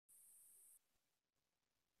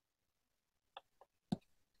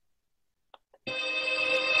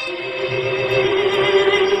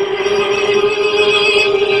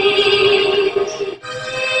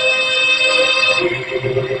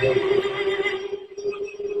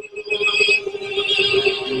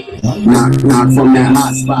Knock from that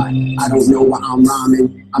hot spot. I don't know why I'm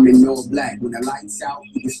rhyming. I'm in all black. When the lights out,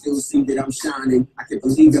 you can still see that I'm shining. I can't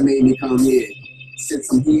believe it made me come here.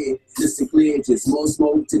 Since I'm here, listen clear, just more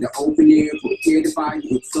smoke to the open air. Prepare the fire,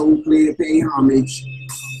 it's so clear, pay homage.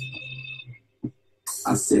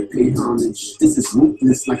 I said pay homage. This is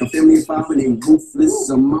ruthless, like a family of five and they ruthless.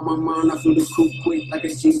 I'm on my mind, I feel the crew quick, like a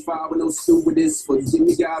G5 with no stewardess. Forgive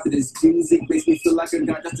me, God, but this music makes me feel like a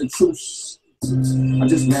god, that's the truth. I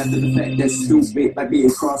just laughed at the fact that's stupid, like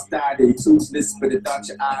being cross-eyed and toothless. But it dot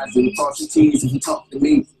your eyes and cross your T's if you talk to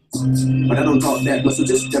me. But I don't talk that much, so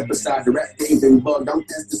just step aside. The rap game been bugged, don't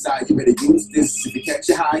pesticide. You better use this. If you catch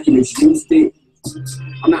a high, you misuse it.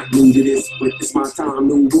 I'm not new to this, but it's my time.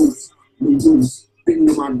 New rules, new rules. Been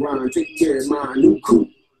to my grind, take care of mine. New crew.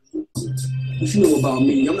 What you know about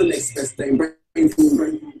me? I'm the next best thing. Brain food,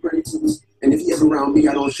 brain food, brain food. And if you ever around me,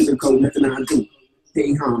 I don't sugarcoat nothing I do.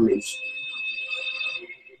 Pay homage.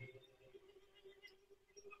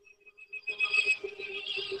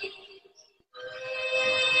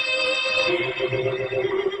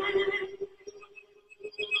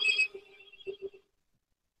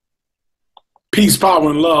 Peace, power,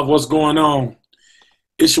 and love. What's going on?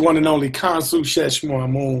 It's your one and only Kansu Sheshmore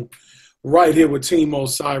Moon, right here with Team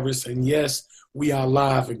O.S.I.R.I.S. And yes, we are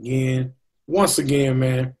live again. Once again,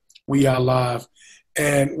 man, we are live.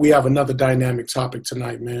 And we have another dynamic topic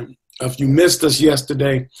tonight, man. If you missed us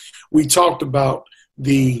yesterday, we talked about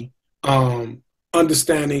the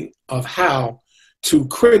understanding of how to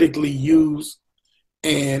critically use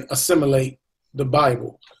and assimilate the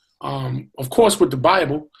Bible. Of course, with the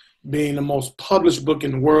Bible being the most published book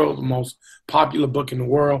in the world, the most popular book in the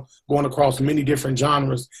world, going across many different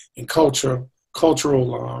genres and cultural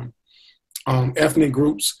ethnic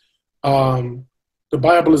groups. The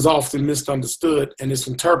Bible is often misunderstood and it's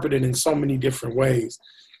interpreted in so many different ways.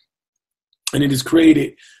 And it has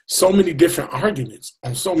created so many different arguments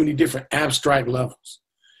on so many different abstract levels.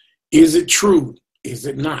 Is it true? Is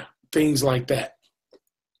it not? Things like that.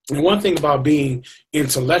 And one thing about being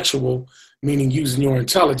intellectual, meaning using your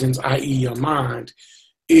intelligence, i.e. your mind,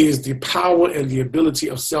 is the power and the ability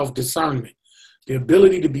of self-discernment, the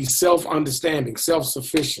ability to be self-understanding,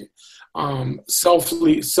 self-sufficient,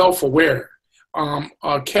 self-aware. A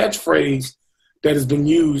catchphrase that has been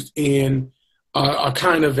used in a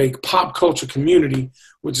kind of a pop culture community,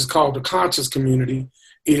 which is called the conscious community,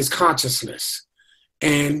 is consciousness.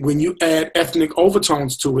 And when you add ethnic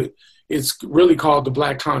overtones to it, it's really called the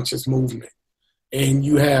Black Conscious Movement. And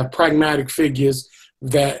you have pragmatic figures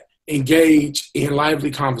that engage in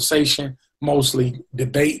lively conversation, mostly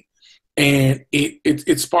debate, and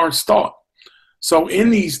it sparks thought. So in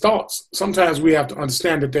these thoughts, sometimes we have to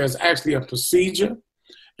understand that there's actually a procedure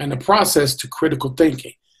and a process to critical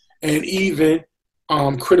thinking and even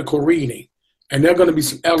critical reading. And there are going to be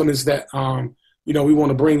some elements that we want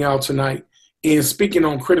to bring out tonight in speaking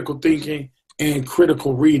on critical thinking and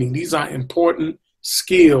critical reading. These are important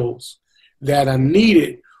skills that are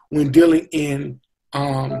needed when dealing in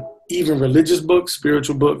even religious books,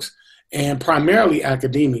 spiritual books, and primarily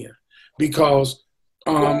academia, because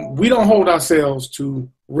we don't hold ourselves to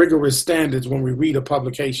rigorous standards when we read a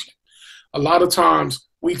publication. A lot of times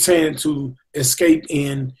we tend to escape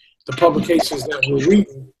in the publications that we're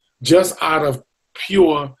reading just out of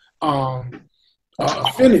pure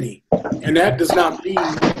affinity. And that does not mean,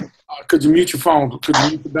 could you mute your phone? Could you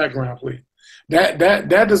mute the background, please? That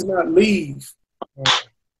does not leave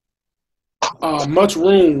much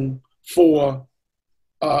room for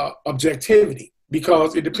objectivity,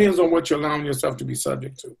 because it depends on what you're allowing yourself to be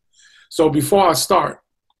subject to. So before I start,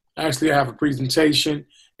 actually I have a presentation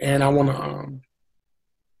and I want to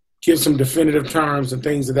give some definitive terms and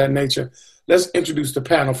things of that nature. Let's introduce the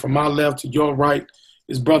panel. From my left to your right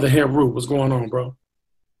is Brother Heru. What's going on, bro?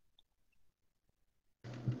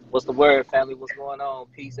 What's the word, family? What's going on?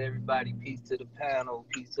 Peace, everybody. Peace to the panel.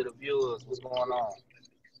 Peace to the viewers. What's going on?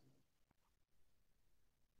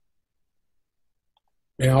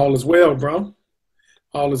 Man, all is well, bro.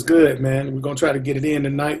 All is good, man. We're going to try to get it in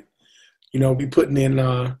tonight. We putting in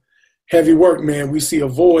heavy work, man. We see a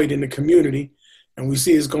void in the community, and we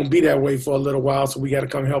see it's going to be that way for a little while, so we got to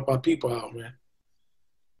come help our people out, man.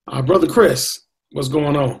 Brother Chris, what's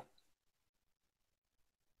going on?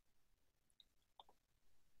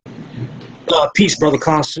 Peace, Brother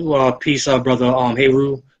Consu. Peace, Brother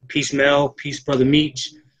Heru. Peace, Mel. Peace, Brother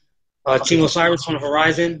Meech. Team O.S.I.R.I.S on the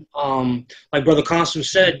horizon. Like Brother Consu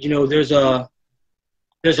said, there's a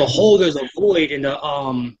hole, there's a void in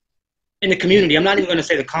the community. I'm not even going to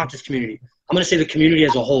say the conscious community. I'm going to say the community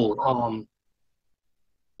as a whole.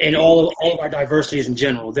 And all of our diversities in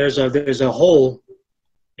general. There's a hole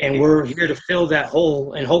and we're here to fill that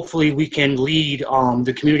hole, and hopefully we can lead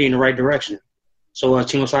the community in the right direction. So,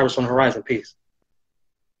 Team O.S.I.R.I.S on the horizon. Peace.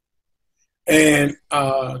 And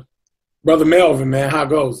Brother Melvin, man, how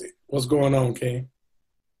goes it? What's going on, King?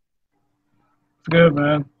 It's good,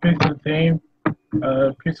 man. Peace to the team.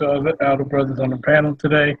 Peace to all the brothers on the panel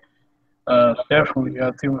today. Definitely,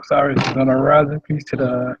 Team O.S.I.R.I.S is on the horizon. Peace to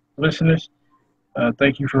the listeners.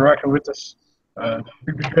 Thank you for rocking with us.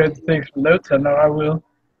 Be prepared to take some notes. I know I will.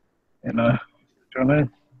 And join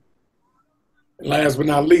in. Last but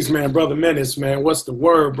not least, man, Brother Menace, man, what's the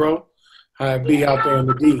word, bro? How it be out there in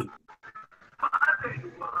the D?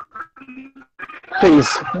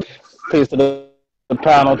 Peace. Peace to the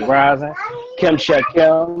panel rising. Kim Check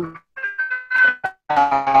Kim.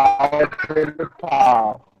 Power.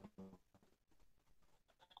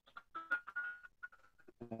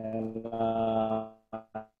 And yeah.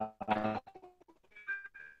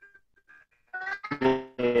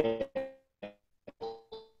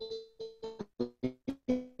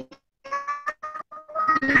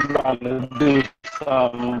 About to do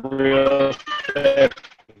some real shit.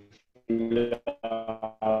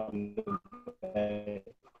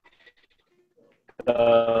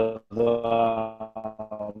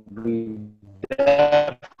 We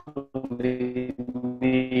definitely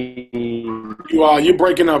need you're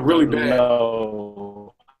breaking up really bad.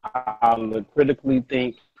 know how to critically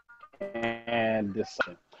think and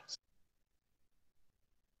decide.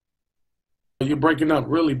 You're breaking up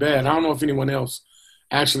really bad. I don't know if anyone else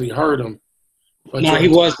actually heard him. But No, he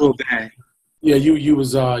was real bad. Yeah, you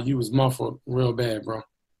was muffled real bad, bro.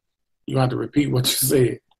 You have to repeat what you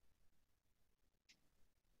said.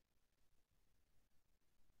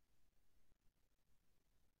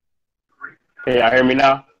 Can y'all hear me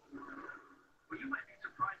now?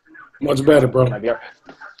 Much better, bro.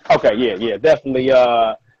 Okay, yeah, definitely.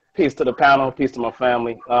 Peace to the panel, peace to my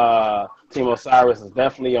family. Team O.S.I.R.I.S is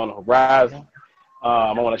definitely on the horizon.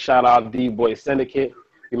 I want to shout out D-Boy Syndicate.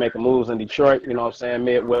 We making moves in Detroit. You know what I'm saying?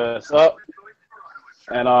 Midwest up.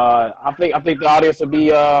 And I think the audience will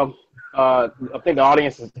be. I think the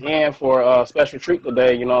audience is in for a special treat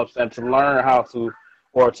today. You know what I'm saying? To learn how to,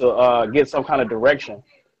 or to get some kind of direction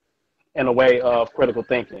in a way of critical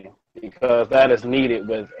thinking, because that is needed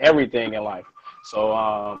with everything in life. So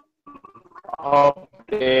I hope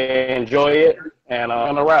they enjoy it, and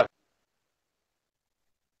on the rest.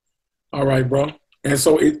 All right, bro. And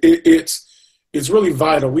so it's really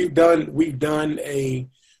vital. We've done a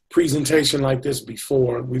presentation like this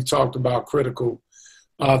before. We've talked about critical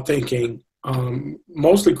thinking,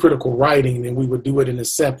 mostly critical writing, and we would do it in a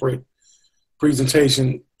separate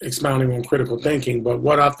presentation expounding on critical thinking. But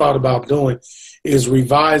what I thought about doing is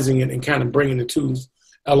revising it and kind of bringing the two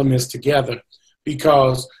elements together,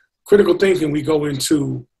 because critical thinking, we go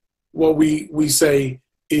into what we say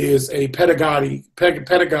is a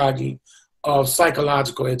pedagogy of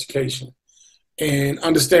psychological education and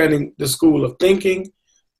understanding the school of thinking,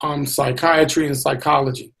 psychiatry and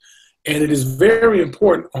psychology. And it is very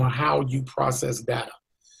important on how you process data.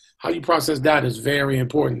 How you process data is very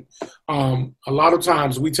important. A lot of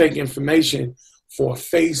times we take information for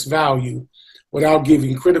face value without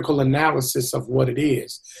giving critical analysis of what it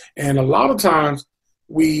is. And a lot of times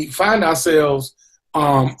we find ourselves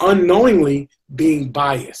unknowingly being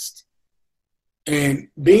biased. And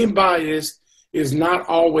being biased is not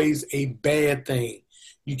always a bad thing.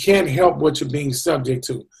 You can't help what you're being subject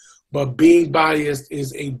to. But being biased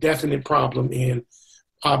is a definite problem in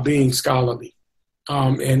being scholarly.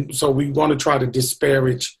 And so we want to try to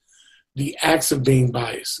disparage the acts of being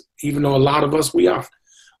biased, even though a lot of us, we are.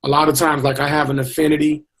 A lot of times, like I have an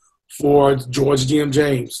affinity for George G.M.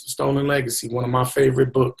 James, Stolen Legacy, one of my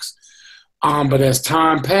favorite books. But as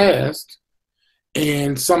time passed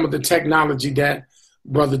and some of the technology that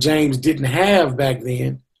Brother James didn't have back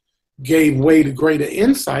then gave way to greater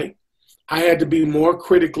insight, I had to be more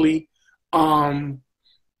critically observant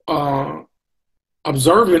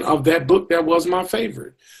of that book that was my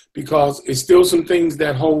favorite, because it's still some things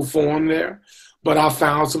that hold form there, but I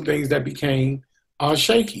found some things that became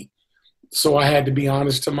shaky. So I had to be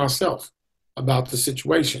honest to myself about the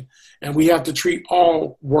situation. And we have to treat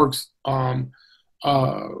all works,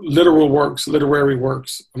 literary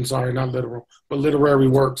works, I'm sorry, not literal, but literary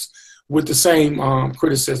works with the same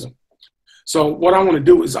criticism. So what I want to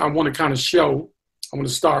do is I want to kind of I want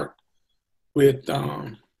to start with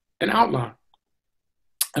an outline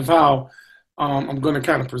of how I'm going to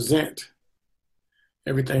kind of present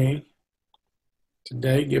everything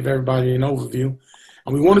today, give everybody an overview.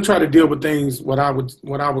 And we want to try to deal with things, what I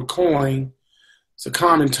would coin, it's a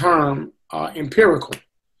common term, empirical.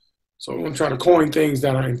 So we want to try to coin things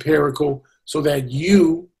that are empirical so that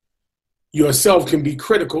you yourself can be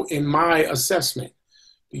critical in my assessment,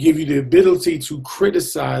 to give you the ability to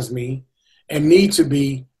criticize me and me to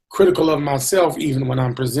be critical of myself even when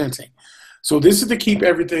I'm presenting. So this is to keep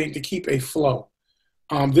everything, to keep a flow.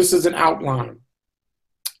 This is an outline.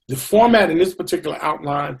 The format in this particular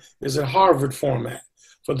outline is a Harvard format.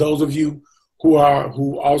 For those of you who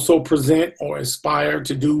also present or aspire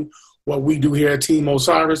to do what we do here at Team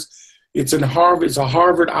O.S.I.R.I.S, it's a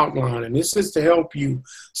Harvard outline, and this is to help you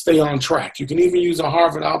stay on track. You can even use a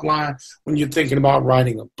Harvard outline when you're thinking about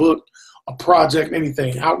writing a book, a project,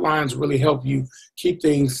 anything. Outlines really help you keep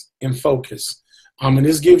things in focus. And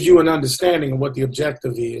this gives you an understanding of what the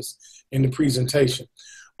objective is in the presentation.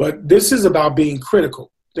 But this is about being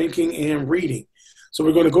critical, thinking and reading. So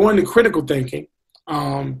we're going to go into critical thinking,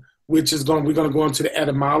 we're going to go into the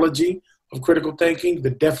etymology of critical thinking, the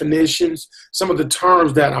definitions, some of the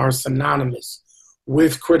terms that are synonymous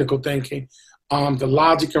with critical thinking, the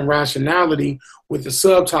logic and rationality with the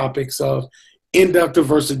subtopics of inductive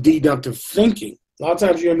versus deductive thinking. A lot of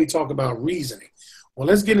times you hear me talk about reasoning. Well,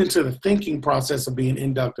 let's get into the thinking process of being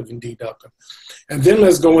inductive and deductive. And then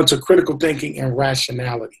let's go into critical thinking and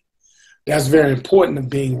rationality. That's very important, of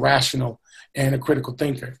being rational and a critical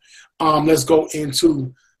thinker. Let's go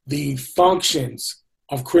into the functions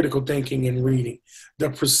of critical thinking and reading, the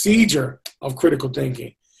procedure of critical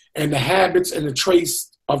thinking, and the habits and the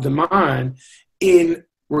traits of the mind in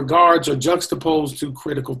regards or juxtaposed to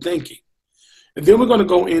critical thinking. And then we're going to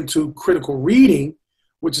go into critical reading,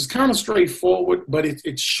 which is kind of straightforward, but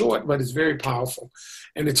it's short, but it's very powerful.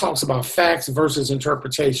 And it talks about facts versus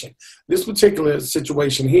interpretation. This particular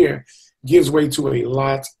situation here gives way to a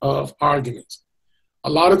lot of arguments. A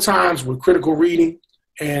lot of times with critical reading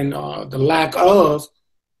and the lack of,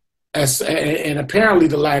 and apparently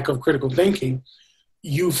the lack of critical thinking,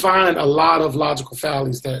 you find a lot of logical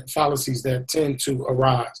fallacies that tend to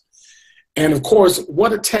arise. And of course,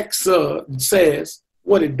 what a text says,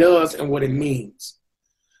 what it does, and what it means.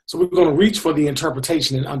 So we're going to reach for the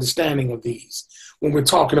interpretation and understanding of these when we're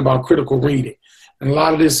talking about critical reading. And a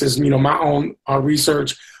lot of this is, my own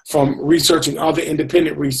research from researching other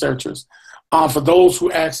independent researchers. For those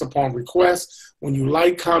who ask upon request, when you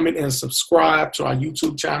like, comment, and subscribe to our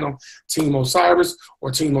YouTube channel, Team O.S.I.R.I.S or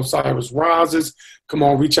Team O.S.I.R.I.S Rises, come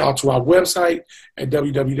on, reach out to our website at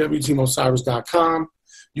www.teamosiris.com.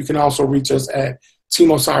 You can also reach us at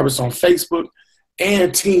Team O.S.I.R.I.S on Facebook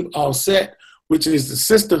and Team All Set, which is the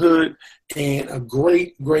sisterhood and a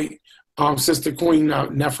great sister queen,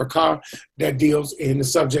 Nefraka, that deals in the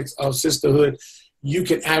subjects of sisterhood. You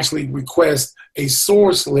can actually request a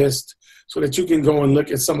source list so that you can go and look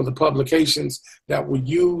at some of the publications that were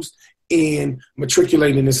used in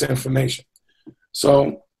matriculating this information.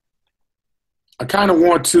 So I kind of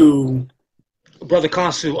want to... Brother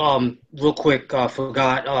Consul, real quick,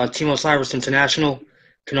 forgot, Team O.S.I.R.I.S International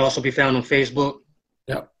can also be found on Facebook.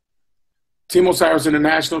 Yep. Team O.S.I.R.I.S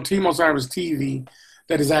International, Team O.S.I.R.I.S TV,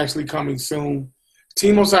 that is actually coming soon.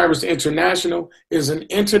 Team O.S.I.R.I.S International is an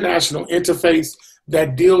international interface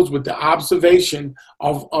that deals with the observation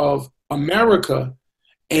of America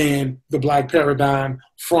and the Black paradigm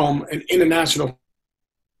from an international.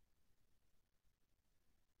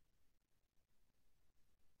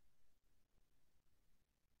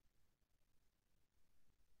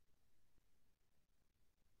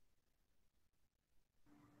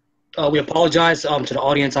 We apologize to the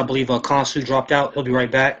audience. I believe Consul dropped out. He'll be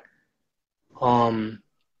right back. Thank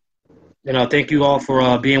you all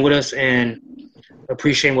for being with us and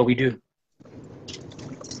appreciating what we do.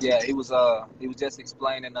 Yeah, he was just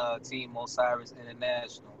explaining Team O.S.I.R.I.S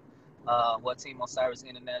International. What Team O.S.I.R.I.S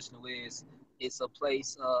International is. It's a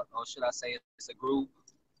place, or should I say it's a group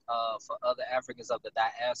for other Africans of the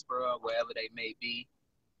diaspora, wherever they may be,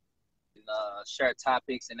 and share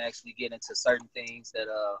topics and actually get into certain things that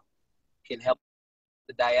can help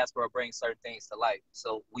the diaspora bring certain things to life.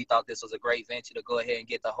 So we thought this was a great venture to go ahead and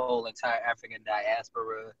get the whole entire African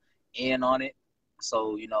diaspora in on it.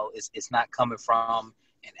 So, it's not coming from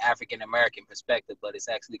an African-American perspective, but it's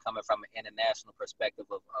actually coming from an international perspective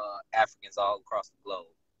of Africans all across the globe.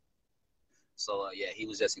 So, he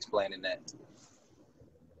was just explaining that.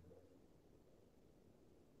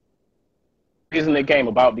 The reason it came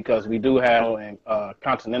about because we do have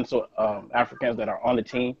continental Africans that are on the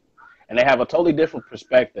team, and they have a totally different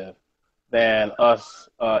perspective than us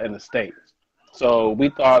in the States. So we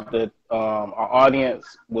thought that our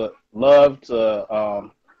audience would love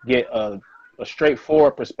to get a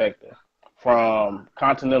straightforward perspective from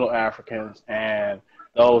continental Africans and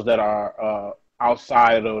those that are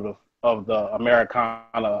outside of the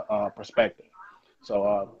Americana perspective.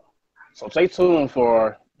 So stay tuned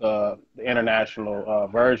for the international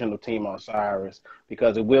version of Team Osiris,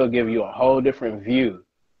 because it will give you a whole different view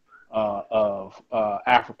of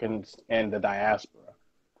Africans and the diaspora.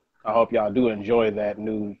 I hope y'all do enjoy that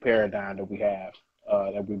new paradigm that we have,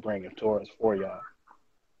 that we bring it towards for y'all.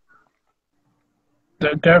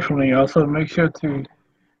 Definitely. Also, make sure to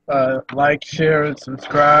like, share, and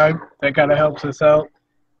subscribe. That kind of helps us out.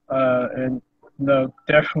 And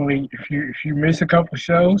definitely, if you miss a couple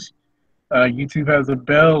shows, YouTube has a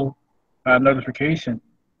bell notification.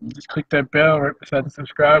 You just click that bell right beside the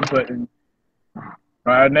subscribe button,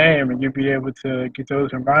 by our name, and you'll be able to get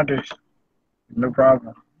those reminders. No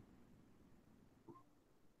problem.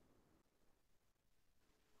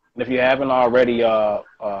 And if you haven't already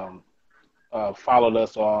followed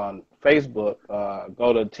us on Facebook,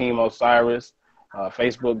 go to Team O.S.I.R.I.S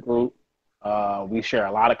Facebook group. We share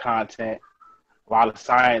a lot of content, a lot of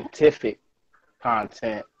scientific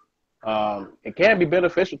content. It can be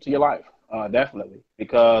beneficial to your life, definitely,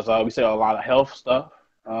 because we say a lot of health stuff,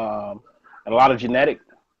 and a lot of genetic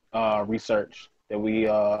research that we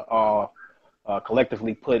all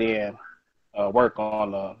collectively put in work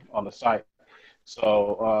on the site.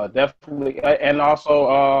 So definitely, and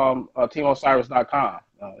also teamosiris.com.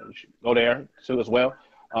 You should go there too as well.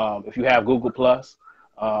 If you have Google Plus,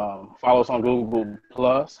 follow us on Google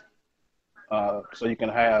Plus, so you can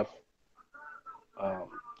have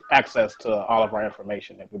access to all of our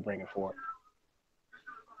information that we're bringing forward.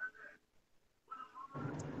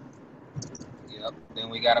 Yep. Then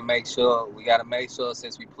we gotta make sure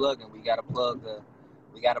since we plugging, we gotta plug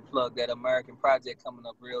that American project coming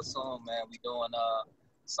up real soon, man. We doing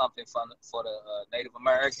something for the Native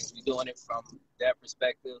Americans. We doing it from their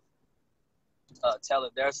perspective,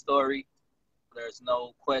 telling their story. There's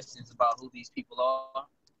no questions about who these people are.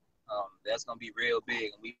 That's gonna be real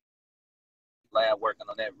big, and we lab working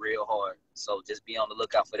on that real hard. So just be on the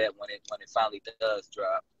lookout for that when it finally does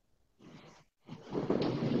drop.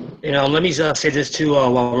 Let me say this too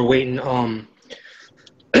while we're waiting.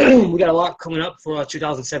 We got a lot coming up for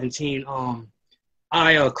 2017.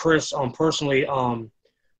 Chris, personally,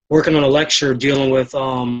 working on a lecture dealing with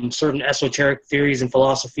certain esoteric theories and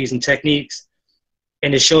philosophies and techniques,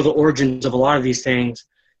 and to show the origins of a lot of these things,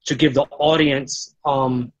 to give the audience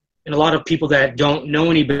and a lot of people that don't know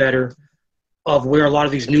any better of where a lot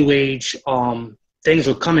of these new age things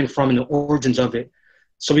are coming from and the origins of it,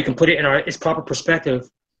 so we can put it in its proper perspective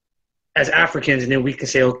as Africans, and then we can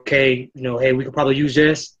say, okay, hey, we could probably use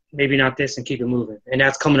this, maybe not this, and keep it moving. And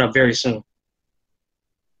that's coming up very soon.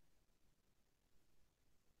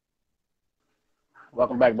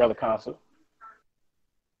 Welcome back, Brother Consul.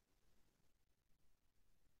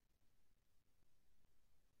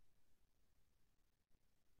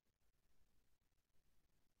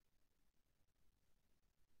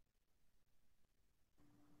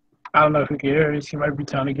 I don't know if we can hear her. She might be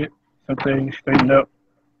trying to get something straightened up.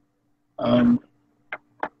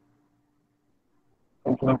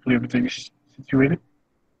 Hopefully everything's situated.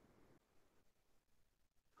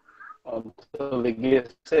 Until it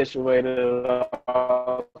gets situated,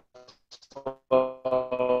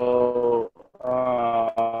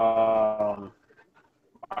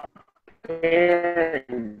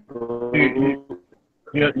 parent group,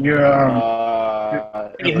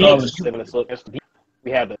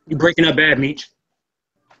 we have the. You're breaking up bad, Meech.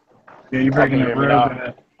 Yeah, you're breaking up real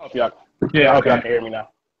bad. Hope y'all can hear me now.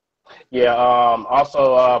 Yeah.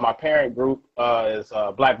 Also, my parent group is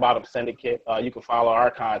Black Bottom Syndicate. You can follow our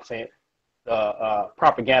content,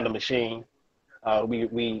 Propaganda Machine.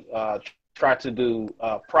 We try to do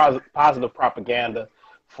positive propaganda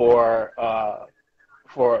for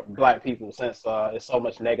Black people, since there's so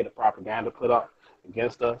much negative propaganda put up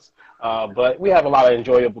against us. But we have a lot of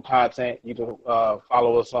enjoyable content. You can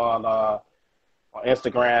follow us on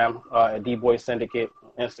Instagram at D-Boy Syndicate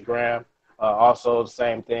Instagram. Also, the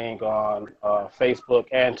same thing on Facebook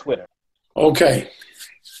and Twitter. Okay.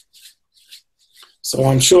 So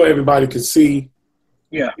I'm sure everybody can see.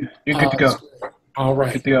 Yeah, you're good to go. All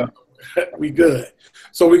right. Good to go. We good.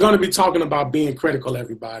 So we're going to be talking about being critical,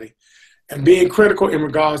 everybody. And being critical in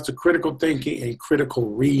regards to critical thinking and critical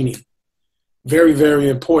reading. Very, very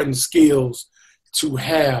important skills to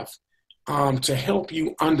have to help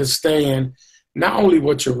you understand not only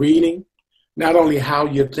what you're reading, not only how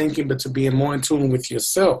you're thinking, but to being more in tune with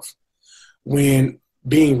yourself when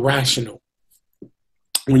being rational,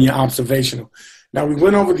 when you're observational. Now, we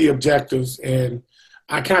went over the objectives, and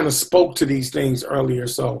I kind of spoke to these things earlier.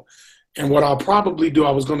 And what I'll probably do,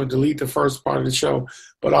 I was going to delete the first part of the show,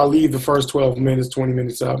 but I'll leave the first 12 minutes, 20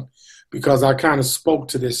 minutes up, because I kind of spoke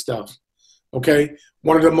to this stuff. Okay?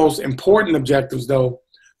 One of the most important objectives, though,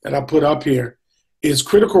 that I put up here is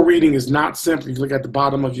critical reading is not simply, look at the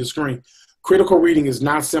bottom of your screen, critical reading is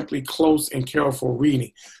not simply close and careful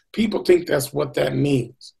reading. People think that's what that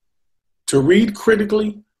means. To read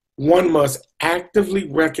critically, one must actively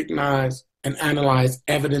recognize and analyze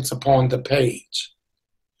evidence upon the page.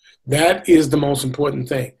 That is the most important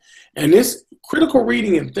thing. And this critical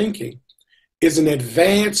reading and thinking is an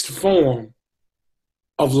advanced form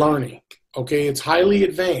of learning. Okay, it's highly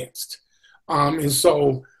advanced. And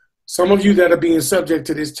so some of you that are being subject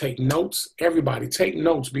to this, take notes. Everybody take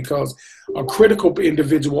notes, because a critical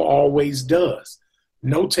individual always does.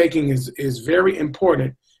 Note taking is very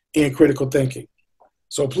important in critical thinking.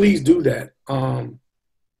 So please do that.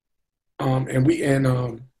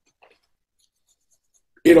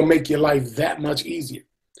 It'll make your life that much easier.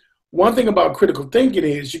 One thing about critical thinking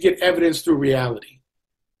is you get evidence through reality,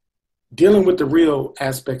 dealing with the real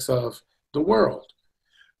aspects of the world.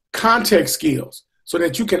 Context skills, so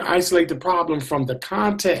that you can isolate the problem from the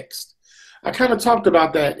context. I kind of talked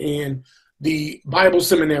about that in the Bible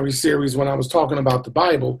Seminary series when I was talking about the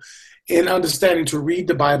Bible, and understanding to read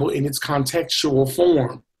the Bible in its contextual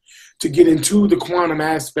form, to get into the quantum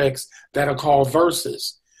aspects that are called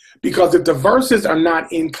verses. Because if the verses are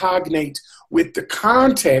not incognate with the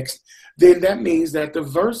context, then that means that the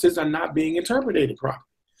verses are not being interpreted properly.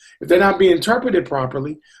 If they're not being interpreted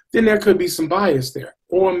properly, then there could be some bias there,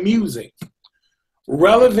 or musing.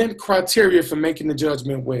 Relevant criteria for making the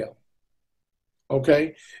judgment well.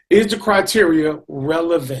 Okay? Is the criteria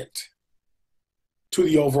relevant to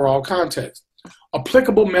the overall context?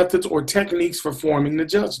 Applicable methods or techniques for forming the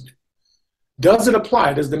judgment. Does it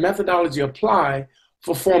apply? Does the methodology apply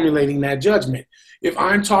for formulating that judgment? If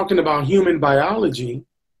I'm talking about human biology,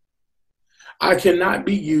 I cannot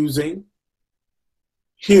be using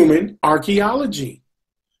human archaeology,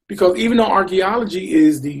 because even though archaeology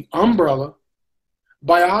is the umbrella,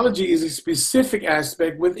 biology is a specific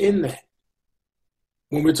aspect within that,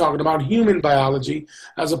 when we're talking about human biology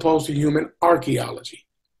as opposed to human archaeology.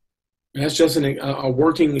 And that's just a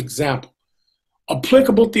working example.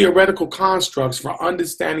 Applicable theoretical constructs for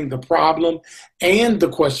understanding the problem and the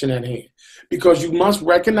question at hand, because you must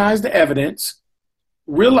recognize the evidence,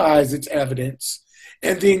 realize its evidence,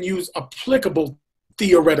 and then use applicable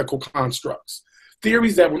theoretical constructs,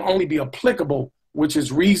 theories that will only be applicable, which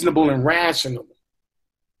is reasonable and rational,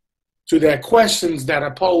 to that questions that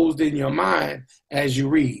are posed in your mind as you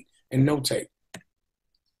read and notate.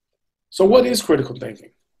 So what is critical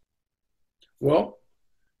thinking? Well,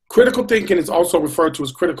 critical thinking is also referred to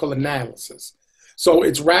as critical analysis. So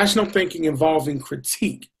it's rational thinking involving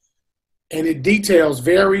critique, and it details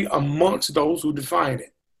vary amongst those who define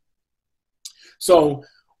it. So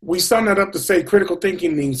we sum that up to say critical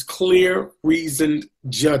thinking means clear, reasoned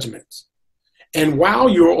judgments. And while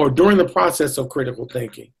you're, or during the process of critical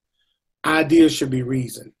thinking, ideas should be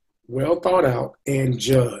reasoned, well thought out, and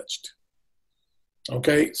judged.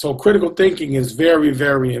 Okay, so critical thinking is very,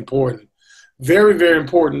 very important. Very, very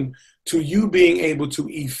important to you being able to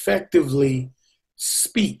effectively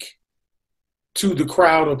speak to the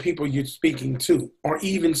crowd or people you're speaking to, or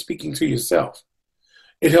even speaking to yourself.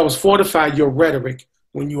 It helps fortify your rhetoric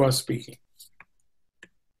when you are speaking.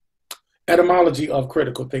 Etymology of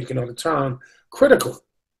critical thinking, or the term critical.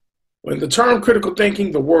 When the term critical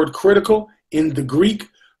thinking, the word critical in the Greek,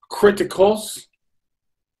 kritikos,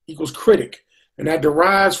 equals critic. And that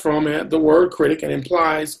derives from the word critic and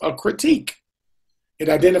implies a critique. It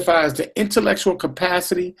identifies the intellectual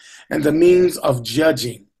capacity and the means of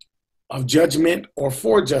judging, of judgment or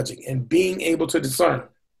for judging, and being able to discern.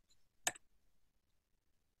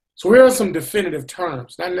 So here are some definitive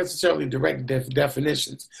terms, not necessarily direct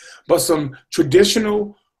definitions, but some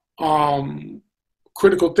traditional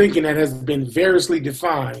critical thinking that has been variously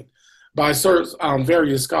defined by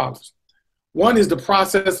various scholars. One is the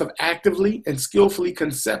process of actively and skillfully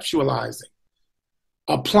conceptualizing,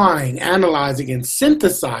 applying, analyzing, and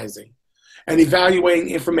synthesizing, and evaluating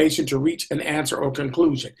information to reach an answer or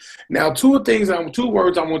conclusion. Now, two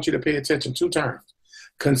words I want you to pay attention to, terms: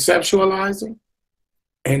 conceptualizing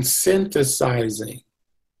and synthesizing.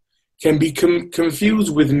 Can be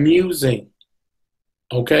confused with musing.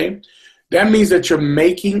 Okay? That means that you're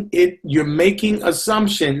making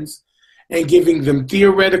assumptions and giving them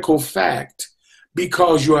theoretical fact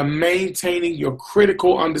because you are maintaining your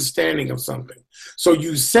critical understanding of something. So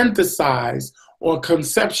you synthesize or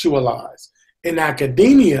conceptualize. In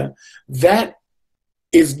academia, that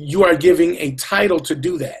is, you are giving a title to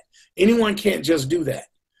do that. Anyone can't just do that.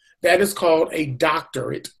 That is called a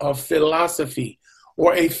doctorate of philosophy,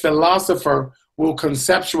 or a philosopher will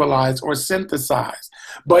conceptualize or synthesize.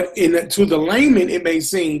 But to the layman, it may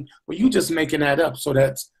seem, well, you're just making that up, so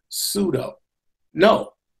that's pseudo.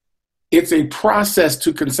 No. It's a process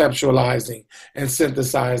to conceptualizing and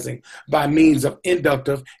synthesizing by means of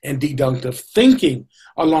inductive and deductive thinking,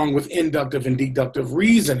 along with inductive and deductive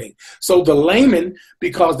reasoning. So the layman,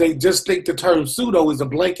 because they just think the term pseudo is a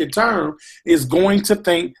blanket term, is going to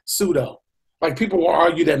think pseudo. Like people will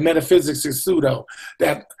argue that metaphysics is pseudo,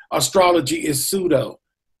 that astrology is pseudo.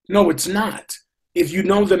 No, it's not. If you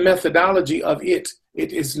know the methodology of it,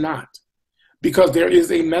 it is not. Because there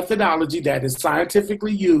is a methodology that is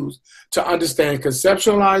scientifically used to understand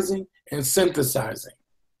conceptualizing and synthesizing.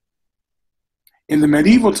 In the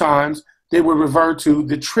medieval times, they would refer to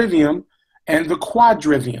the trivium and the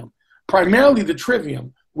quadrivium, primarily the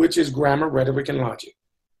trivium, which is grammar, rhetoric, and logic,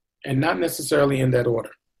 and not necessarily in that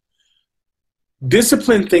order.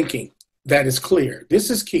 Disciplined thinking that is clear.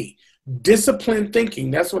 This is key. Disciplined thinking,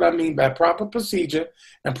 that's what I mean by proper procedure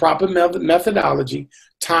and proper methodology,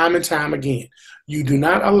 time and time again. You do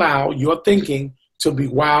not allow your thinking to be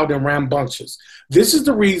wild and rambunctious. This is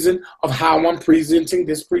the reason of how I'm presenting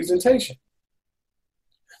this presentation.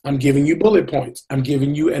 I'm giving you bullet points. I'm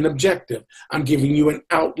giving you an objective. I'm giving you an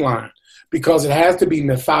outline because it has to be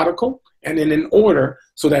methodical and in an order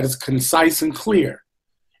so that it's concise and clear.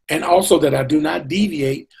 And also that I do not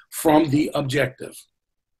deviate from the objective.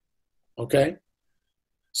 Okay?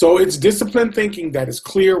 So it's disciplined thinking that is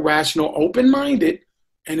clear, rational, open-minded,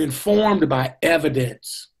 and informed by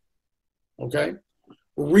evidence. Okay?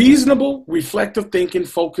 Reasonable, reflective thinking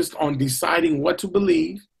focused on deciding what to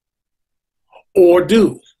believe or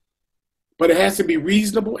do. But it has to be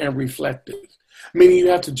reasonable and reflective, meaning you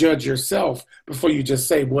have to judge yourself before you just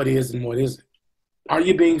say what is and what isn't. Are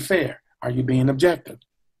you being fair? Are you being objective?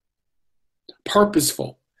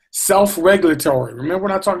 Purposeful. Self-regulatory. Remember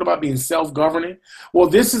when I talked about being self-governing? Well,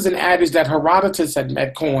 this is an adage that Herodotus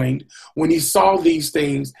had coined when he saw these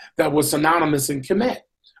things that were synonymous in Kemet,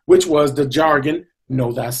 which was the jargon,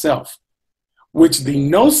 know thyself, which the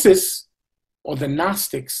Gnosis or the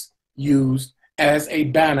Gnostics used as a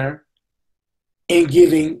banner in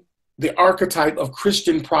giving the archetype of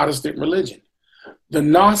Christian Protestant religion. The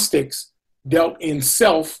Gnostics dealt in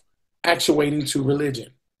self actuating to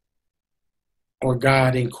religion, or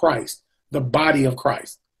God in Christ, the body of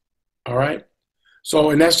Christ. All right? So,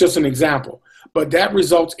 and that's just an example. But that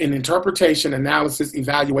results in interpretation, analysis,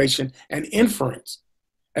 evaluation, and inference,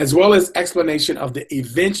 as well as explanation of the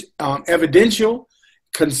evidential,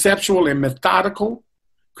 conceptual, and methodical,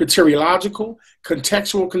 criteriological,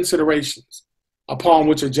 contextual considerations upon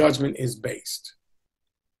which a judgment is based.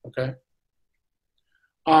 Okay?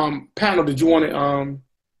 Panel, did you want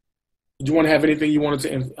to have anything you wanted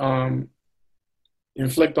to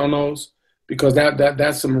inflict on those? Because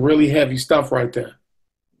that's some really heavy stuff right there.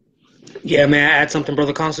 Yeah, may I add something,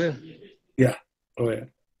 Brother Consul? Yeah, go ahead.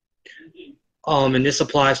 And this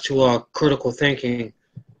applies to critical thinking.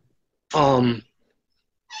 I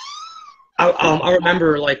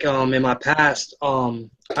remember, like, in my past,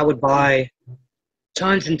 I would buy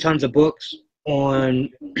tons and tons of books on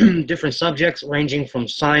different subjects, ranging from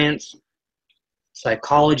science,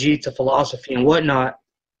 psychology, to philosophy and whatnot.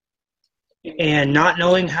 And not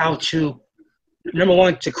knowing how to, number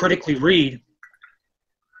one, to critically read,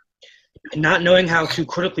 and not knowing how to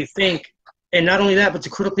critically think, and not only that, but to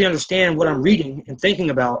critically understand what I'm reading and thinking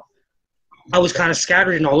about, I was kind of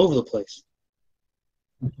scattered and all over the place.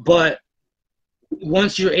 But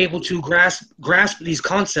once you're able to grasp these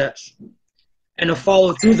concepts and to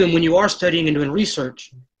follow through them when you are studying and doing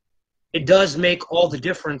research, it does make all the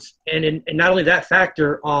difference. And not only that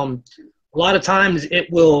factor, a lot of times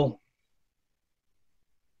it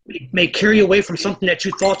may carry you away from something that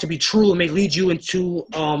you thought to be true and may lead you into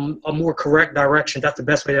a more correct direction. That's the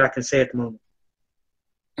best way that I can say at the moment.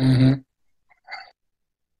 Mm-hmm.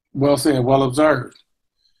 Well said, well observed.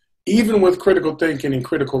 Even with critical thinking and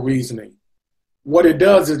critical reasoning, what it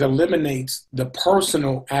does is eliminates the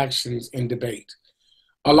personal actions in debate.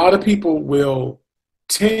 A lot of people will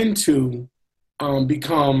tend to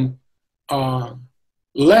become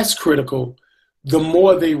less critical the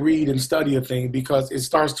more they read and study a thing, because it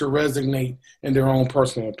starts to resonate in their own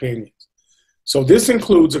personal opinions. So this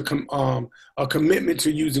includes a commitment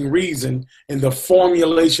to using reason in the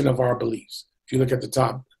formulation of our beliefs, if you look at the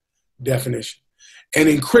top definition. And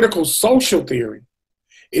in critical social theory,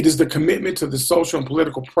 it is the commitment to the social and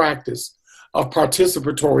political practice of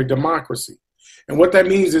participatory democracy. And what that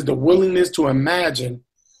means is the willingness to imagine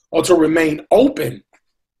or to remain open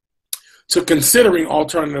to considering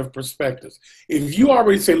alternative perspectives. If you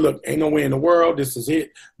already say, look, ain't no way in the world, this is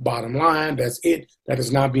it, bottom line, that's it, that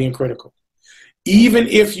is not being critical. Even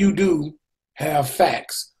if you do have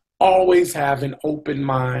facts always have an open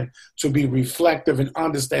mind to be reflective and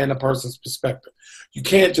understand a person's perspective. You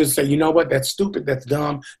can't just say, you know what, that's stupid, that's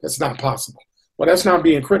dumb, that's not possible. Well, that's not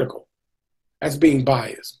being critical. That's being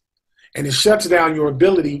biased. And it shuts down your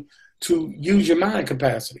ability to use your mind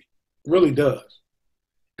capacity. It really does.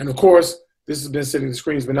 And of course, this has been sitting, the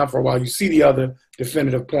screen's been up for a while. You see the other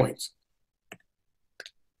definitive points.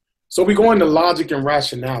 So we go into logic and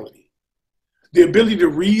rationality. The ability to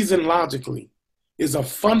reason logically is a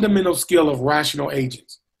fundamental skill of rational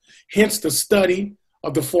agents, hence the study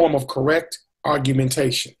of the form of correct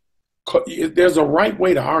argumentation. There's a right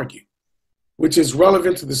way to argue, which is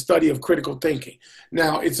relevant to the study of critical thinking.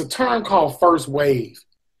 Now, it's a term called first wave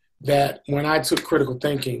that when I took critical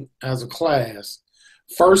thinking as a class,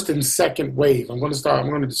 first and second wave, I'm going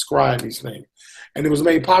to describe these things. And it was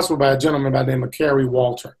made possible by a gentleman by the name of Kerry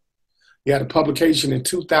Walter. He had a publication in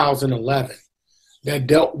 2011 that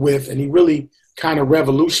dealt with, and he really kind of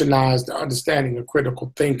revolutionized the understanding of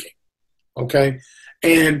critical thinking, okay?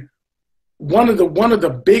 And one of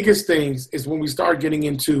the biggest things is when we start getting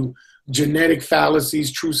into genetic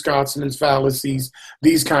fallacies, true Scotsman's fallacies,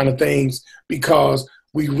 these kind of things, because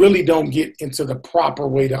we really don't get into the proper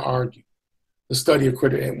way to argue, the study of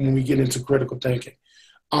when we get into critical thinking.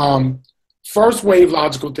 First wave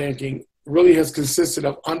logical thinking really has consisted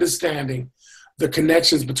of understanding the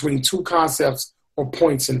connections between two concepts or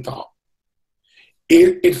points in thought.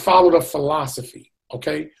 It followed a philosophy,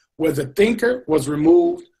 okay, where the thinker was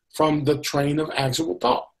removed from the train of actual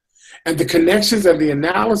thought. And the connections and the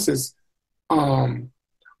analysis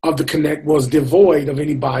of the connect was devoid of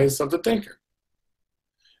any bias of the thinker.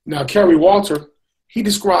 Now, Kerry Walter, he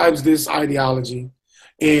describes this ideology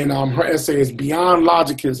in her essay as Beyond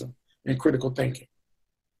Logicism and Critical Thinking.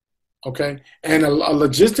 Okay, and a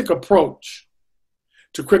logistic approach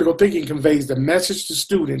to critical thinking conveys the message to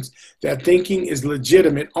students that thinking is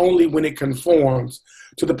legitimate only when it conforms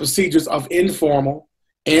to the procedures of informal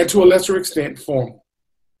and, to a lesser extent, formal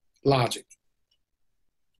logic.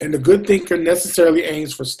 And the good thinker necessarily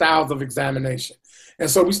aims for styles of examination. And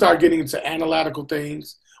so we start getting into analytical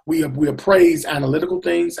things. We appraise analytical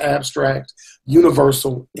things, abstract,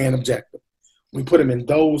 universal, and objective. We put them in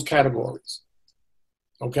those categories.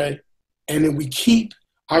 Okay? And then we keep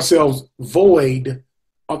ourselves void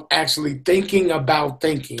of actually thinking about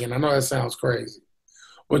thinking. And I know that sounds crazy,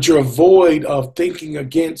 but you're void of thinking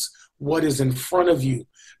against what is in front of you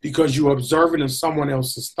because you're observing of someone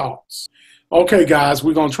else's thoughts. Okay, guys,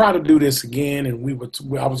 we're going to try to do this again.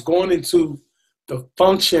 And I was going into the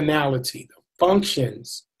functionality, the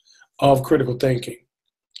functions of critical thinking.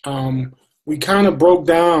 We kind of broke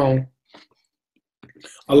down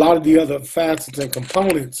a lot of the other facets and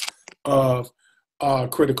components of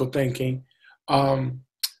critical thinking.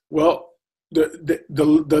 Well,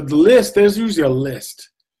 the list, there's usually a list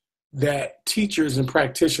that teachers and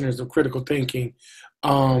practitioners of critical thinking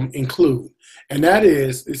include. And that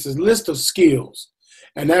is, it's a list of skills.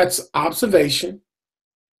 And that's observation,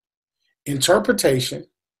 interpretation,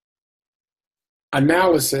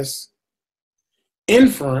 analysis,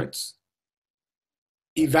 inference,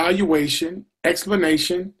 evaluation,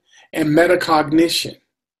 explanation, and metacognition.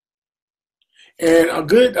 And a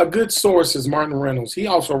good source is Martin Reynolds. He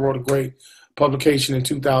also wrote a great publication in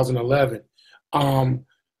 2011. And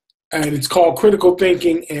it's called Critical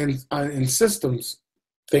Thinking and Systems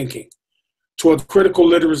Thinking, Towards Critical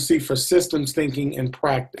Literacy for Systems Thinking and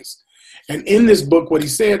Practice. And in this book, what he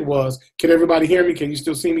said was, can everybody hear me? Can you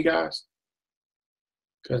still see me, guys?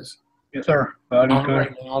 Yes, sir. Right, I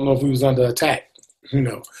don't know if we was under attack,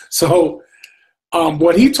 So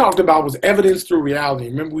what he talked about was evidence through reality.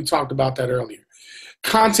 Remember, we talked about that earlier.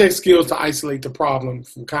 Context skills to isolate the problem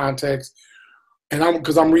from context. And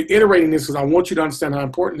because I'm reiterating this because I want you to understand how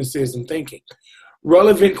important this is in thinking.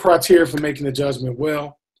 Relevant criteria for making the judgment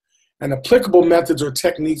well, and applicable methods or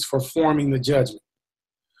techniques for forming the judgment,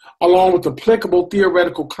 along with applicable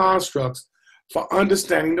theoretical constructs for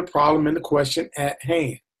understanding the problem and the question at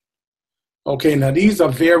hand. Okay, now these are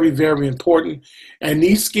very, very important, and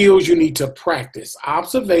these skills you need to practice: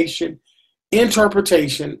 observation,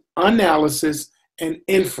 interpretation, analysis, and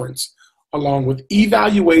inference, along with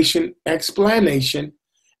evaluation, explanation,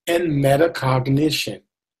 and metacognition.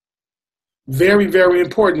 Very, very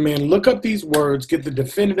important, man. Look up these words, get the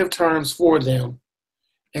definitive terms for them,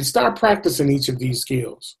 and start practicing each of these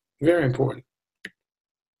skills. Very important.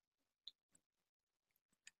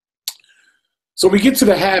 So we get to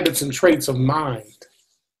the habits and traits of mind,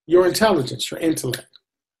 your intelligence, your intellect.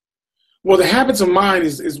 Well, the habits of mind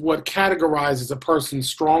is what categorizes a person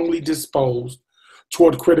strongly disposed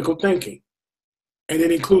toward critical thinking. And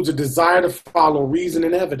it includes a desire to follow reason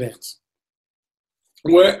and evidence.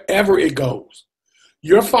 wherever it goes.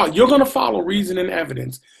 You're going to follow reason and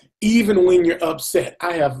evidence even when you're upset.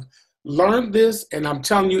 I have learned this, and I'm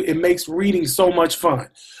telling you, it makes reading so much fun.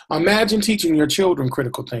 Imagine teaching your children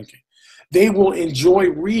critical thinking. They will enjoy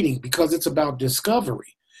reading because it's about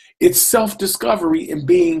discovery. It's self-discovery and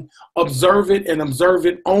being observant and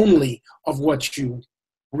observant only of what you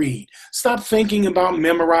read. Stop thinking about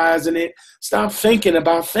memorizing it. Stop thinking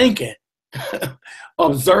about thinking.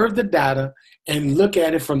 Observe the data and look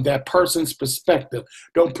at it from that person's perspective.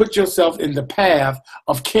 Don't put yourself in the path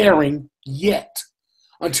of caring yet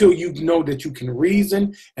until you know that you can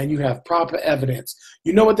reason and you have proper evidence.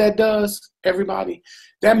 You know what that does, everybody?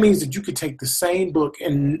 That means that you could take the same book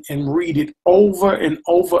and read it over and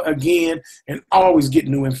over again and always get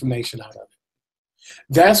new information out of it.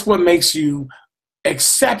 That's what makes you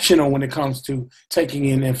exceptional when it comes to taking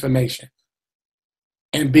in information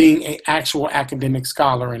and being an actual academic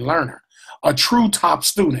scholar and learner, a true top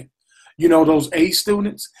student. You know, those A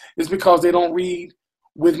students is because they don't read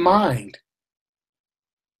with mind.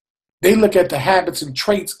 They look at the habits and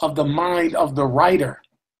traits of the mind of the writer.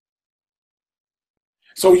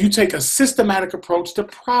 So you take a systematic approach to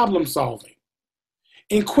problem solving,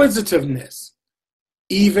 inquisitiveness,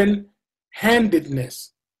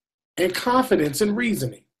 even-handedness, and confidence in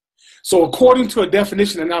reasoning. So according to a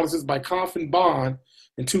definition analysis by Kampf and Bond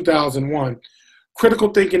in 2001, critical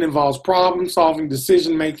thinking involves problem solving,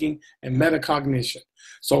 decision making, and metacognition.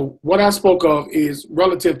 So what I spoke of is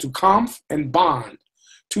relative to Kampf and Bond,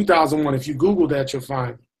 2001. If you Google that, you'll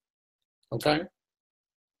find it. Okay?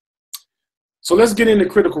 So let's get into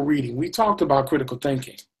critical reading. We talked about critical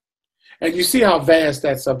thinking. And you see how vast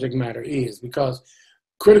that subject matter is, because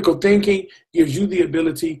critical thinking gives you the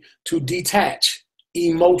ability to detach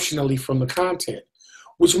emotionally from the content,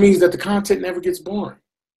 which means that the content never gets boring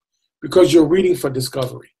because you're reading for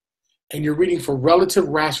discovery and you're reading for relative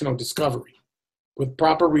rational discovery with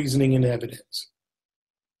proper reasoning and evidence.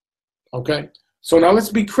 Okay? So now let's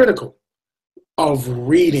be critical of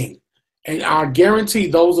reading. And I guarantee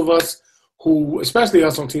those of us who, especially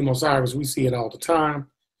us on Team O.S.I.R.I.S, we see it all the time.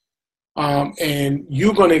 And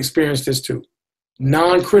you're going to experience this too.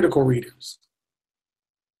 Non-critical readers.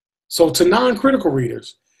 So to non-critical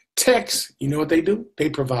readers, text, you know what they do? They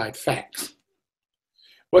provide facts.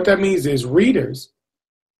 What that means is readers,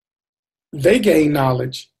 they gain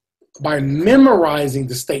knowledge by memorizing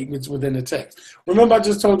the statements within the text. Remember I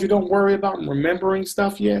just told you don't worry about remembering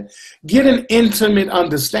stuff yet? Get an intimate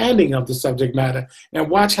understanding of the subject matter and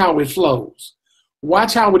watch how it flows.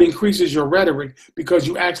 Watch how it increases your rhetoric because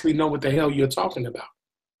you actually know what the hell you're talking about.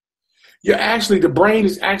 The brain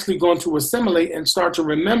is actually going to assimilate and start to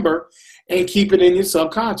remember and keep it in your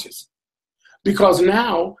subconscious. Because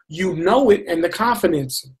now you know it and the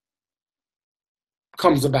confidence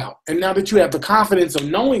comes about. And now that you have the confidence of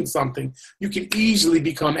knowing something, you can easily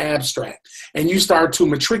become abstract. And you start to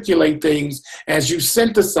matriculate things as you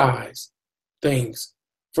synthesize things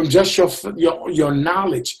from just your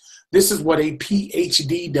knowledge. This is what a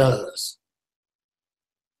PhD does.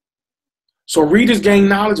 So readers gain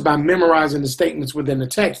knowledge by memorizing the statements within the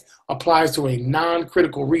text. Applies to a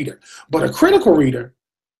non-critical reader. But a critical reader,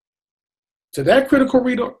 to that critical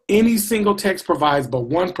reader, any single text provides but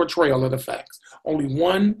one portrayal of the facts. Only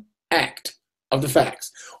one act of the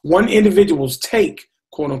facts. One individual's take,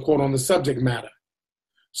 quote unquote, on the subject matter.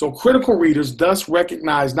 So critical readers thus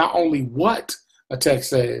recognize not only what a text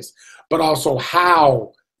says, but also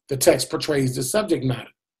how the text portrays the subject matter.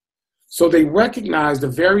 So they recognize the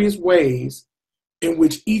various ways in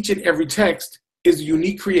which each and every text is a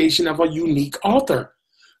unique creation of a unique author.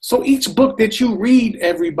 So each book that you read,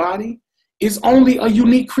 everybody, is only a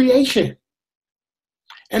unique creation.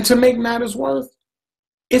 And to make matters worse,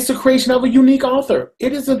 it's a creation of a unique author.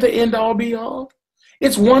 It isn't the end all be all.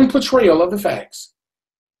 It's one portrayal of the facts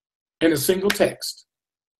in a single text,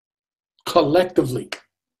 collectively.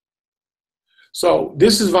 So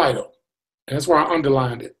this is vital. And that's why I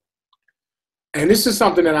underlined it. And this is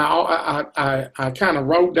something that I kind of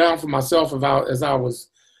wrote down for myself as I was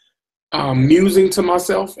musing to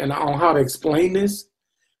myself and on how to explain this.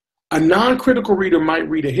 A non-critical reader might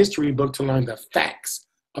read a history book to learn the facts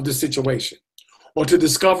of the situation or to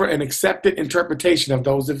discover an accepted interpretation of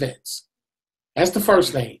those events. That's the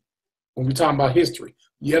first thing when we're talking about history.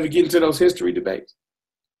 You ever get into those history debates?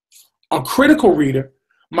 A critical reader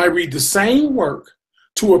might read the same work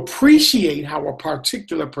to appreciate how a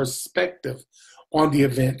particular perspective on the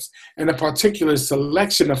events and a particular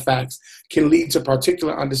selection of facts can lead to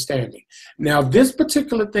particular understanding. Now, this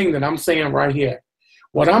particular thing that I'm saying right here,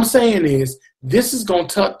 what I'm saying is this is going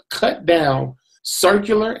to cut down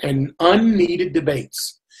circular and unneeded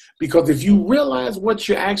debates Because if you realize what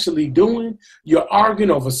you're actually doing, you're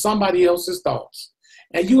arguing over somebody else's thoughts.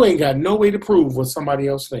 And you ain't got no way to prove what somebody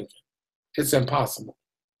else thinking. It's impossible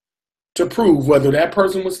to prove whether that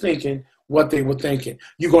person was thinking what they were thinking.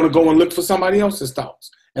 You're going to go and look for somebody else's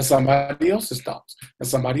thoughts and somebody else's thoughts and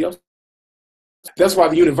somebody else. That's why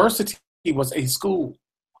the university was a school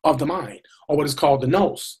of the mind, or what is called the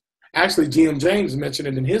nous. Actually, Jim James mentioned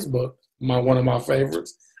it in his book, one of my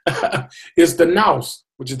favorites. It's the nous,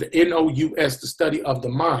 which is the N-O-U-S, the study of the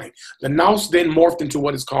mind. The nous then morphed into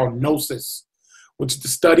what is called gnosis, which is the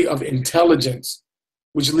study of intelligence,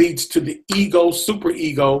 which leads to the ego,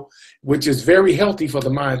 superego, which is very healthy for the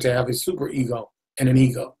mind to have a superego and an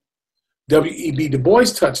ego. W.E.B. Du Bois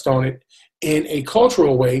touched on it in a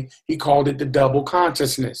cultural way. He called it the double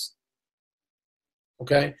consciousness.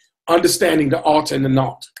 Okay? Understanding the ought and the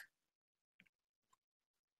not.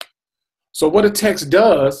 So what a text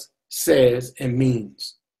does, says, and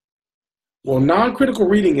means. Well, non-critical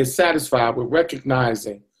reading is satisfied with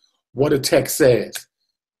recognizing what a text says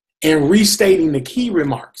and restating the key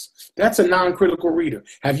remarks. That's a non-critical reader.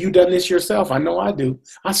 Have you done this yourself? I know I do.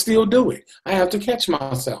 I still do it. I have to catch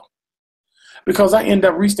myself because I end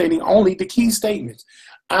up restating only the key statements.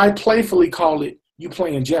 I playfully call it you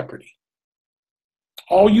playing Jeopardy.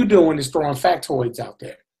 All you doing is throwing factoids out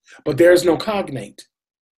there, but there's no cognate.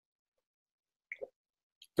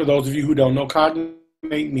 For those of you who don't know,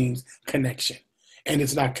 cognate means connection, and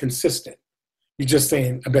it's not consistent. You're just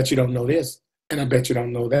saying, I bet you don't know this, and I bet you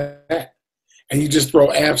don't know that. And you just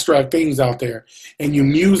throw abstract things out there, and you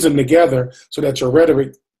muse them together so that your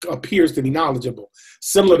rhetoric appears to be knowledgeable,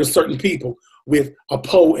 similar to certain people with a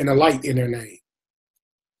Poe and a light in their name.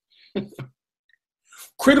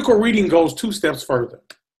 Critical reading goes 2 steps further.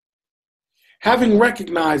 Having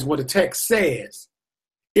recognized what a text says,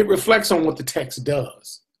 it reflects on what the text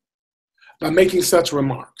does by making such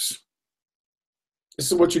remarks.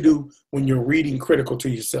 This is what you do when you're reading critical to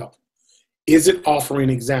yourself. Is it offering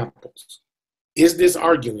examples? Is this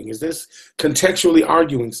arguing? Is this contextually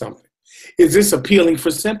arguing something? Is this appealing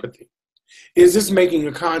for sympathy? Is this making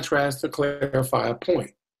a contrast to clarify a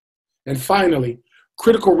point? And finally,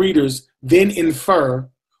 critical readers then infer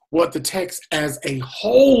what the text as a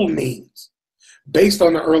whole means based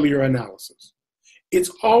on the earlier analysis. It's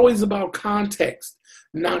always about context,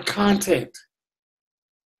 not content.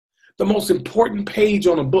 The most important page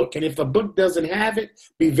on a book, and if a book doesn't have it,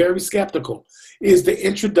 be very skeptical, is the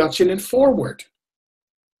introduction and foreword.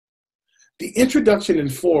 The introduction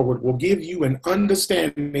and foreword will give you an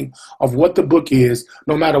understanding of what the book is,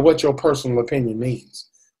 no matter what your personal opinion means.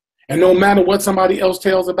 And no matter what somebody else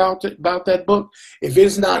tells about that book, if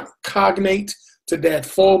it's not cognate to that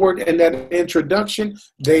foreword and that introduction,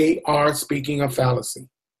 they are speaking a fallacy.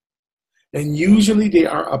 And usually they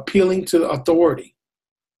are appealing to authority.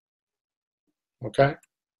 Okay?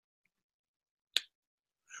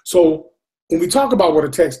 So when we talk about what a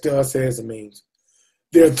text does, says, and means,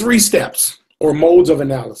 there are 3 steps or modes of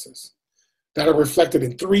analysis that are reflected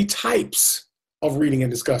in 3 types of reading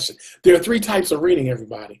and discussion. There are 3 types of reading,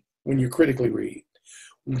 everybody, when you critically read.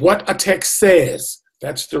 What a text says,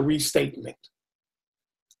 that's the restatement.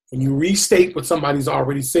 When you restate what somebody's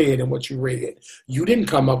already said and what you read, you didn't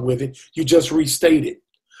come up with it, you just restated.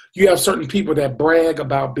 You have certain people that brag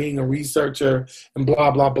about being a researcher and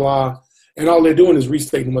blah, blah, blah, and all they're doing is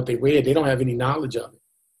restating what they read. They don't have any knowledge of it.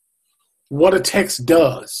 What a text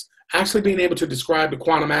does, actually being able to describe the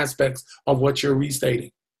quantum aspects of what you're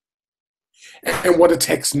restating. And what a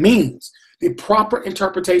text means, the proper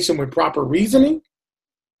interpretation with proper reasoning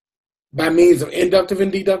by means of inductive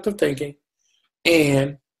and deductive thinking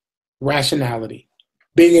and rationality,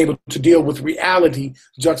 being able to deal with reality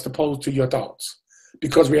juxtaposed to your thoughts.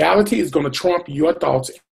 Because reality is going to trump your thoughts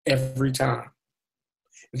every time.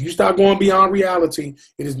 If you start going beyond reality,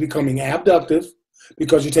 it is becoming abductive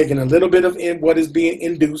because you're taking a little bit of what is being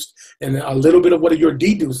induced and a little bit of what you're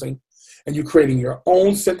deducing, and you're creating your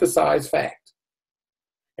own synthesized fact.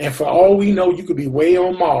 And for all we know, you could be way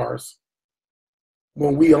on Mars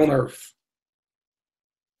when we on Earth.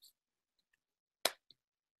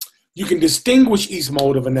 You can distinguish each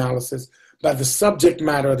mode of analysis by the subject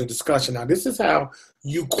matter of the discussion. Now, this is how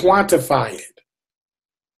you quantify it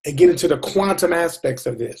and get into the quantum aspects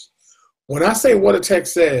of this. When I say what a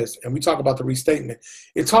text says, and we talk about the restatement,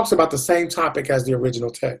 it talks about the same topic as the original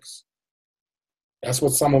text. That's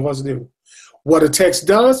what some of us do. What a text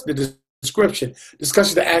does, the description,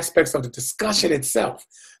 discussion the aspects of the discussion itself,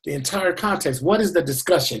 the entire context. What is the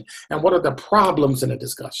discussion and what are the problems in the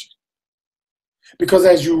discussion? Because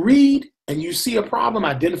as you read and you see a problem,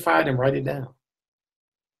 identify it and write it down.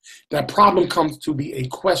 That problem comes to be a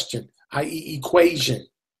question, i.e. equation.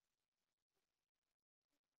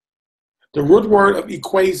 The root word of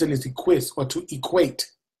equation is equis, or to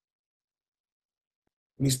equate.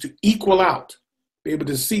 It means to equal out, be able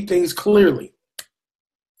to see things clearly,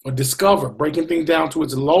 or discover, breaking things down to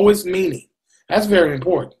its lowest meaning. That's very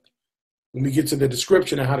important when we get to the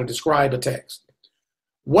description of how to describe a text.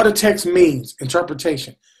 What a text means,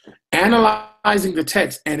 interpretation. Analyzing the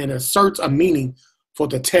text, and it asserts a meaning for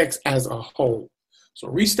the text as a whole. So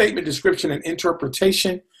restatement, description, and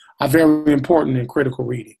interpretation are very important in critical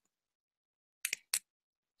reading.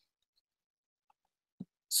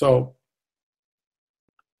 So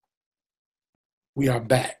we are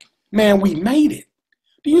back. Man, we made it.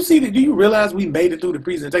 Do you see that? Do you realize we made it through the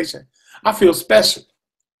presentation? I feel special.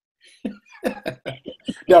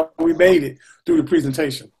 Yeah, we made it through the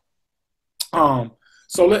presentation.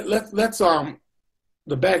 So let's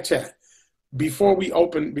the back chat before I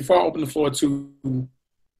open the floor to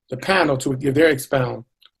the panel to give their expound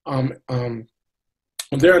on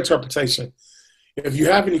their interpretation. If you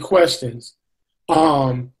have any questions,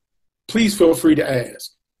 please feel free to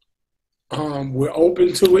ask. We're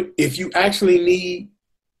open to it. If you actually need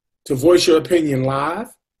to voice your opinion live,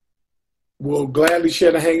 we'll gladly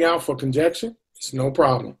share the hangout for conjecture. It's no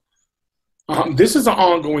problem. This is an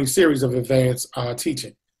ongoing series of advanced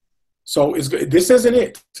teaching. So this isn't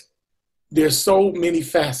it. There's so many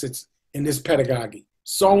facets in this pedagogy,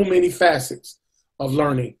 so many facets of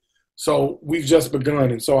learning. So we've just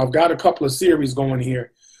begun. And so I've got a couple of series going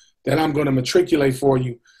here that I'm going to matriculate for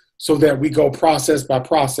you so that we go process by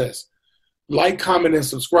process. Like, comment, and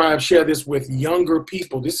subscribe. Share this with younger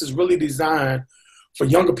people. This is really designed for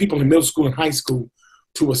younger people in middle school and high school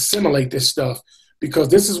to assimilate this stuff, because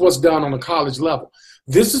this is what's done on a college level.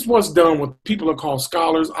 This is what's done when people are called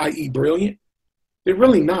scholars, i.e. brilliant. They're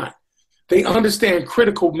really not. They understand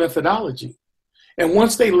critical methodology. And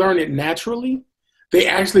once they learn it naturally, they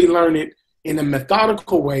actually learn it in a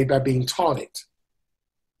methodical way by being taught it.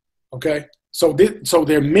 Okay? So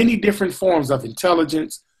there are many different forms of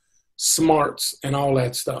intelligence, smarts, and all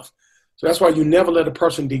that stuff. So that's why you never let a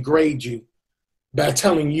person degrade you by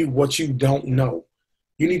telling you what you don't know.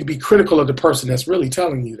 You need to be critical of the person that's really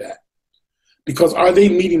telling you that. Because are they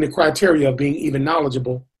meeting the criteria of being even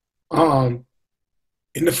knowledgeable in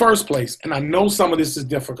the first place? And I know some of this is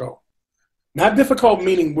difficult. Not difficult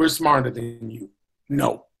meaning we're smarter than you.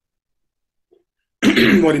 No.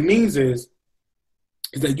 What it means is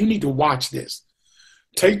that you need to watch this.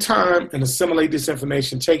 Take time and assimilate this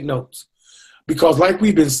information. Take notes. Because like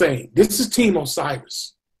we've been saying, this is Team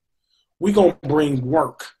O.S.I.R.I.S. We're going to bring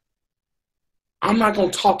work. I'm not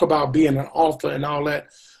going to talk about being an author and all that.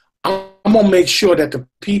 I'm going to make sure that the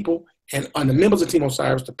people and the members of Team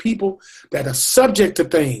O.S.I.R.I.S., the people that are subject to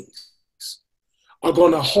things, are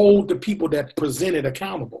going to hold the people that present it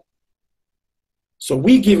accountable. So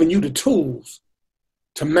we're giving you the tools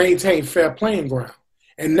to maintain fair playing ground.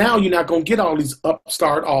 And now you're not going to get all these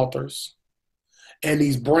upstart authors and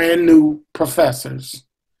these brand new professors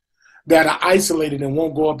that are isolated and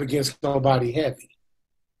won't go up against nobody heavy.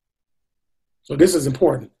 So this is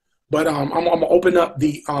important. But I'm going to open up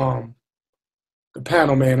the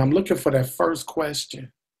panel, man. I'm looking for that first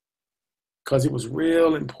question because it was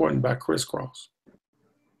real important by Crisscross.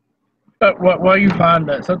 While you find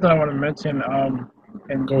that, something I want to mention,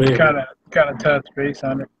 and kind of touch base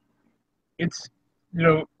on it. It's,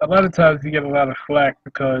 a lot of times you get a lot of flack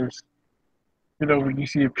because, when you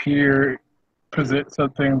see a peer present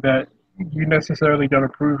something that you necessarily don't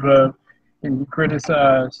approve of, and you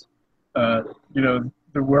criticize, the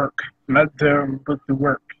work, not them, but the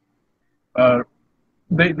work.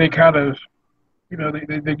 They kind of,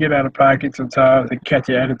 they get out of pocket sometimes. They catch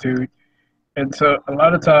your attitude, and so a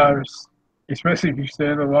lot of times, especially if you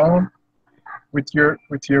stand alone with your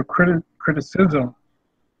criticism,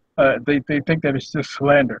 they think that it's just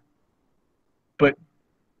slander. But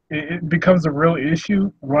it becomes a real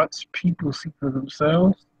issue once people see for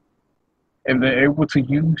themselves and they're able to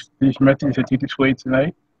use these methods that you displayed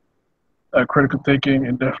tonight, critical thinking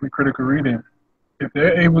and definitely critical reading. If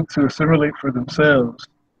they're able to assimilate for themselves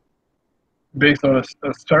based on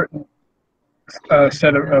a certain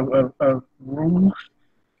set of rules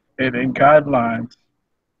and guidelines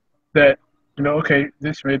that, okay,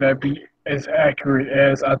 this may not be as accurate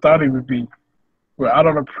as I thought it would be. Well, I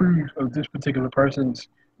don't approve of this particular person's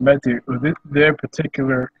method or their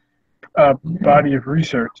particular body of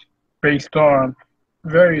research based on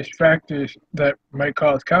various factors that might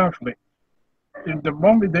cause conflict. And the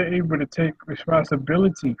moment they're able to take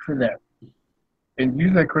responsibility for that and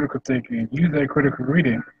use that critical thinking and use that critical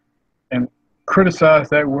reading and criticize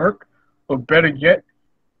that work, or better yet,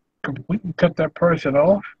 completely cut that person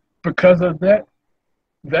off because of that,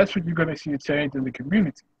 that's when you're going to see a change in the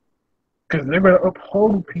community. because they're going to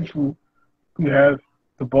uphold people who have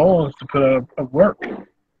the balls to put up a work.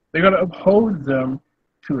 They're going to uphold them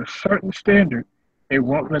to a certain standard. They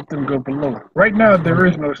won't let them go below. Right now, there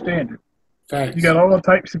is no standard. Thanks. You got all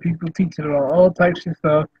types of people teaching about all types of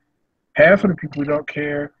stuff. Half of the people don't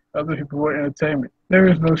care. Other people want entertainment. There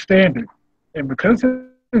is no standard. And because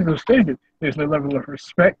there's no standard, there's no level of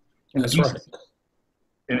respect and That's decency.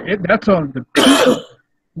 right. And that's on the people.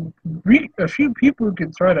 A few people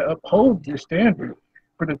can try to uphold the standard,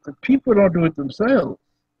 but if the people don't do it themselves,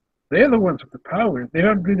 they're the ones with the power. If they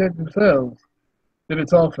don't do that themselves, then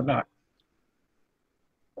it's all for naught.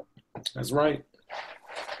 That's right.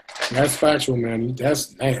 That's factual, man. That's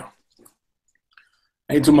damn.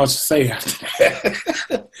 Ain't too much to say after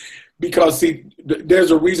that. Because see,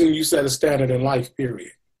 there's a reason you set a standard in life.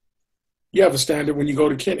 Period. You have a standard when you go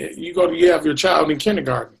to you have your child in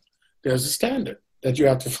kindergarten. There's a standard that you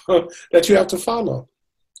have to follow.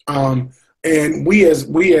 And we as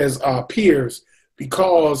peers,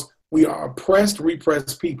 because we are oppressed,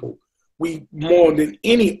 repressed people, we more than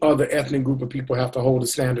any other ethnic group of people have to hold a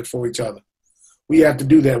standard for each other. We have to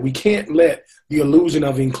do that. We can't let the illusion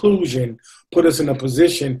of inclusion put us in a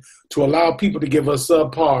position to allow people to give us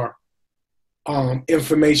subpar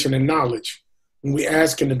information and knowledge when we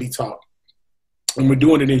ask them to be taught. And we're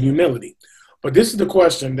doing it in humility. But this is the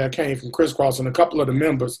question that came from Crisscross, and a couple of the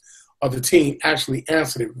members of the team actually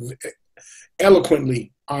answered it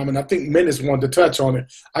eloquently. And I think Menace wanted to touch on it.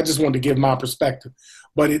 I just wanted to give my perspective.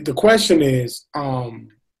 But the question is,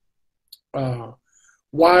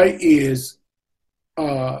 why is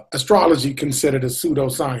astrology considered a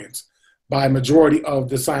pseudoscience by a majority of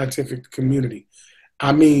the scientific community?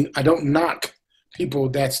 I mean, I don't knock people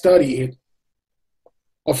that study it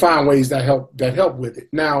or find ways that help with it.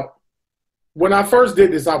 Now, when I first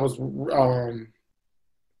did this, I was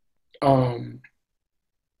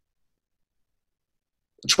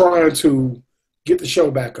trying to get the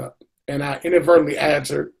show back up, and I inadvertently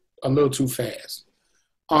answered a little too fast.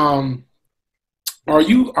 Are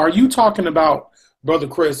you talking about Brother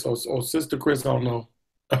Chris or Sister Chris? I don't know.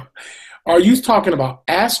 Are you talking about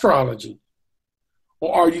astrology,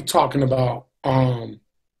 or are you talking about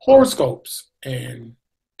horoscopes and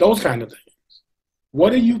those kind of things?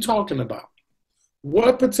 What are you talking about?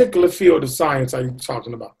 What particular field of science are you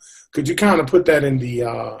talking about? Could you kind of put that in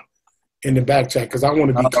the back chat, because I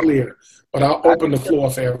want to be clear, but I'll open the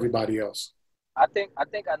floor for everybody else. I think I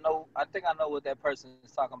know what that person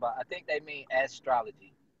is talking about. I think they mean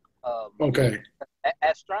astrology. Okay.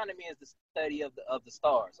 Astronomy is the study of the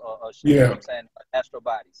stars, or yeah, you know what I'm saying, astro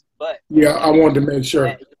bodies. But yeah, I wanted to make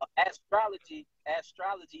sure. Astrology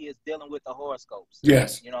is dealing with the horoscopes.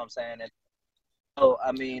 Yes. You know what I'm saying? And so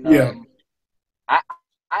I mean, yeah.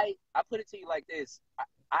 I put it to you like this.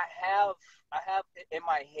 I have in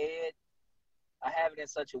my head, I have it in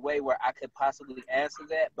such a way where I could possibly answer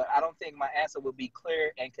that, but I don't think my answer would be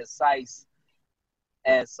clear and concise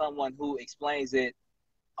as someone who explains it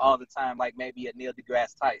all the time, like maybe a Neil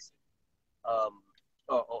deGrasse Tyson,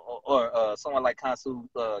 or someone like Kansu,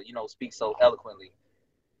 speaks so eloquently.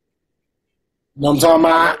 You know what I'm talking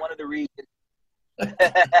about? One of the reasons.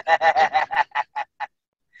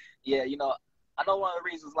 Yeah, I know one of the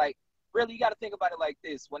reasons, like, really, you got to think about it like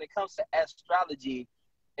this. When it comes to astrology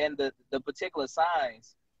and the particular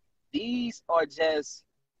signs, these are just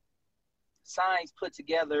signs put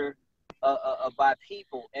together by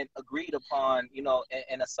people and agreed upon, in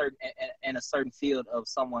a certain field of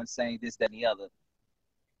someone saying this, that, and the other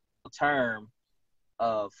term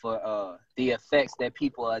for the effects that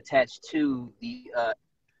people attach to the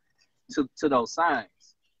to those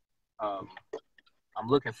signs. I'm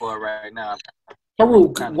looking for it right now.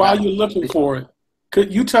 Harouk, while you're looking for it,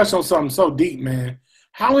 could you touch on something so deep, man?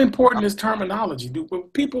 How important is terminology?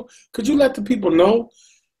 Could you let the people know,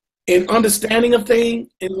 in understanding a thing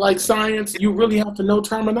in like science, you really have to know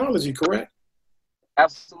terminology, correct?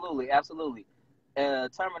 Absolutely.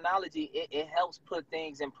 Terminology, it helps put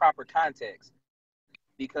things in proper context,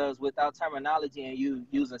 because without terminology and you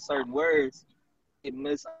using certain words, it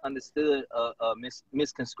misunderstood,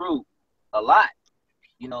 misconstrued a lot.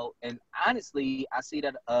 And honestly, I see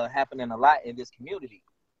that happening a lot in this community.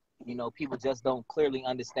 People just don't clearly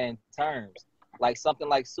understand terms. Like something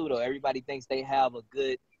like pseudo, everybody thinks they have a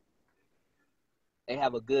good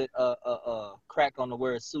crack on the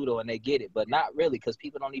word pseudo, and they get it, but not really, because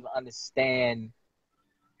people don't even understand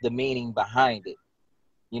the meaning behind it.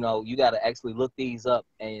 You got to actually look these up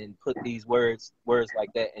and put these words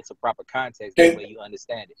like that into proper context. That way you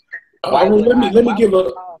understand it.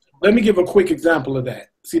 Let me give a quick example of that.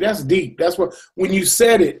 See, that's deep. That's what, when you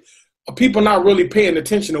said it, People not really paying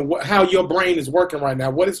attention to how your brain is working right now,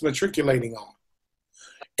 what it's matriculating on.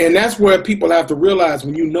 And that's where people have to realize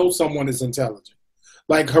when you know someone is intelligent.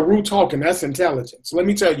 Like Haru talking, that's intelligence. Let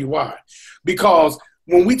me tell you why. Because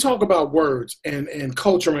when we talk about words and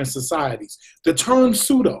culture and societies, the term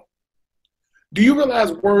pseudo, do you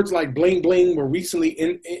realize words like bling bling were recently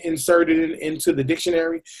inserted into the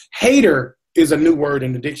dictionary? Hater is a new word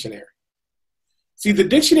in the dictionary. See, the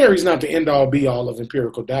dictionary is not the end-all be-all of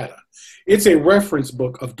empirical data. It's a reference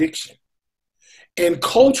book of diction. And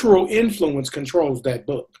cultural influence controls that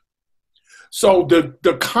book. So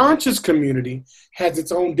the conscious community has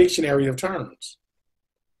its own dictionary of terms.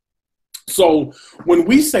 So when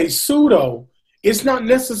we say pseudo, it's not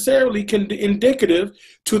necessarily indicative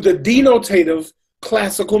to the denotative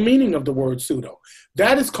classical meaning of the word pseudo.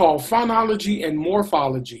 That is called phonology and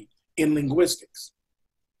morphology in linguistics.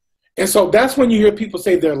 And so that's when you hear people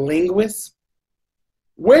say they're linguists.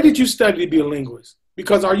 Where did you study to be a linguist?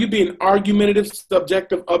 Because are you being argumentative,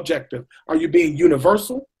 subjective, objective? Are you being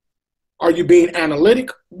universal? Are you being analytic?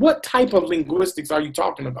 What type of linguistics are you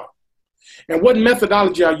talking about? And what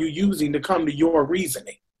methodology are you using to come to your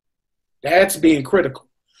reasoning? That's being critical.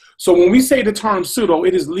 So when we say the term pseudo,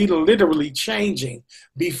 it is literally changing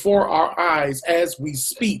before our eyes as we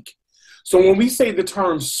speak. So when we say the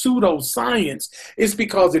term pseudoscience, it's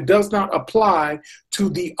because it does not apply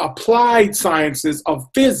to the applied sciences of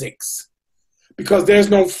physics, because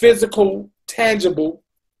there's no physical, tangible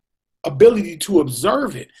ability to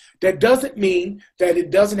observe it. That doesn't mean that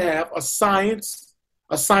it doesn't have a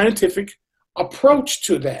scientific approach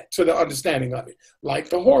to that, to the understanding of it,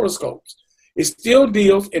 like the horoscopes. It still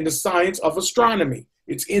deals in the science of astronomy.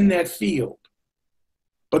 It's in that field.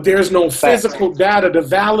 But there's no physical data to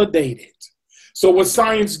validate it. So what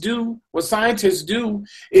scientists do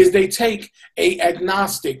is they take an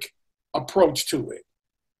agnostic approach to it.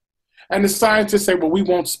 And the scientists say, well, we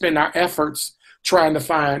won't spend our efforts trying to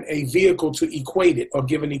find a vehicle to equate it or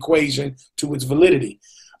give an equation to its validity.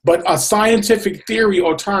 But a scientific theory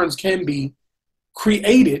or terms can be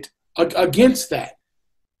created against that.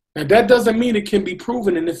 Now, that doesn't mean it can be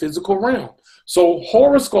proven in the physical realm. So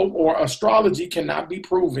horoscope or astrology cannot be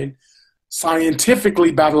proven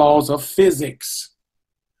scientifically by laws of physics.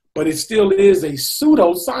 But it still is a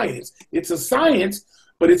pseudoscience. It's a science,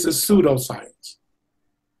 but it's a pseudoscience.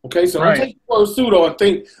 Okay, so don't take the word pseudo and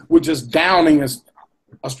think we're just downing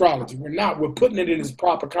astrology. We're not. We're putting it in its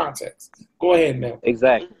proper context. Go ahead, Mel.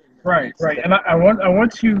 Exactly. Right. And I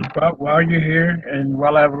want you, while you're here and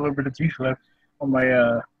while I have a little bit of juice left on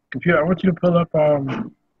my computer, I want you to pull up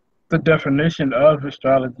the definition of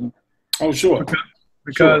astrology. Oh, sure.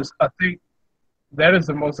 Because sure. I think that is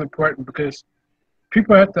the most important, because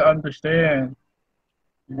people have to understand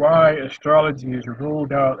why astrology is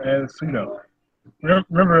ruled out as pseudo.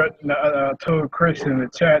 Remember, I told Chris in the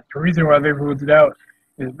chat, the reason why they ruled it out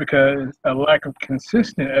is because a lack of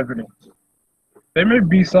consistent evidence. There may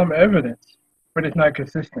be some evidence, but it's not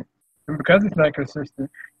consistent. And because it's not consistent,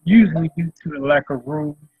 usually due to the lack of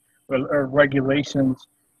rules or regulations,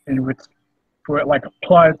 in which, for like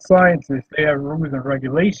applied sciences, they have rules and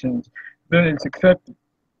regulations, then it's accepted.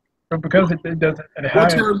 But because it doesn't have... What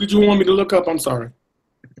term did you want me to look up? I'm sorry.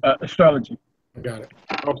 Astrology. I got it.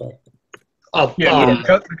 Okay.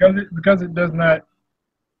 Because it does not,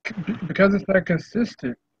 because it's not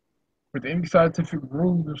consistent with any scientific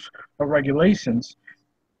rules or regulations,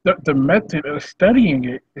 the method of studying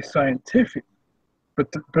it is scientific,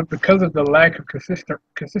 but because of the lack of consistent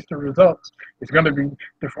results, it's going to be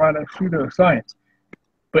defined as pseudoscience.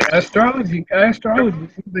 But astrology is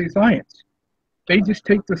a science. They just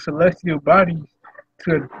take the celestial bodies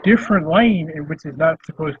to a different lane in which it's not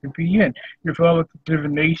supposed to be in. You follow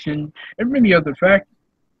divination and many other factors.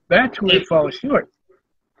 That's where it falls short.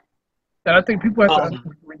 And I think people have to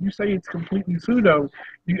understand, when you say it's completely pseudo,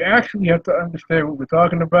 you actually have to understand what we're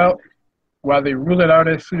talking about, why they rule it out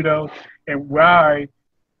as pseudo, and why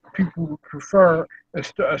people prefer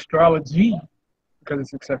astrology, because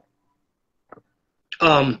it's accepted.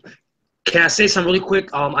 Can I say something really quick?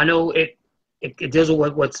 I know it deals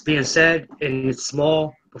with what's being said, and it's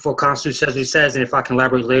small before Constance says what he says, and if I can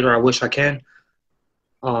elaborate later, I wish I can.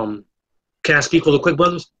 Can I speak really quick,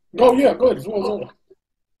 brothers? Oh, yeah, go ahead.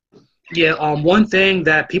 Yeah, one thing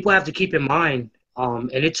that people have to keep in mind,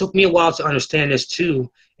 and it took me a while to understand this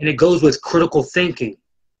too, and it goes with critical thinking.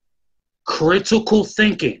 Critical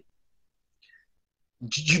thinking.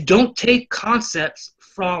 You don't take concepts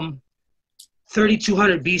from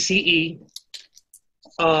 3200 BCE,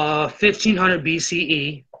 1500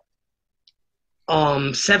 BCE,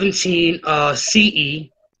 17 CE,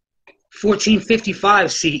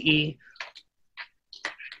 1455 CE,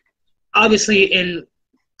 obviously, and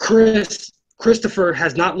Christopher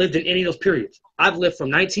has not lived in any of those periods. I've lived from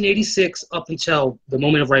 1986 up until the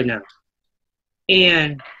moment of right now.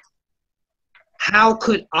 And how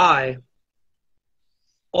could I,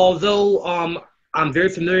 although I'm very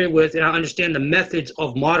familiar with and I understand the methods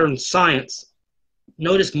of modern science,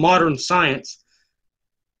 notice modern science,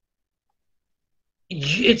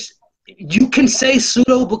 you can say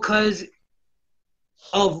pseudo because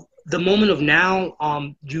of the moment of now.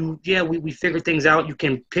 We figure things out. You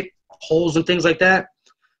can pick holes and things like that.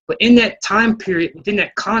 But in that time period, within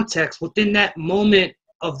that context, within that moment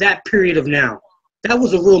of that period of now, that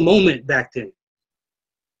was a real moment back then.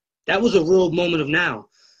 That was a real moment of now.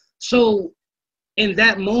 So in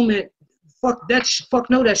that moment, fuck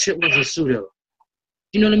no, that shit wasn't pseudo.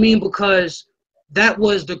 You know what I mean? Because that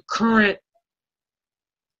was the current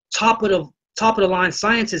top of the line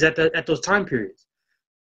sciences at those time periods.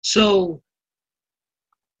 So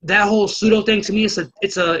that whole pseudo thing to me, it's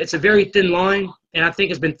a very thin line, and I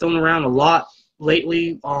think it's been thrown around a lot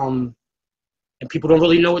lately. And people don't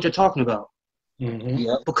really know what they're talking about. Mm-hmm.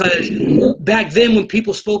 Yep. Because back then, when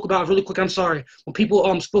people spoke about when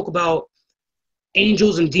people spoke about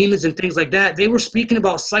angels and demons and things like that, they were speaking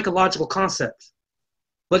about psychological concepts,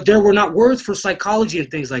 but there were not words for psychology and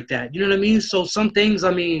things like that. You know what I mean? So some things,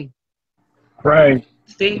 I mean, Right.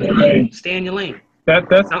 stay in your lane. Stay in your lane.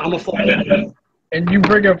 That's I'm a fan. and you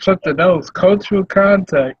bring up something else. Cultural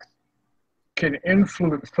context can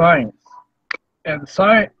influence science, and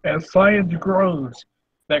as science grows,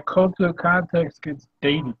 that cultural context gets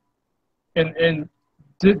dated, and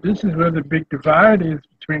this is where the big divide is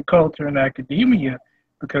between culture and academia,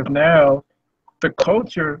 because now the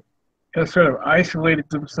culture has sort of isolated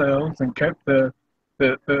themselves and kept the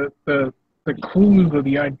clues or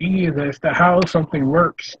the ideas as to how something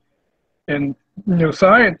works. And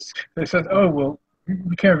science, they said, oh well,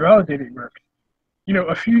 you can't validate it works.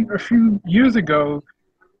 A few years ago,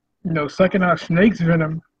 sucking out snake's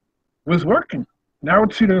venom was working. Now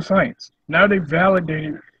it's pseudoscience. Now they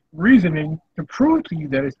validated reasoning to prove to you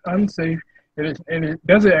that it's unsafe and it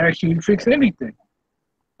doesn't actually fix anything.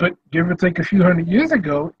 But give or take a few hundred years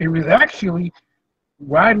ago, it was actually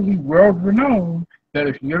widely world renowned that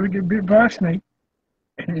if you ever get bit by a snake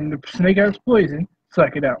and the snake has poison,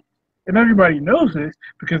 suck it out. And everybody knows this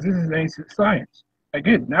because this is ancient science.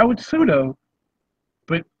 Again, now it's pseudo,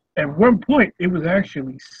 but at one point it was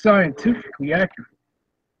actually scientifically accurate.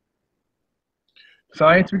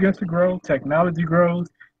 Science begins to grow, technology grows,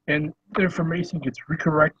 and information gets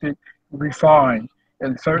recorrected, refined,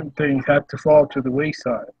 and certain things have to fall to the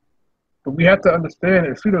wayside. But we have to understand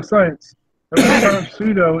that pseudoscience, the term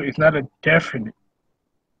pseudo is not a definite.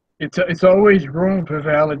 It's always room for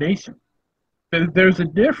validation. There's a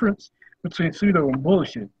difference between pseudo and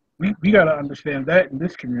bullshit. We got to understand that in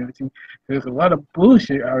this community. There's a lot of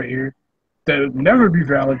bullshit out here that will never be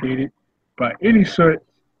validated by any sort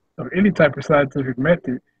of any type of scientific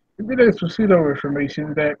method. And then there's some pseudo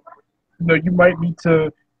information that you might need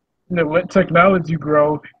to let technology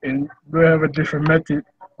grow and we'll have a different method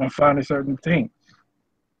on finding certain things.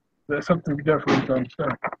 That's something we definitely have to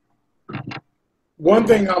understand. One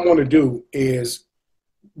thing I want to do is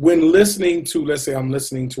when listening to, let's say I'm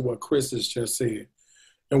listening to what Chris has just said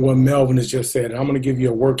and what Melvin has just said, and I'm going to give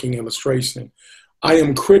you a working illustration. I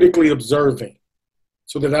am critically observing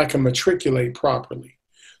so that I can matriculate properly.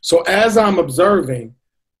 So as I'm observing,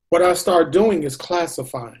 what I start doing is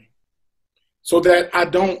classifying so that I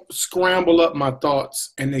don't scramble up my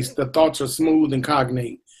thoughts and the thoughts are smooth and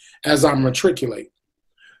cognate as I matriculate,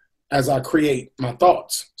 as I create my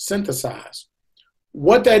thoughts, synthesize.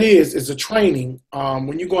 What that is a training.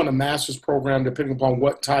 When you go on a master's program, depending upon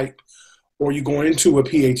what type, or you go into a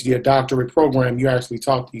PhD, a doctorate program, you actually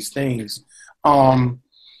taught these things. In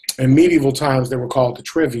medieval times, they were called the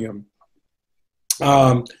trivium.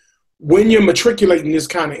 When you're matriculating this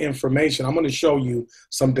kind of information, I'm going to show you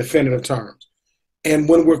some definitive terms. And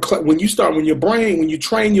when you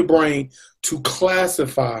train your brain to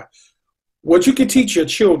classify, what you can teach your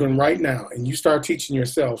children right now, and you start teaching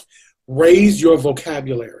yourself, raise your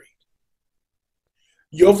vocabulary.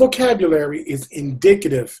 Your vocabulary is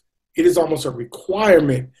indicative. It is almost a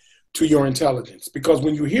requirement to your intelligence, because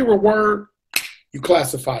when you hear a word, you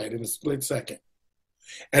classify it in a split second.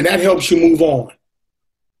 And that helps you move on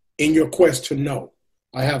in your quest to know.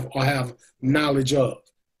 I have knowledge of.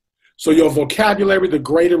 So your vocabulary, the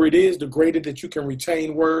greater it is, the greater that you can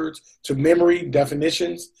retain words to memory,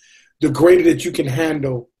 definitions, the greater that you can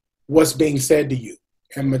handle what's being said to you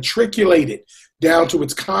and matriculate it down to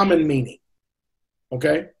its common meaning.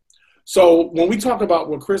 Okay? So when we talk about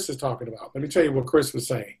what Chris is talking about, let me tell you what Chris was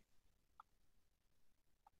saying.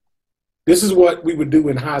 This is what we would do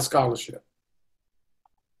in high scholarship.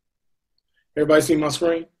 Everybody see my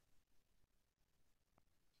screen?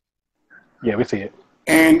 Yeah, we see it.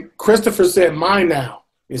 And Christopher said, mine now.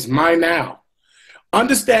 It's mine now.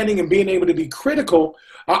 Understanding and being able to be critical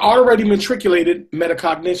are already matriculated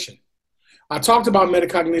metacognition. I talked about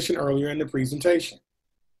metacognition earlier in the presentation.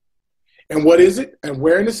 And what is it?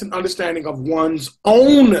 Awareness and understanding of one's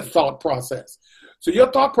own thought process. So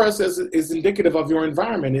your thought process is indicative of your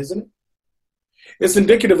environment, isn't it? It's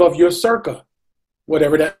indicative of your circa,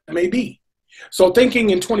 whatever that may be. So thinking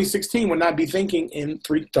in 2016 would not be thinking in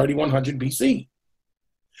 3100 BC.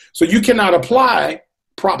 So you cannot apply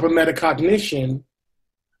proper metacognition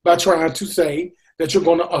by trying to say that you're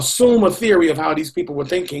going to assume a theory of how these people were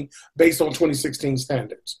thinking based on 2016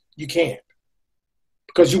 standards. You can't,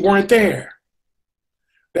 because you weren't there.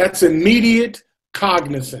 That's immediate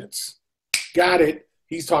cognizance. Got it?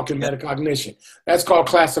 He's talking metacognition. That's called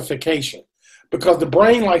classification, because the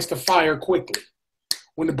brain likes to fire quickly.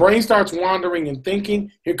 When the brain starts wandering and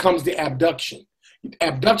thinking, here comes the abduction.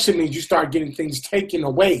 Abduction means you start getting things taken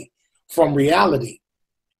away from reality,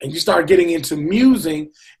 and you start getting into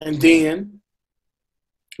musing, and then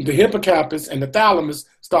the hippocampus and the thalamus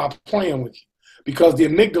start playing with you because the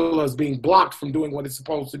amygdala is being blocked from doing what it's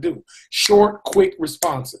supposed to do. Short, quick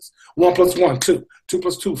responses. 1 + 1, 2. 2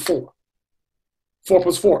 + 2, 4.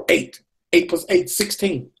 4 + 4, 8. 8 + 8,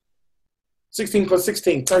 16. 16 +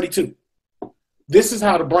 16, 32. This is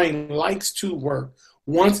how the brain likes to work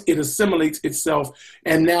once it assimilates itself,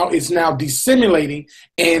 and now it's now dissimulating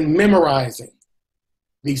and memorizing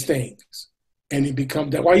these things. And it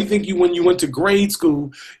becomes that. Why you think when you went to grade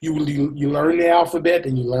school, you learn the alphabet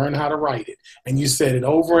and you learn how to write it, and you said it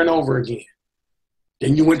over and over again.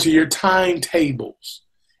 Then you went to your timetables,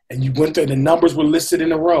 and you went there, the numbers were listed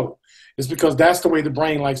in a row. It's because that's the way the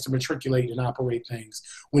brain likes to matriculate and operate things,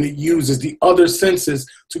 when it uses the other senses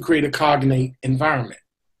to create a cognate environment.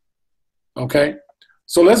 Okay?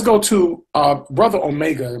 So let's go to Brother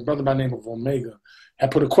Omega, a brother by the name of Omega,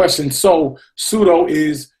 had put a question. So pseudo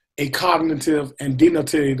is a cognitive and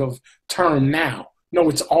denotative term now. No,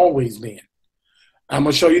 it's always been. I'm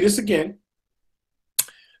going to show you this again.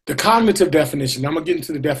 The cognitive definition, I'm going to get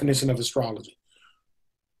into the definition of astrology.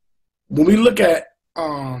 When we look at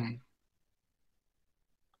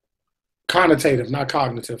connotative, not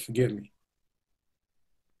cognitive, forgive me.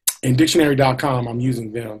 In dictionary.com, I'm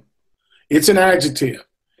using them. It's an adjective,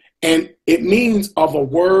 and it means of a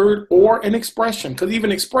word or an expression, because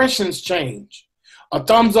even expressions change. A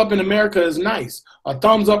thumbs up in America is nice. A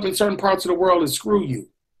thumbs up in certain parts of the world is screw you.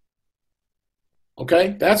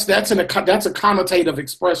 Okay? That's a connotative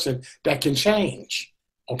expression that can change,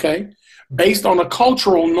 okay? Based on a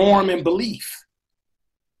cultural norm and belief.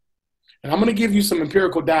 And I'm going to give you some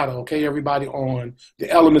empirical data, okay, everybody, on the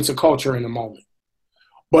elements of culture in a moment.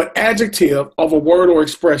 But adjective of a word or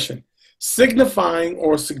expression, signifying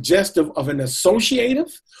or suggestive of an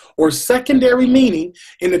associative or secondary meaning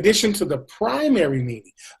in addition to the primary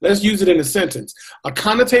meaning. Let's use it in a sentence. A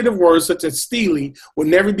connotative word such as steely would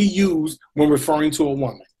never be used when referring to a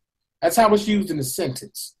woman. That's how it's used in a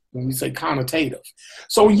sentence when we say connotative.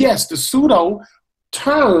 So yes, the pseudo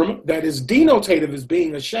term that is denotative as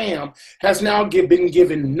being a sham has now been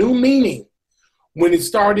given new meaning when it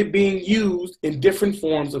started being used in different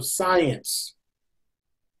forms of science.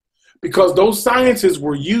 Because those sciences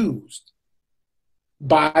were used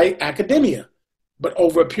by academia, but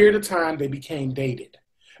over a period of time they became dated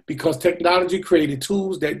because technology created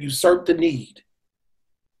tools that usurped the need.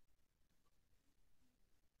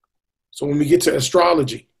 So when we get to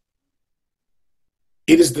astrology,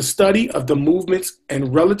 it is the study of the movements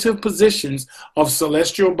and relative positions of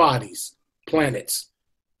celestial bodies, planets,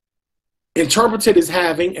 interpreted as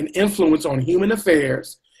having an influence on human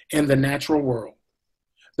affairs and the natural world.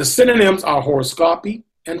 The synonyms are horoscopy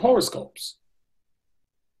and horoscopes.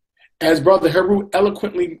 As Brother Heru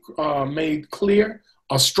eloquently made clear,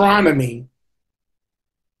 astronomy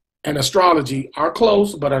and astrology are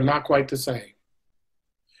close, but are not quite the same.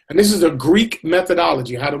 And this is a Greek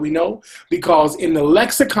methodology. How do we know? Because in the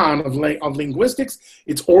lexicon of linguistics,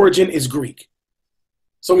 its origin is Greek.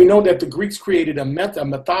 So we know that the Greeks created a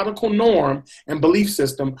methodical norm and belief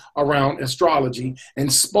system around astrology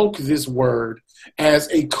and spoke this word as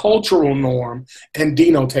a cultural norm and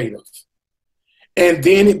denotative. And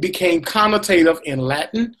then it became connotative in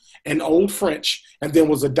Latin and Old French, and then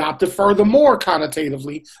was adopted furthermore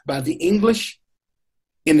connotatively by the English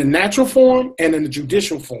in the natural form and in the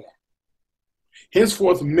judicial form.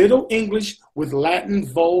 Henceforth, Middle English with Latin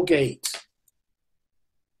Vulgate.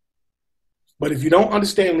 But if you don't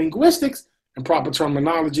understand linguistics and proper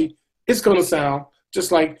terminology, it's going to sound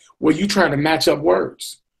Just like where you trying to match up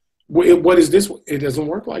words. What is this? It doesn't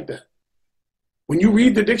work like that. When you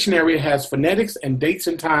read the dictionary, it has phonetics and dates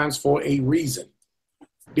and times for a reason.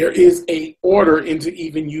 There is a order into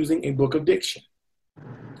even using a book of diction.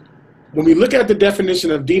 When we look at the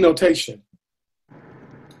definition of denotation,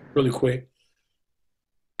 really quick,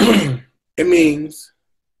 it means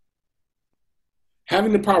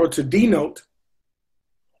having the power to denote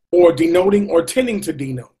or denoting or tending to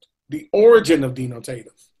denote, the origin of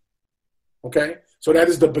denotative. Okay? So that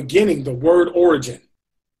is the beginning, the word origin.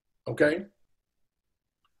 Okay?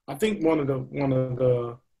 I think one of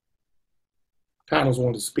the panels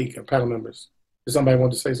wanted to speak, panel members. Did somebody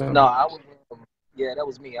want to say something? No, I was. Yeah, that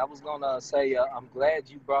was me. I was gonna say I'm glad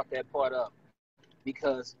you brought that part up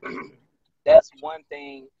because that's one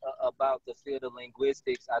thing about the field of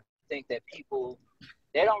linguistics. I think that people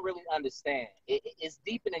they don't really understand. It's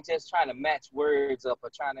deeper than just trying to match words up or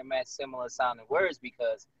trying to match similar sounding words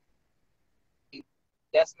because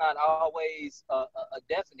that's not always a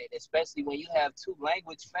definite, especially when you have two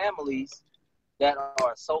language families that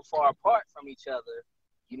are so far apart from each other.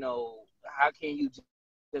 You know, how can you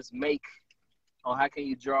just make or how can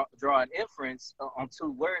you draw an inference on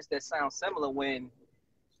two words that sound similar when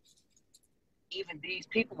even these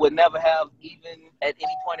people would never have even at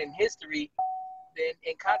any point in history been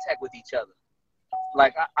in contact with each other?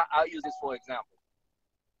 Like I'll use this for example.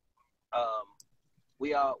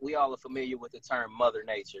 We all are familiar with the term Mother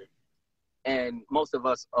Nature, and most of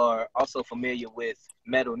us are also familiar with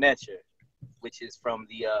Medu Neter, which is from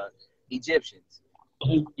the Egyptians.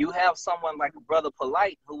 You have someone like Brother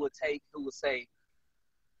Polite who would say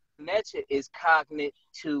nature is cognate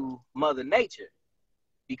to Mother Nature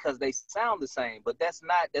because they sound the same, but that's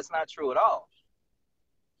not true at all.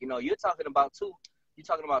 You know, you're talking about two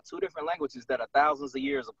different languages that are thousands of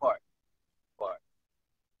years apart.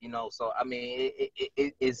 You know, so I mean,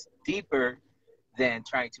 it's deeper than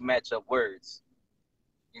trying to match up words.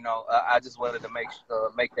 You know, I just wanted to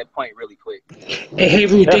make that point really quick. Hey,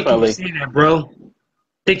 Rue, thank you for saying that, bro.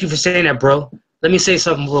 Thank you for saying that, bro. Let me say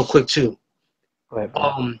something real quick too. Go ahead,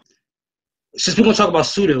 Since we're gonna talk about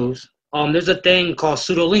pseudos, there's a thing called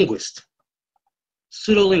pseudolinguist.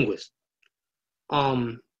 Pseudolinguist.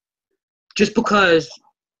 Just because,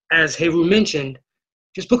 as Heru mentioned,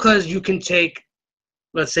 just because you can take,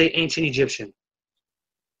 let's say, ancient Egyptian,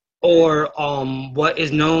 or what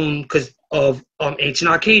is known because of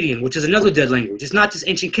ancient Akkadian, which is another dead language. It's not just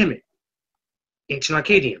ancient Kemet, ancient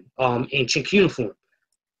Akkadian, ancient cuneiform.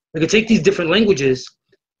 We can take these different languages,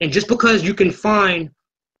 and just because you can find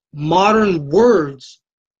modern words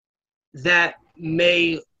that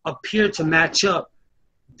may appear to match up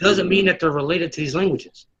doesn't mean that they're related to these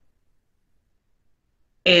languages.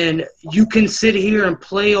 And you can sit here and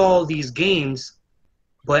play all these games,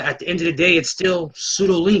 but at the end of the day, it's still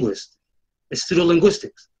pseudo-linguist. It's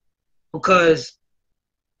pseudo-linguistics. Because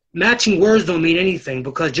matching words don't mean anything,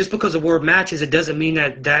 because just because a word matches, it doesn't mean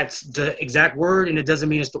that that's the exact word, and it doesn't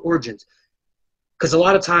mean it's the origins. Because a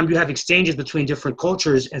lot of times you have exchanges between different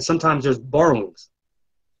cultures, and sometimes there's borrowings.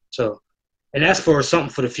 So, and that's for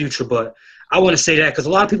something for the future, but I want to say that because a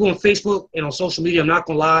lot of people on Facebook and on social media, I'm not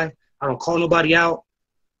going to lie, I don't call nobody out,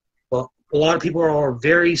 but a lot of people are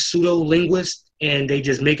very pseudo-linguists, and they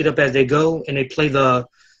just make it up as they go, and they play the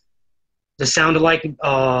sound-alike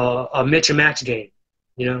a Mitch and Max game,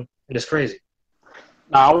 you know, and it's crazy.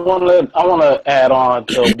 Now I want to add on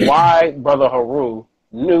to why Brother Haru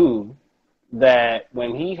knew that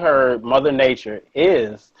when he heard Mother Nature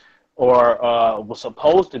is or was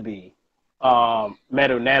supposed to be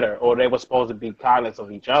Medu Neter, or they were supposed to be cognizant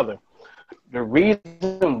of each other. The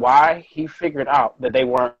reason why he figured out that they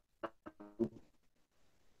weren't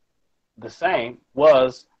the same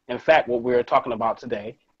was, in fact, what we were talking about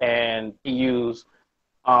today, and he used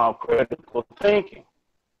critical thinking.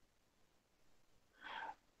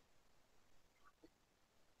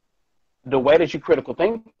 The way that you critical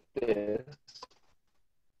think is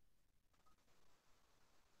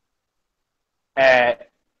at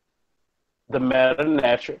the meta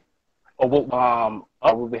nature, or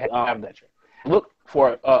what we have nature. Look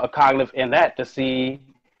for a cognitive in that to see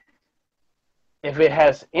if it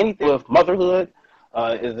has anything with motherhood.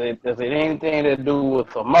 Is it anything to do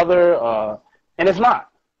with a mother? And it's not.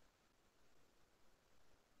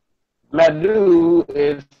 Madu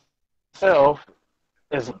itself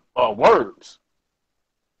is words.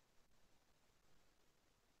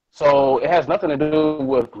 So it has nothing to do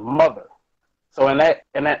with mother. So in that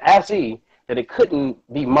I see that it couldn't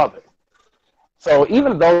be mother. So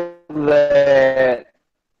even though that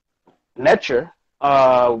nature,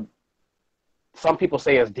 some people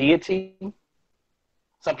say is deity,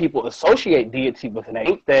 Some people associate deity with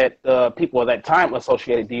nature, that people at that time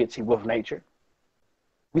associated deity with nature.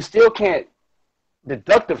 We still can't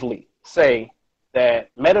deductively say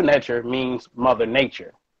that Meta Nature means Mother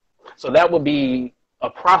Nature. So that would be a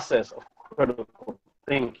process of critical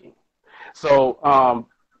thinking. So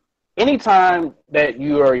anytime that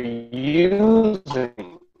you are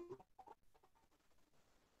using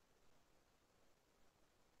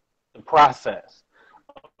the process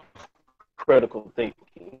of critical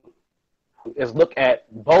thinking is look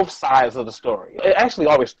at both sides of the story. It actually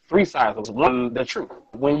always three sides of one, the truth.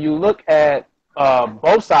 When you look at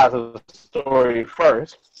both sides of the story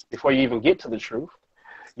first, before you even get to the truth,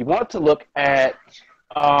 you want to look at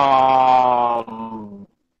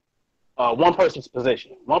one person's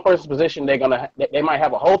position. One person's position, they might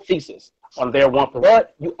have a whole thesis on their one,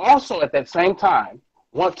 but you also at that same time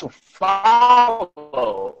want to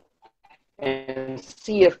follow and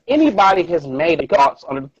see if anybody has made thoughts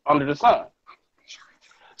under the sun.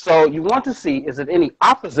 So you want to see, is it any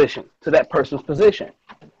opposition to that person's position?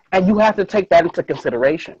 And you have to take that into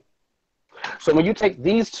consideration. So when you take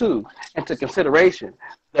these two into consideration,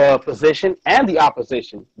 the position and the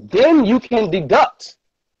opposition, then you can deduct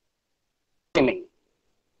and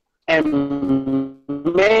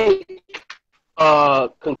make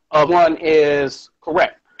one is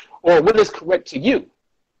correct, or what is correct to you.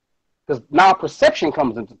 Because now perception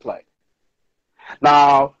comes into play.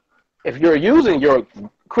 Now, if you're using your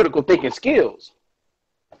critical thinking skills,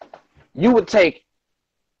 you would take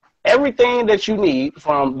everything that you need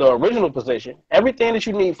from the original position, everything that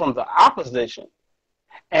you need from the opposition,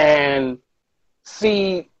 and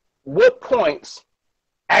see what points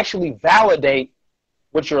actually validate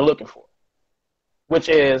what you're looking for, which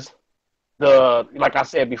is like I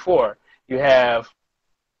said before, you have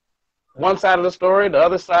one side of the story, the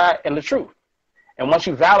other side, and the truth. And once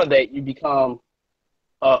you validate, you become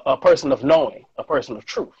a person of knowing, a person of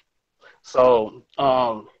truth. So,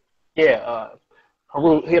 Haru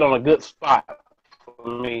hit on a good spot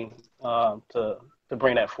for me to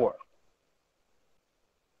bring that forth.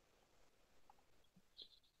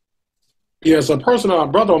 Yeah, so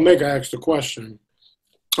Brother Omega asked a question.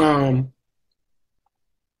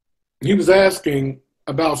 He was asking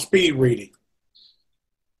about speed reading.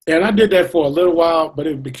 And I did that for a little while, but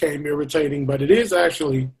it became irritating. But it is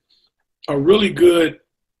actually a really good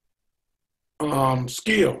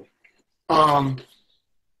skill to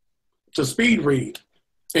speed read.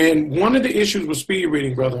 And one of the issues with speed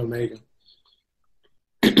reading, Brother Omega,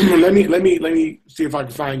 let me see if I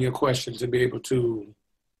can find your question to be able to.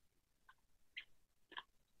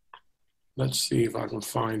 Let's see if I can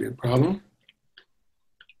find it, brother.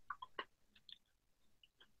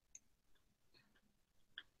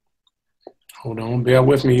 Hold on, bear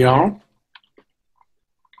with me, y'all.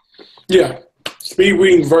 Yeah, speed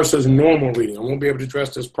reading versus normal reading. I won't be able to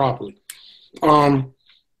address this properly.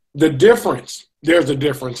 The difference, there's a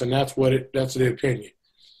difference, and that's the opinion.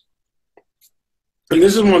 And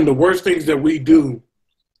this is one of the worst things that we do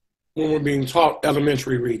when we're being taught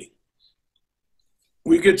elementary reading.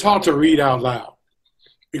 We get taught to read out loud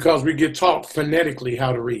because we get taught phonetically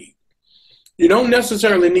how to read. You don't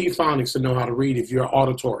necessarily need phonics to know how to read if you're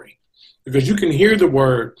auditory, because you can hear the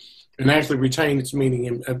word and actually retain its meaning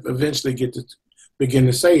and eventually get to begin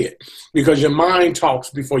to say it, because your mind talks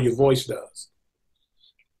before your voice does.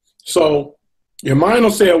 So your mind will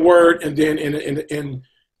say a word, and then in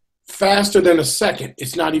faster than a second,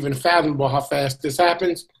 it's not even fathomable how fast this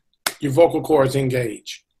happens, your vocal cords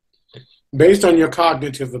engage based on your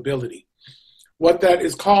cognitive ability. What that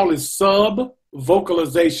is called is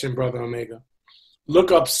sub-vocalization, Brother Omega.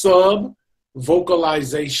 Look up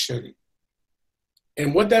sub-vocalization.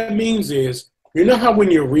 And what that means is, you know how when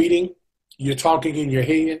you're reading, you're talking in your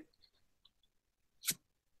head?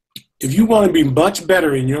 If you want to be much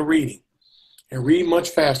better in your reading and read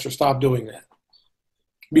much faster, stop doing that.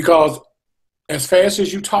 Because as fast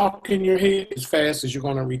as you talk in your head, as fast as you're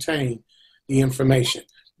going to retain the information.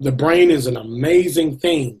 The brain is an amazing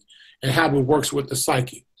thing and how it works with the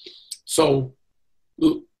psyche. So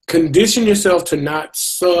condition yourself to not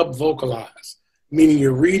sub-vocalize, meaning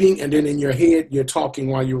you're reading and then in your head you're talking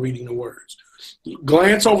while you're reading the words.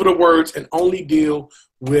 Glance over the words and only deal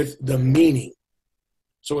with the meaning.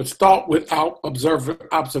 So it's thought without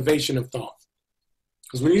observation of thought.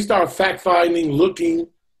 Because when you start fact-finding, looking,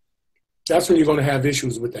 that's when you're going to have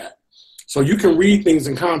issues with that. So you can read things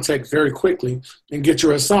in context very quickly and get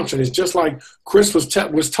your assumption. It's just like Chris was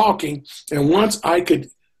talking, and once I could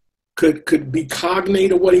be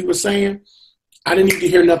cognate of what he was saying, I didn't need to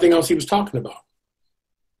hear nothing else he was talking about.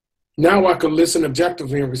 Now I could listen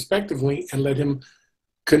objectively and respectively and let him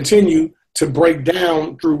continue to break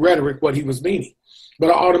down through rhetoric what he was meaning.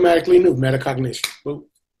 But I automatically knew metacognition. Boop.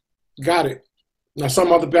 Got it. Now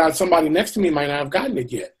somebody next to me might not have gotten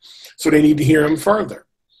it yet. So they need to hear him further.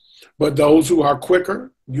 But those who are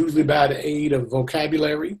quicker, usually by the aid of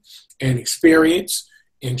vocabulary and experience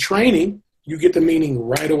and training, you get the meaning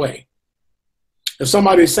right away. If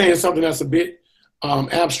somebody is saying something that's a bit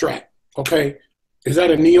abstract, okay, is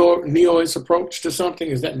that a neoist approach to something?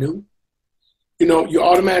 Is that new? You know, you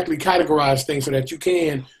automatically categorize things so that you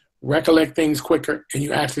can recollect things quicker and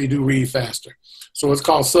you actually do read faster. So it's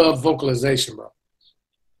called sub-vocalization, bro.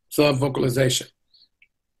 Sub-vocalization.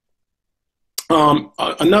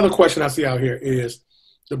 Another question I see out here is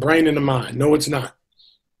the brain and the mind. No, it's not.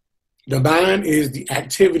 The mind is the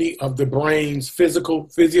activity of the brain's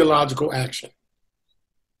physiological action.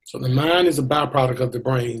 So the mind is a byproduct of the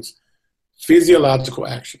brain's physiological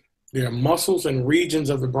action. There are muscles and regions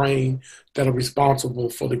of the brain that are responsible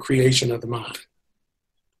for the creation of the mind.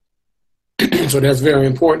 So that's very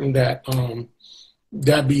important that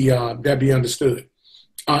that be understood.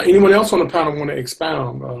 Anyone else on the panel want to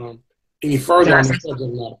expound any further on the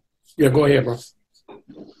subject matter? Yeah, go ahead, bro.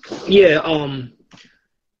 Yeah.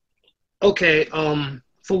 Okay.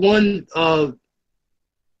 For one, as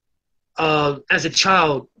a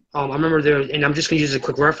child, I remember there, and I'm just gonna use a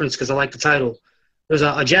quick reference because I like the title. There's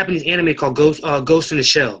a Japanese anime called Ghost in the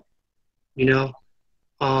Shell. You know,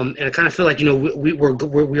 and I kind of feel like, you know,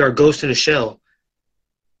 we are Ghost in a Shell.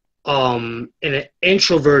 In an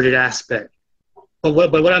introverted aspect. But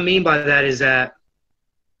what I mean by that is that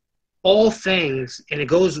all things, and it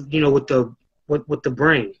goes, you know, with the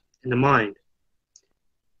brain and the mind.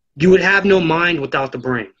 You would have no mind without the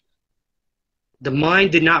brain. The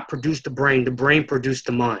mind did not produce the brain produced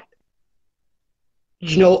the mind.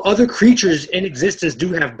 You know, other creatures in existence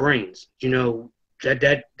do have brains. You know,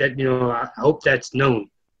 that you know, I hope that's known.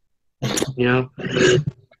 You know?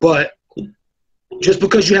 But just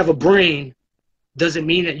because you have a brain doesn't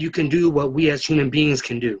mean that you can do what we as human beings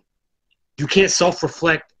can do. You can't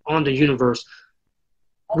self-reflect on the universe.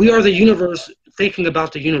 We are the universe thinking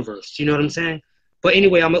about the universe. You know what I'm saying? But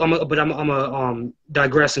anyway, I'm gonna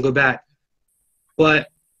digress and go back. But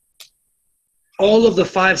all of the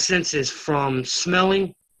five senses, from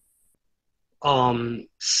smelling,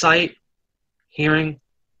 sight, hearing,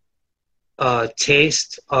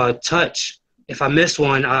 taste, touch. If I missed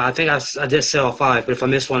one, I think I did say all five, but if I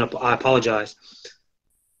missed one, I apologize.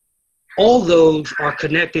 All those are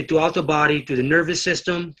connected throughout the body, through the nervous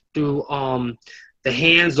system, through the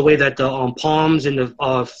hands, the way that the palms and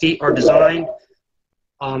the feet are designed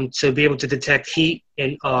to be able to detect heat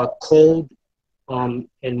and cold and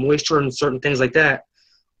moisture and certain things like that,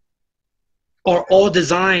 are all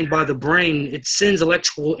designed by the brain. It sends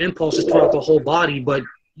electrical impulses throughout the whole body, but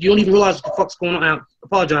you don't even realize what the fuck's going on. I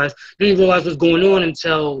apologize. You don't even realize what's going on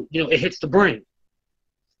until, you know, it hits the brain.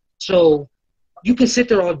 So you can sit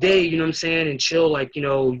there all day, you know what I'm saying, and chill like, you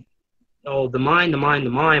know, oh, the mind,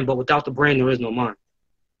 but without the brain, there is no mind.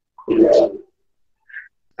 So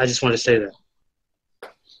I just want to say that.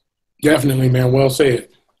 Definitely, man. Well said.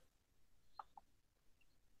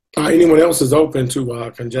 Anyone else is open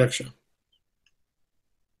to conjecture?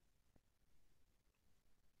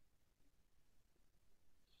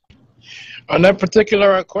 On that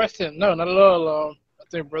particular question, no, not at all. I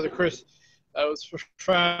think Brother Chris was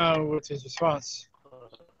profound with his response.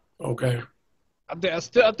 Okay. I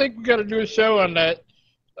think we got to do a show on that.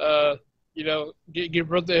 You know, get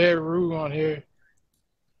Brother Heru on here,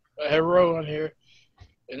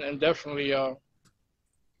 and definitely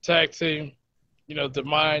tag team. You know, the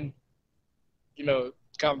mind. You know,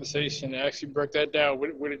 conversation and actually break that down.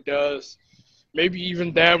 What it does. Maybe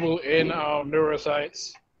even dabble in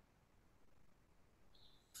neuroscience.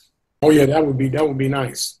 Oh yeah, that would be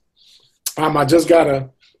nice. I want to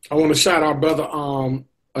shout out brother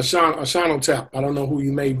Ashano Tap. I don't know who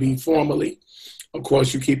you may be formally. Of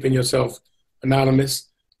course, you keeping yourself anonymous.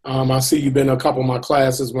 I see you've been in a couple of my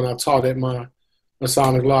classes when I taught at my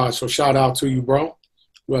Masonic Lodge. So shout out to you, bro.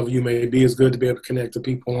 Whoever you may be, it's good to be able to connect to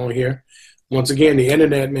people on here. Once again, the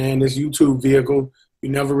internet, man, this YouTube vehicle, you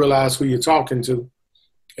never realize who you're talking to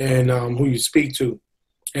and who you speak to.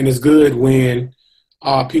 And it's good when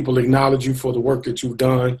people acknowledge you for the work that you've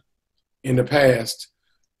done in the past.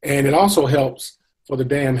 And it also helps for the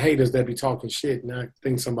damn haters that be talking shit and I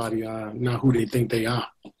think somebody not who they think they are.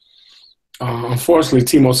 Unfortunately,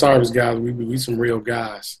 Team O.S.I.R.I.S guys, we some real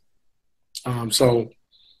guys. So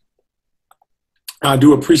I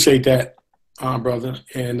do appreciate that, brother,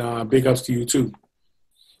 and big ups to you too.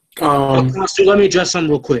 So let me address something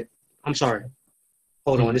real quick. I'm sorry.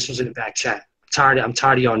 Hold on, this was in the back chat. I'm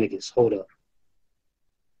tired of y'all niggas. Hold up.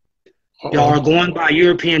 Y'all are going by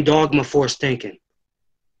European dogma force thinking.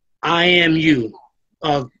 I am you.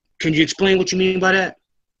 Can you explain what you mean by that?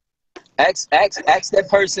 Ask that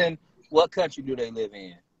person what country do they live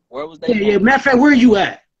in? Where was they born? Yeah. Matter of fact, where are you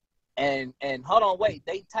at? And hold on, wait.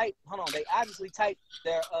 They obviously typed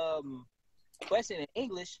their question in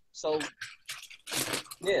English, so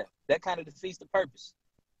yeah, that kind of defeats the purpose.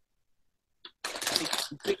 You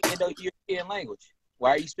speak Indo-European language.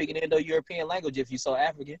 Why are you speaking Indo-European language if you're so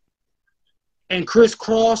African? And Chris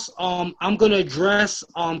Cross, I'm gonna address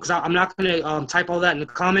because I'm not gonna type all that in the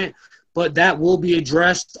comment, but that will be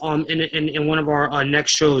addressed in one of our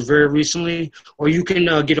next shows very recently, or you can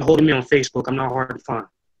get a hold of me on Facebook. I'm not hard to find.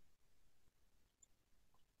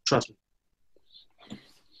 Trust me.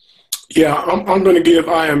 Yeah, I'm going to give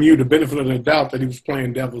IMU the benefit of the doubt that he was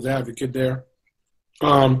playing devil's advocate there,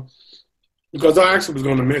 because I actually was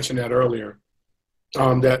going to mention that earlier,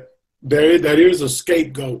 that there is a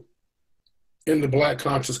scapegoat in the Black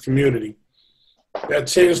conscious community that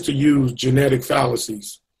tends to use genetic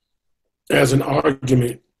fallacies as an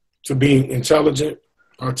argument to being intelligent,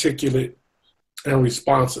 articulate, and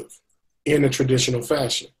responsive in a traditional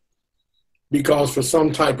fashion. Because for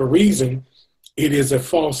some type of reason, it is a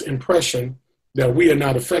false impression that we are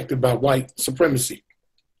not affected by white supremacy,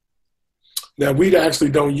 that we actually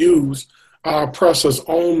don't use our oppressors'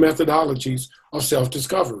 own methodologies of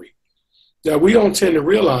self-discovery, that we don't tend to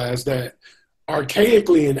realize that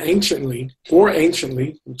archaically and anciently,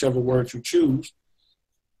 whichever word you choose,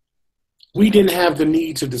 we didn't have the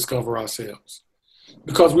need to discover ourselves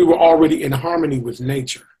because we were already in harmony with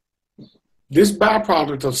nature. This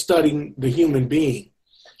byproduct of studying the human being,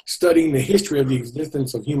 studying the history of the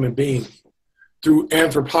existence of human beings through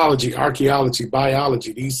anthropology, archaeology,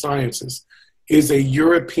 biology, these sciences, is a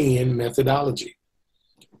European methodology,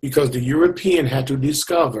 because the European had to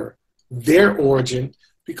discover their origin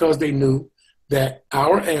because they knew that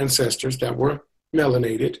our ancestors that were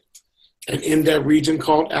melanated and in that region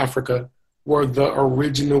called Africa were the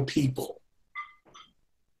original people.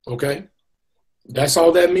 Okay? That's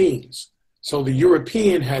all that means. So the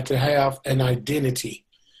European had to have an identity.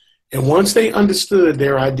 And once they understood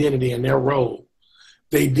their identity and their role,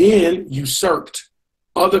 they then usurped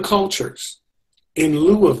other cultures in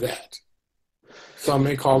lieu of that. Some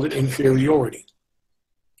may call it inferiority.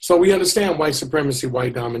 So we understand white supremacy,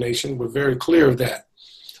 white domination. We're very clear of that.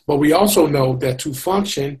 But we also know that to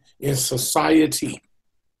function in society,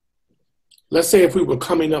 let's say if we were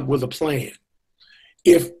coming up with a plan,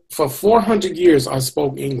 if for 400 years I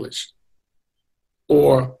spoke English,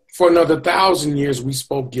 or for another 1,000 years we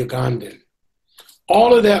spoke Ugandan,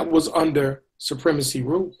 all of that was under supremacy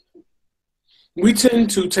rule. We tend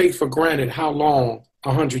to take for granted how long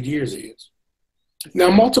 100 years is. Now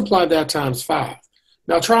multiply that times 5.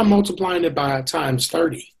 Now try multiplying it by times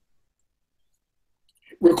 30.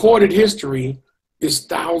 Recorded history is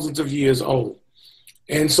thousands of years old.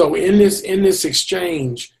 And so in this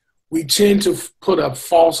exchange, we tend to put up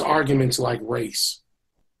false arguments like race.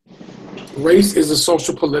 Race is a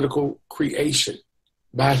social political creation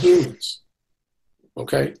by humans,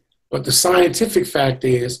 okay? But the scientific fact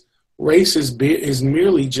is race is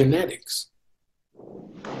merely genetics,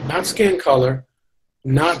 not skin color,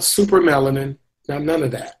 not super melanin, none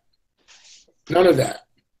of that. None of that.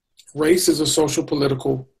 Race is a social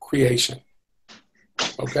political creation,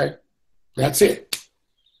 okay? That's it.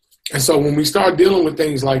 And so when we start dealing with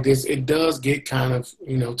things like this, it does get kind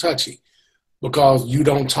of, touchy, because you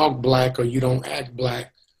don't talk black or you don't act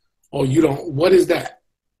black or you don't, what is that?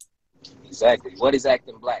 Exactly. What is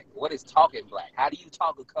acting black? What is talking black? How do you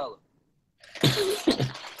talk a color?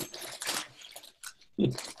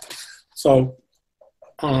 So,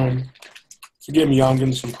 forgive me, y'all, I'm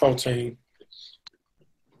getting some protein.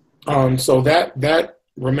 So that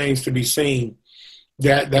remains to be seen.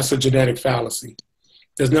 That's a genetic fallacy.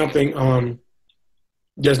 There's nothing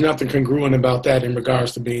congruent about that in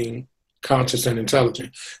regards to being conscious and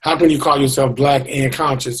intelligent. How can you call yourself black and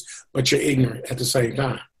conscious, but you're ignorant at the same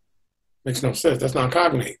time? Makes no sense. That's not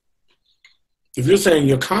cognate. If you're saying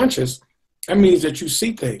you're conscious, that means that you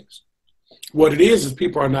see things. What it is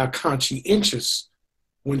people are not conscientious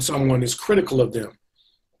when someone is critical of them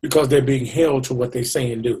because they're being held to what they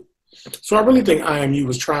say and do. So I really think IMU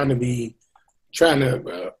was trying to be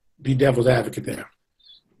devil's advocate there.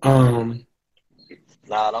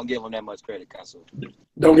 Nah, don't give him that much credit, Council.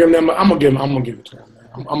 Don't give him that much. I'm gonna give it to him,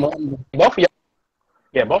 man. Both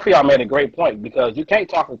of y'all made a great point, because you can't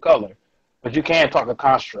talk a color, but you can talk a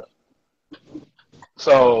construct.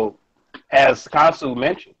 So, as Kansu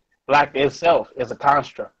mentioned, black itself is a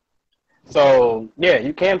construct. So, yeah,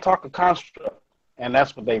 you can talk a construct, and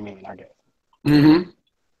that's what they mean, I guess. Mm-hmm.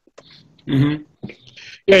 Mm-hmm.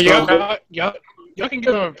 Yeah, y'all can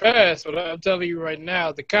get on a pass, but I'm telling you right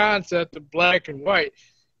now, the concept of black and white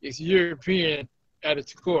is European at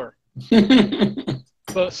its core.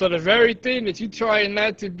 So the very thing that you try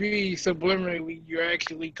not to be subliminally, you're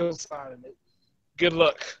actually co-signing it. Good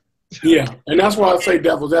luck. Yeah, and that's why I say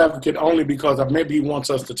devil's advocate, only because maybe he wants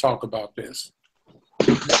us to talk about this.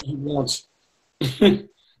 He wants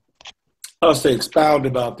us to expound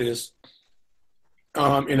about this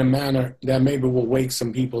in a manner that maybe will wake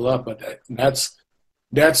some people up. But that's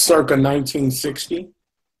circa 1960.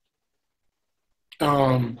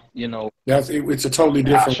 You know, It's a totally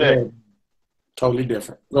different world. Totally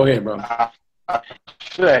different. Go ahead, brother.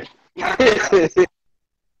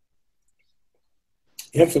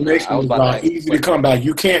 Information is easy to come by.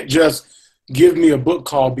 You can't just give me a book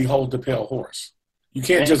called Behold the Pale Horse. You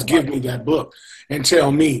can't just give me that book and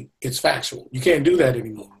tell me it's factual. You can't do that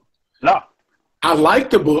anymore. No. I like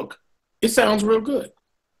the book. It sounds real good.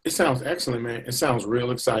 It sounds excellent, man. It sounds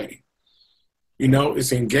real exciting. You know,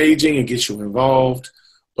 it's engaging. It gets you involved.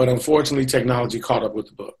 But unfortunately, technology caught up with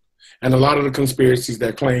the book. And a lot of the conspiracies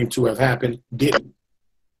that claim to have happened didn't.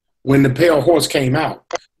 When the Pale Horse came out,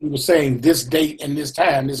 he was saying this date and this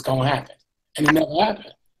time is going to happen. And it never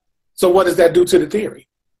happened. So what does that do to the theory?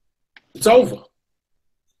 It's over.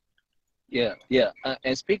 Yeah.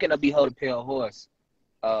 And speaking of Behold the Pale Horse,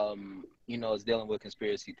 you know, it's dealing with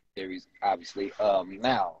conspiracy theories, obviously.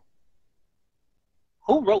 Now,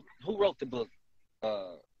 who wrote the book,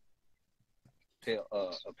 A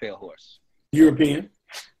Pale Horse? European.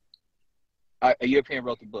 A European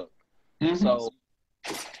wrote the book. Mm-hmm. So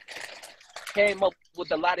came up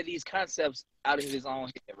with a lot of these concepts out of his own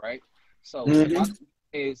head, right? So my question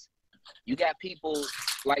is, you got people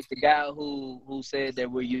like the guy who said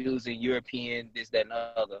that we're using European this, that, and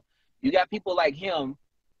the other. You got people like him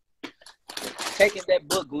taking that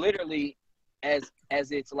book literally as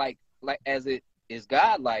it's like as it is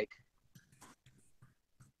godlike,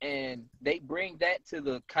 and they bring that to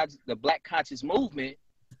the Black conscious movement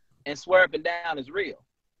and swear up and down is real.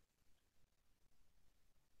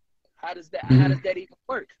 How does that even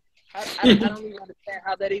work? I don't even understand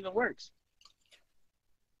how that even works.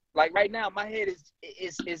 Like right now, my head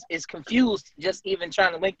is confused just even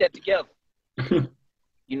trying to link that together.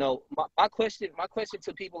 You know, my question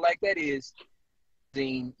to people like that is,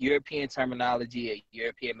 the European terminology, a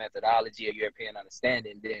European methodology, a European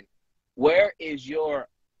understanding, then where is your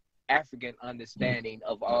African understanding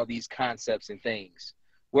of all these concepts and things?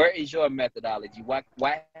 Where is your methodology?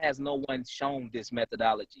 Why has no one shown this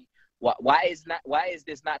methodology? Why is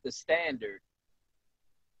this not the standard?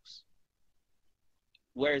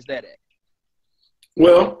 Where is that at?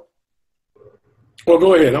 Well,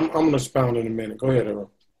 go ahead. I'm going to expound in a minute. Go ahead, Earl.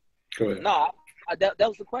 Go ahead. No, that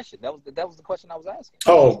was the question. That was the question I was asking.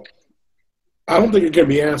 Oh, I don't think it can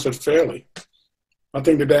be answered fairly. I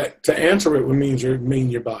think that to answer it would mean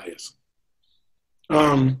you're biased.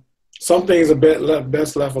 Some things are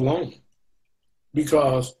best left alone,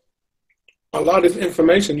 because a lot of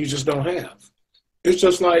information you just don't have. It's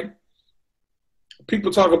just like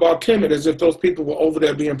people talk about Kemet as if those people were over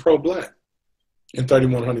there being pro-black in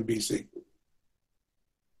 3100 BC.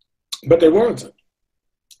 But they weren't.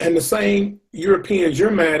 And the same Europeans you're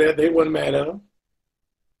mad at, they weren't mad at them.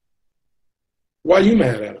 Why are you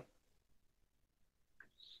mad at them?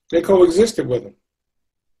 They coexisted with them.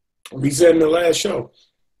 We said in the last show,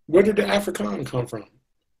 where did the Afrikaan come from?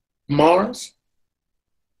 Mars?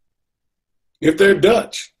 If they're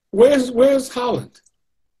Dutch, where's Holland?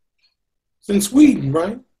 It's in Sweden,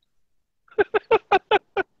 right?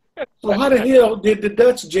 So how the hell did the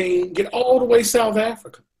Dutch gene get all the way South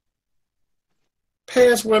Africa,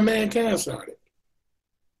 past where mankind started?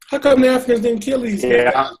 How come the Africans didn't kill these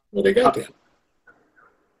guys when they got there?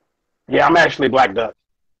 Yeah, I'm actually Black Dutch.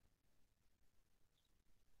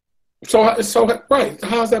 So right,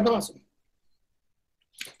 how is that possible?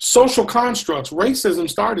 Social constructs, racism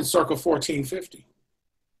started circa 1450.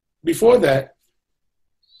 Before that,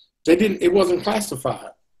 it wasn't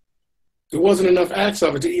classified. There wasn't enough acts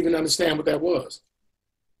of it to even understand what that was.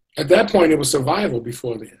 At that point, it was survival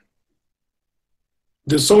before then.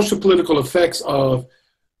 The social political effects of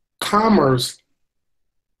commerce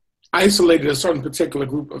isolated a certain particular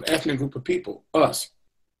ethnic group of people, us,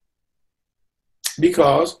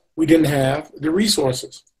 because we didn't have the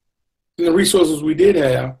resources. And the resources we did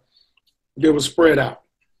have, they were spread out,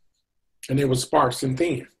 and they were sparse and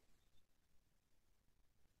thin.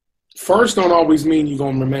 First don't always mean you're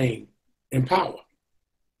going to remain in power.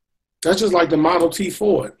 That's just like the Model T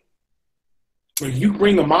Ford. If you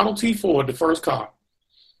bring a Model T Ford, the first car,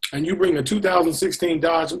 and you bring a 2016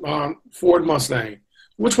 Dodge Ford Mustang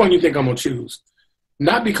Which one do you think I'm going to choose?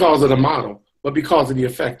 Not because of the model, but because of the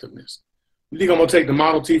effectiveness. You think I'm going to take the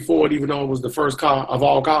Model T Ford even though it was the first car of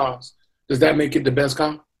all cars? Does that make it the best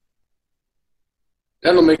car?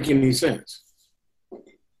 That don't make any sense.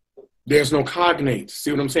 There's no cognates.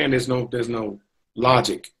 See what I'm saying? There's no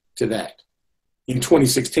logic to that. In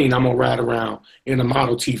 2016, I'm going to ride around in a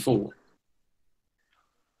Model T Ford.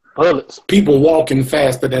 Bullets. People walking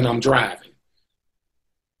faster than I'm driving.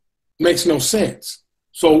 Makes no sense.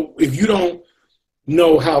 So if you don't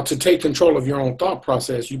know how to take control of your own thought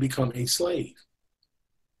process, you become a slave.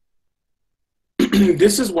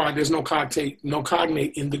 This is why there's no cognate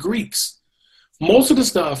in the Greeks. Most of the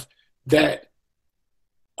stuff that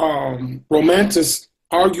romanticists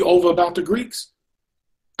argue over about the Greeks,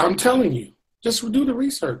 I'm telling you, just do the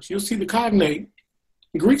research. You'll see the cognate.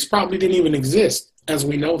 Greeks probably didn't even exist as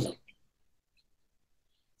we know them.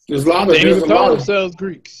 There's a lot of. They didn't even call themselves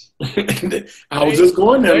Greeks. I was just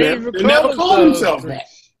going there, man. They never called themselves that.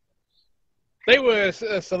 They were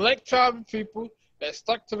a select tribe of people that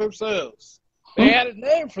stuck to themselves. They had a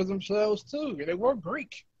name for themselves too, and they weren't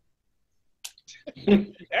Greek.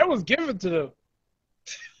 That was given to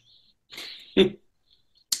them.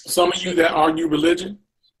 Some of you that argue religion,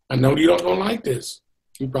 I know you don't like this.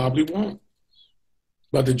 You probably won't.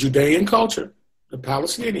 But the Judean culture, the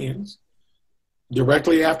Palestinians,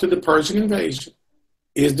 directly after the Persian invasion,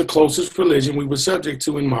 is the closest religion we were subject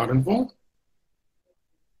to in modern form.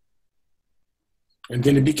 And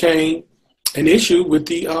then it became an issue with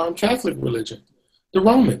the Catholic religion, the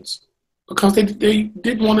Romans, because they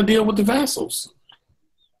didn't want to deal with the vassals.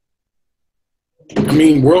 I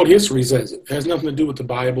mean, world history says it. It has nothing to do with the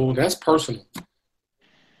Bible. That's personal.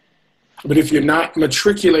 But if you're not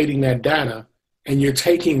matriculating that data and you're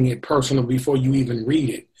taking it personal before you even read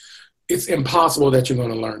it, it's impossible that you're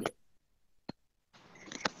going to learn it.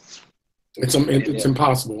 It's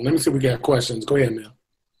impossible. Let me see if we got questions. Go ahead, Mel.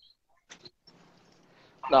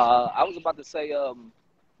 No, I was about to say, I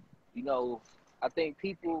think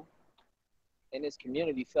people in this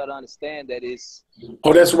community fail to understand that it's...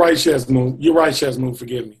 Oh, that's right, Shesmu. You're right, Shesmu.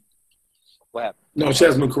 Forgive me. What happened? No,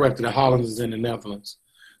 Shesmu corrected it. Holland is in the Netherlands.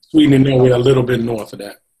 Sweden and Norway a little bit north of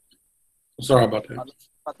that. Sorry about that. I was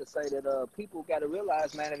about to say that people got to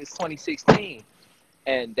realize, man, that it's 2016,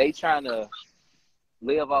 and they trying to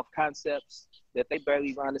live off concepts that they barely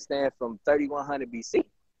even understand from 3100 BC.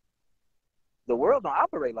 The world don't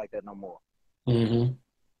operate like that no more. Mm-hmm.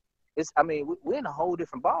 We're in a whole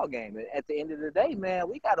different ball game. And at the end of the day, man,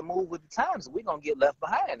 we got to move with the times. We're going to get left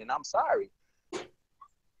behind. And I'm sorry.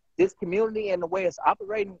 This community and the way it's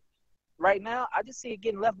operating right now, I just see it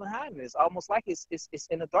getting left behind. It's almost like it's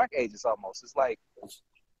in the dark ages almost. It's like,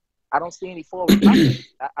 I don't see any forward.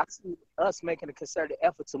 I see us making a concerted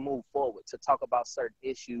effort to move forward, to talk about certain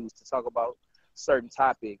issues, to talk about certain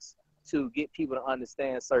topics, to get people to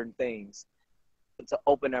understand certain things, to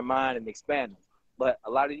open their mind and expand them. But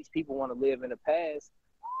a lot of these people want to live in the past,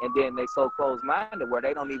 and then they so close-minded where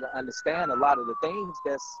they don't even understand a lot of the things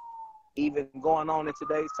that's even going on in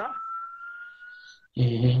today's time.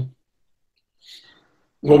 Mm-hmm.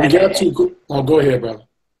 Well, we got to. Oh, go ahead, brother.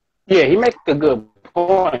 Yeah, he makes a good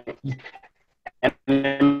point, and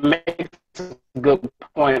it makes a good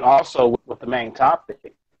point also with the main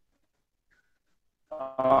topic.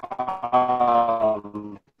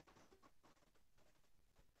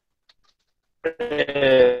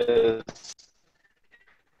 Is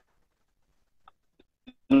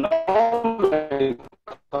nomenclature.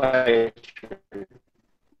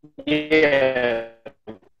 Yeah,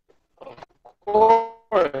 of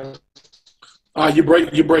course.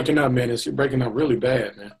 You're breaking up, man. You're breaking up really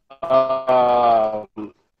bad, man.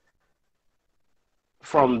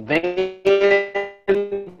 From then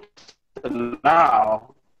to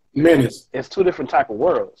now, Menace. It's two different type of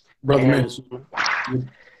worlds. Brother Menace,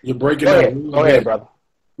 you're breaking up. Really Go ahead, brother.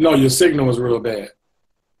 No, your signal is real bad.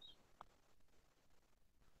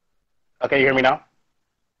 Okay, you hear me now?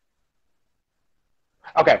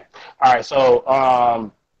 Okay. All right.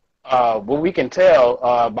 So what we can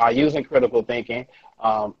tell by using critical thinking,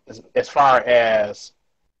 as far as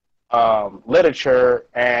literature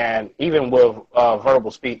and even with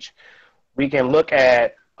verbal speech, we can look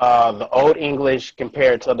at the Old English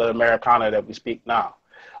compared to the Americana that we speak now.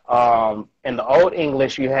 In the Old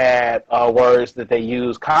English, you had words that they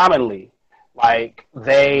use commonly, like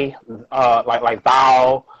they, like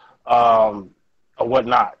thou, or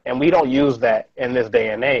whatnot, and we don't use that in this day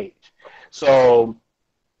and age. So,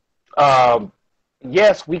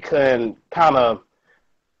 yes, we can kind of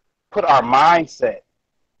put our mindset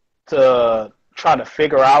to try to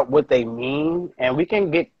figure out what they mean, and we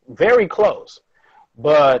can get very close.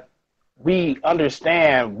 But we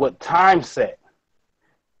understand what time set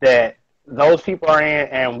that those people are in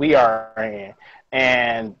and we are in,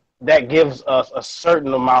 and that gives us a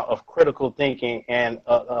certain amount of critical thinking and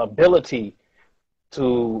ability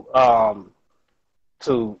to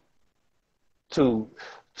to to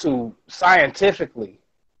to scientifically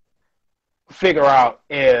figure out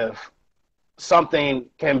if something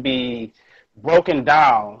can be broken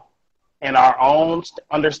down in our own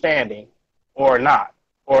understanding or not,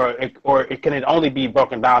 or it can it only be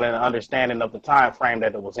broken down in an understanding of the time frame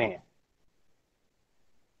that it was in.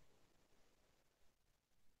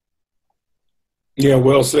 Yeah,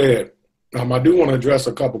 well said. I do want to address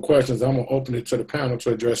a couple questions. I'm going to open it to the panel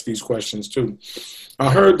to address these questions too. I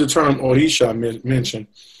heard the term Orisha mentioned.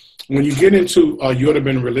 When you get into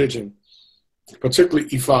Yoruban religion, particularly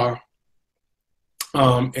Ifa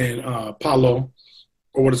and Palo,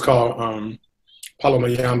 or what is called Palo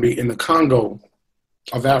Mayambi in the Congo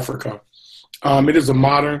of Africa, it is a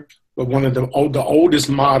modern, but one of the oldest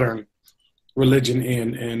modern religion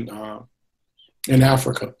in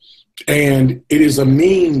Africa. And it is a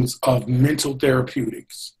means of mental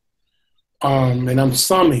therapeutics. And I'm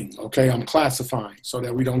summing, okay, I'm classifying so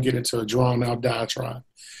that we don't get into a drawn out diatribe.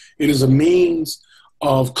 It is a means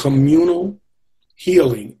of communal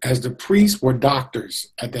healing, as the priests were doctors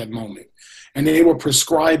at that moment. And they were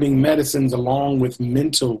prescribing medicines along with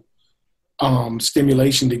mental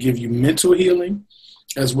stimulation to give you mental healing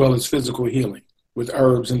as well as physical healing with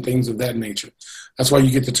herbs and things of that nature. That's why you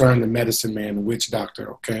get the term the medicine man, the witch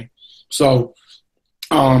doctor, okay? So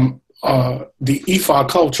the Ifa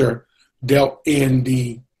culture dealt in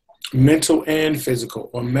the mental and physical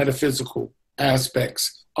or metaphysical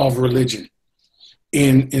aspects of religion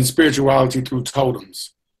in spirituality through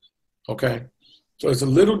totems, okay? So it's a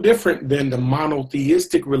little different than the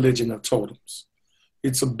monotheistic religion of totems.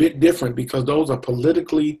 It's a bit different because those are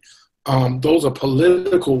political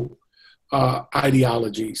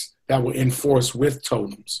ideologies that were enforced with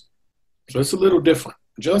totems. So it's a little different,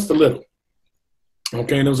 just a little.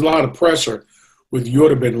 Okay, and there was a lot of pressure with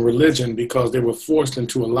Yoruban religion because they were forced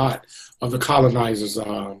into a lot of the colonizers'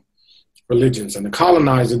 religions. And the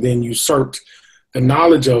colonizer then usurped the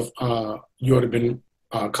knowledge of Yoruban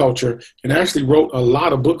culture and actually wrote a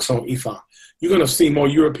lot of books on Ifa. You're going to see more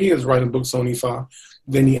Europeans writing books on Ifa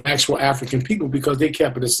than the actual African people because they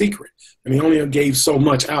kept it a secret. And they only gave so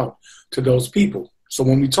much out to those people. So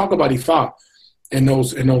when we talk about Ifa and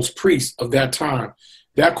those priests of that time,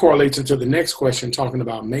 that correlates into the next question talking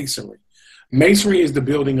about masonry. Masonry is the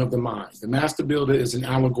building of the mind. The master builder is an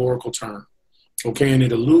allegorical term, okay? And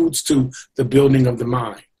it alludes to the building of the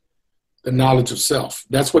mind, the knowledge of self.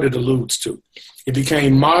 That's what it alludes to. It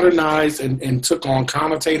became modernized and took on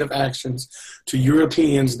connotative actions to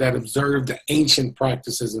Europeans that observed the ancient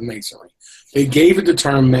practices of masonry. They gave it the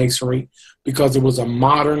term masonry because it was a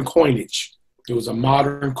modern coinage. It was a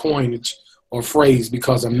modern coinage or phrase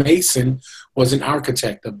because a mason was an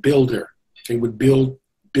architect, a builder. They would build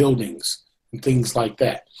buildings and things like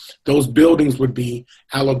that. Those buildings would be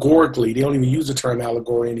allegorically, they don't even use the term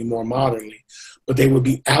allegory anymore modernly, but they would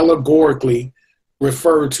be allegorically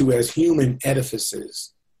referred to as human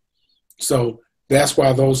edifices. So that's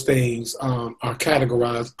why those things are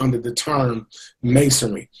categorized under the term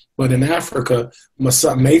masonry. But in Africa,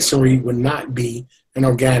 masonry would not be an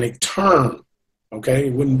organic term, okay?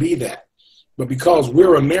 It wouldn't be that. But because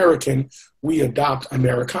we're American, we adopt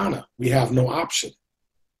Americana. We have no option.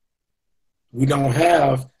 We don't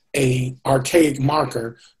have a archaic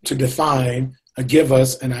marker to define or give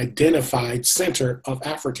us an identified center of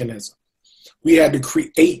Africanism. We had to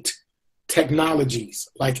create technologies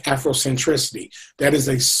like Afrocentricity. That is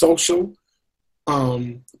a social,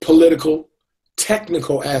 political,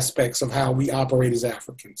 technical aspects of how we operate as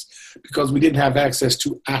Africans because we didn't have access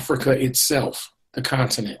to Africa itself, the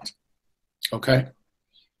continent. Okay?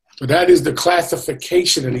 So that is the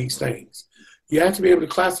classification of these things. You have to be able to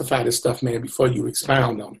classify this stuff, man, before you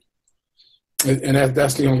expound on it. And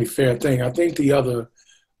that's the only fair thing. I think the other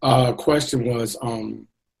question was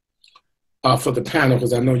for the panel,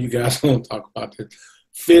 because I know you guys won't talk about this.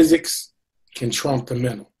 Physics can trump the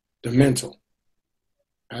mental.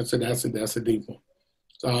 That's a deep one.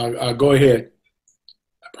 So go ahead.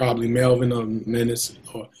 Probably Melvin or Menace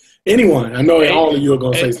or anyone. I know all of you are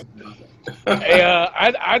going to say something about that. Hey,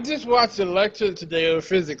 I just watched a lecture today on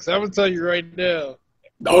physics. I'm gonna tell you right now.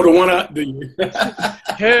 Oh, the one I do.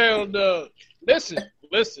 Hell no. Listen.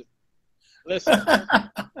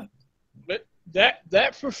 But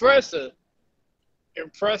that professor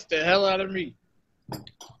impressed the hell out of me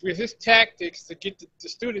with his tactics to get the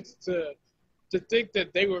students to think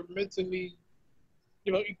that they were mentally,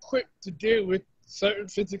 equipped to deal with certain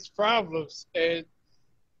physics problems, and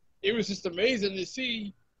it was just amazing to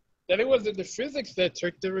see that it wasn't the physics that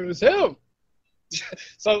tricked him; it was him.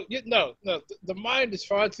 So no, the mind is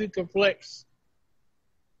far too complex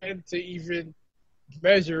and to even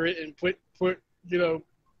measure it and put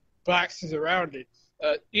boxes around it.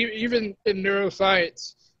 Even in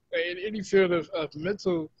neuroscience, in any field of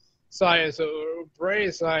mental science or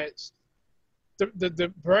brain science,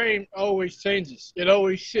 the brain always changes. It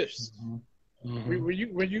always shifts. Mm-hmm.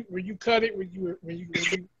 When you cut it, when you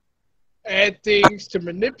add things to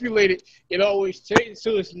manipulate it, it always changes.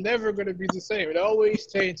 So it's never going to be the same. It always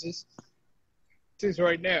changes. Since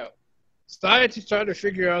right now, science is trying to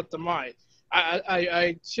figure out the mind.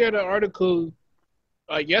 I shared an article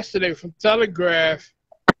yesterday from Telegraph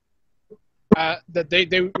that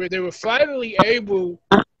they were finally able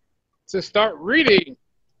to start reading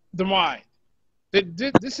the mind.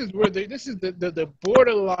 This is the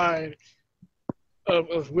borderline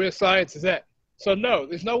of where science is at. So no,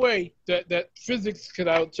 there's no way that physics could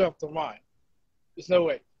out-jump the mind. There's no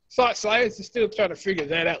way. Science is still trying to figure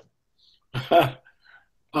that out.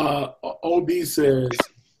 OB says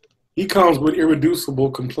he comes with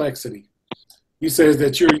irreducible complexity. He says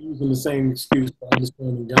that you're using the same excuse for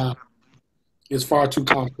understanding God. It's far too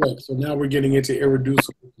complex. So now we're getting into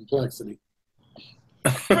irreducible complexity.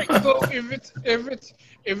 Right. So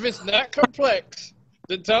if it's not complex,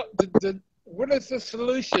 what is the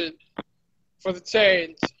solution for the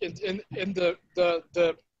change in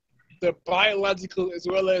the biological as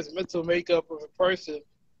well as mental makeup of a person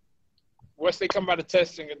once they come out of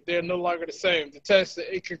testing and they're no longer the same? The tests are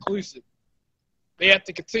inconclusive. They have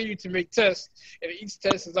to continue to make tests, and each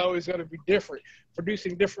test is always going to be different,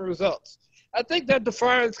 producing different results. I think that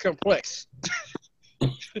defines complex.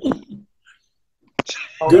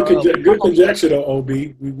 Good conjecture, though, OB.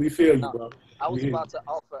 We feel you, bro. I was about to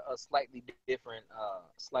offer a slightly different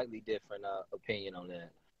opinion on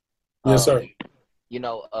that. Yes, sir.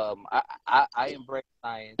 I embrace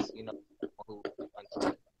science.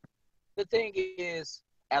 The thing is,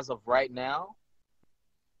 as of right now,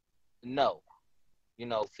 no.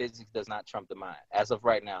 Physics does not trump the mind. As of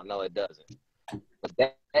right now, no, it doesn't. But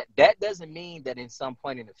that doesn't mean that in some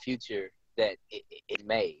point in the future that it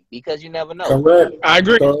may, because you never know. Correct. I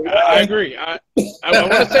agree. Correct. I agree. I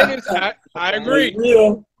want to say this. I agree.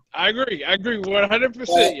 I agree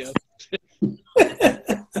 100%.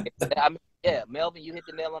 Yeah, Melvin, you hit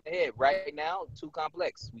the nail on the head. Right now, too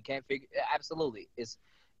complex. We can't figure. Absolutely, it's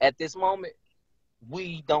at this moment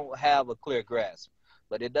we don't have a clear grasp.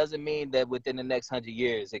 But it doesn't mean that within the next 100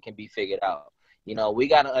 years it can be figured out. We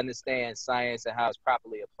got to understand science and how it's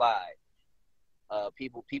properly applied.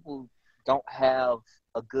 People don't have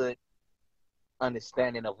a good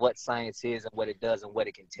understanding of what science is and what it does and what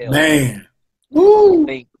it can tell. Man, I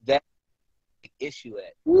think that's the issue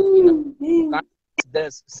at.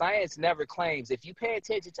 Science never claims. If you pay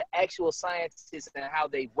attention to actual scientists and how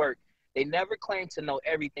they work, they never claim to know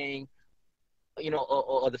everything.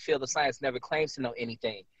 Or the field of science never claims to know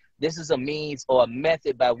anything. This is a means or a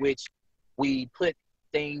method by which we put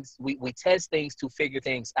things, we test things to figure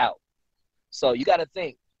things out. So you got to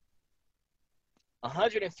think,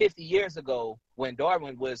 150 years ago, when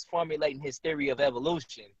Darwin was formulating his theory of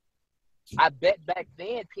evolution, I bet back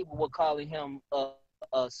then people were calling him a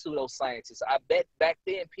pseudoscientist. I bet back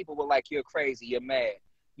then people were like, "You're crazy, you're mad,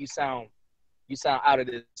 you sound out of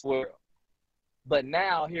this world." But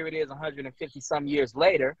now, here it is 150 some years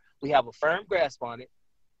later, we have a firm grasp on it.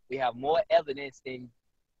 We have more evidence than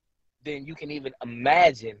you can even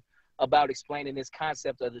imagine about explaining this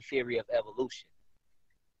concept of the theory of evolution.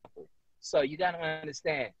 So you got to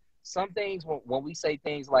understand, some things, when we say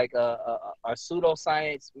things like are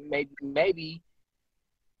pseudoscience, maybe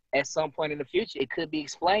at some point in the future, it could be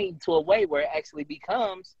explained to a way where it actually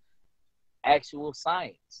becomes actual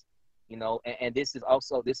science. And this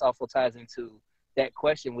also ties into that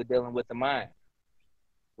question we're dealing with the mind.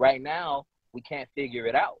 Right now, we can't figure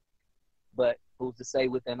it out. But who's to say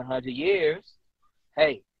within 100 years,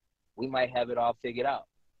 hey, we might have it all figured out.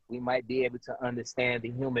 We might be able to understand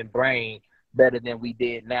the human brain better than we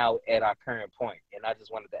did now at our current point. And I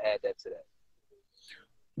just wanted to add that to that.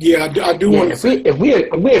 Yeah, I do want to say, if we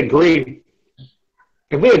agree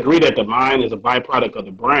that the mind is a byproduct of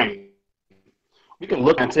the brain, we can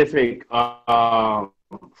look at scientific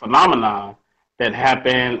phenomena that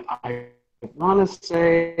happened. I want to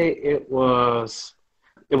say it was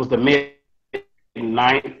the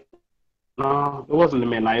mid-90s. No, it wasn't the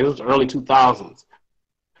mid-90s. It was the early 2000s,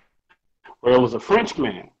 where it was a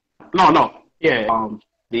Frenchman. It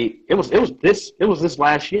was this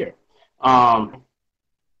last year. And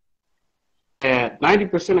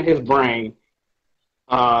 90% of his brain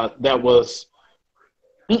that was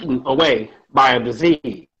eaten away by a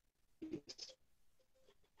disease.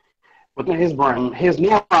 Within his brain, his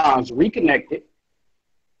neurons reconnected,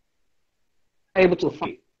 able to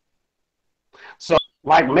function. So,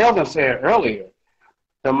 like Melvin said earlier,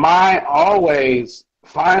 the mind always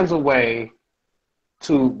finds a way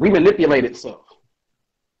to remanipulate itself.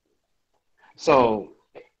 So,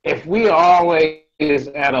 if we are always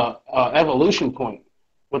at a evolution point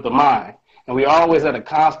with the mind, and we are always at a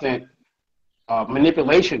constant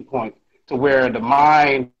manipulation point to where the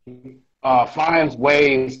mind finds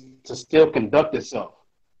ways to still conduct itself,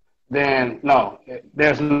 then no,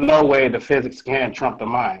 there's no way the physics can trump the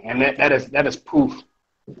mind, and that is proof.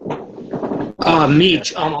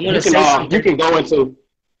 Meech, I'm gonna say something. You can go into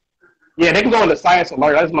they can go into Science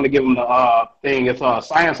Alert. I just want to give them the thing. It's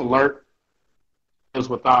Science Alert is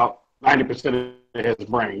without 90% of his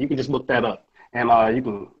brain. You can just look that up, and you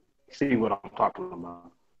can see what I'm talking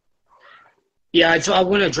about. Yeah, so I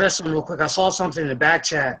want to address something real quick. I saw something in the back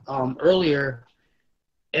chat earlier,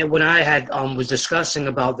 and when I had was discussing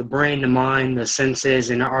about the brain, the mind, the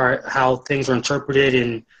senses, and how things are interpreted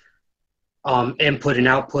and input and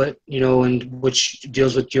output, and which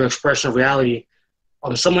deals with your expression of reality.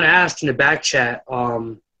 Someone asked in the back chat,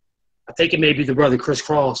 I think it may be the brother Chris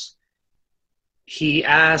Cross. He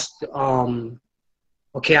asked,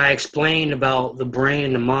 okay, I explained about the brain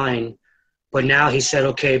and the mind, but now he said,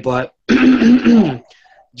 okay, but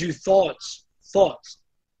do thoughts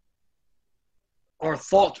are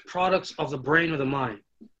thoughts products of the brain or the mind?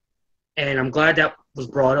 And I'm glad that was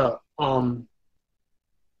brought up.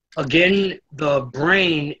 Again, the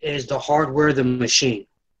brain is the hardware of the machine.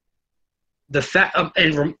 The fact,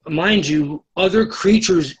 and remind you, other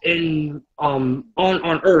creatures on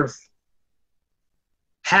Earth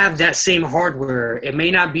have that same hardware. It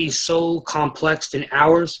may not be so complex than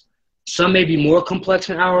ours. Some may be more complex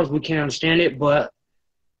than ours. We can't understand it, but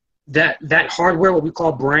that hardware, what we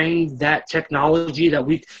call brain, that technology that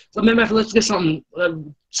we. Let's get something.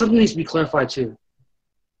 Something needs to be clarified too.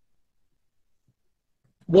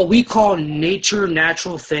 What we call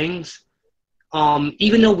natural things,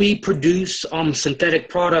 even though we produce synthetic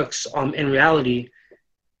products in reality,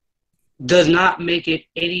 does not make it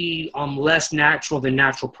any less natural than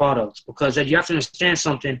natural products. Because you have to understand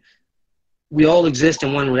something. We all exist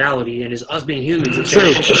in one reality, and as us being humans, it's to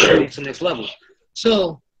the next level.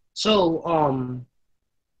 So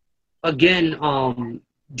again,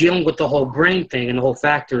 dealing with the whole brain thing and the whole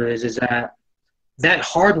factor is that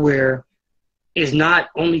hardware is not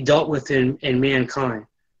only dealt with in mankind,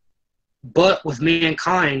 but with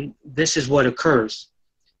mankind, this is what occurs,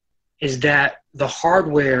 is that the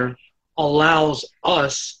hardware allows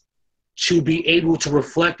us to be able to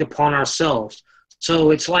reflect upon ourselves.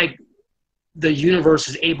 So it's like the universe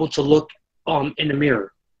is able to look in the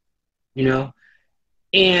mirror,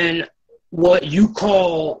 and what you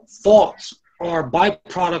call thoughts are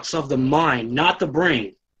byproducts of the mind, not the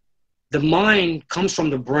brain. The mind comes from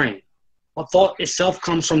the brain. A thought itself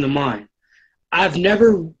comes from the mind. I've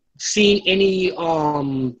never seen any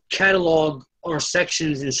catalog or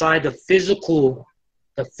sections inside the physical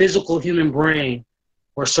human brain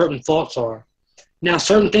where certain thoughts are. Now,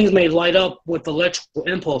 certain things may light up with electrical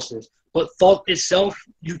impulses, but thought itself,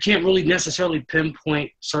 you can't really necessarily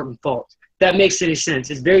pinpoint certain thoughts. That makes any sense.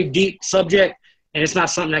 It's a very deep subject, and it's not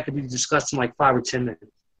something that can be discussed in like 5 or 10 minutes.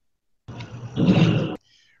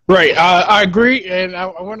 Right, I agree, and I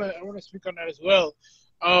want to speak on that as well.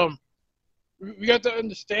 We got to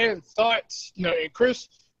understand thoughts, and Chris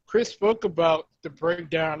spoke about the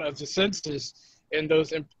breakdown of the senses and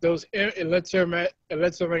those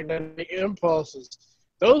electromagnetic impulses.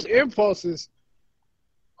 Those impulses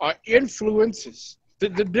are influences. The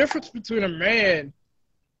difference between a man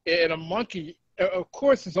and a monkey, of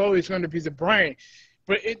course, is always going to be the brain,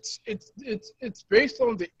 but it's based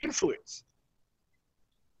on the influence.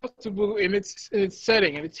 In its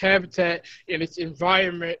setting, in its habitat, in its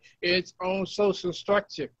environment, in its own social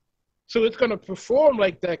structure. So it's going to perform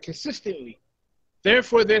like that consistently.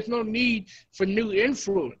 Therefore, there's no need for new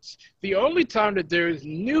influence. The only time that there is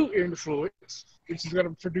new influence, which is going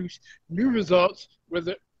to produce new results,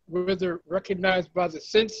 whether recognized by the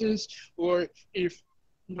senses or if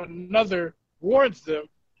another warns them,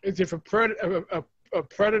 is if a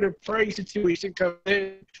predator-prey situation comes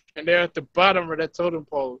in and they're at the bottom of that totem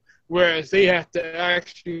pole, whereas they have to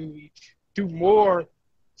actually do more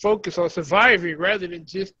focus on surviving rather than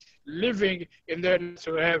just living in their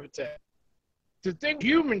natural habitat. The thing with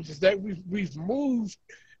humans is that we've moved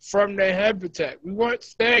from their habitat. We weren't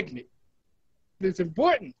stagnant. It's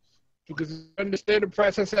important because to understand the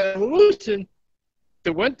process of evolution,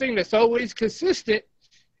 the one thing that's always consistent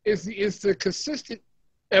is the consistent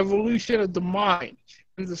evolution of the mind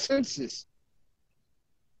and the senses.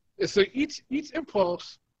 And so each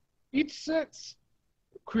impulse, each sense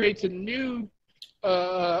creates a new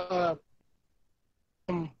a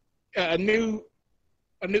new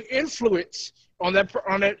influence on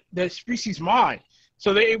that species mind,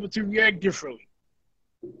 so they're able to react differently.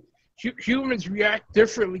 Humans react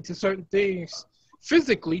differently to certain things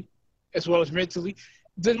physically as well as mentally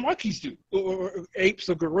than monkeys do, or apes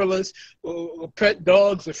or gorillas or pet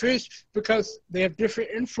dogs or fish, because they have different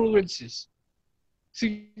influences.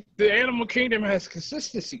 See, the animal kingdom has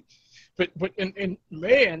consistency, but in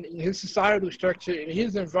man, in his societal structure, in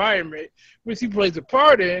his environment, which he plays a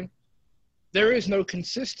part in, there is no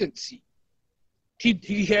consistency.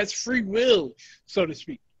 He has free will, so to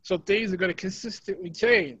speak. So things are going to consistently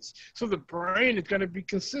change. So the brain is going to be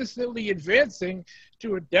consistently advancing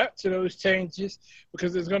to adapt to those changes,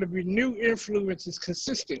 because there's going to be new influences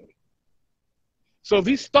consistently. So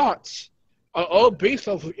these thoughts are all based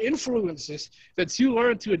off of influences that you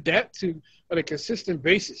learn to adapt to on a consistent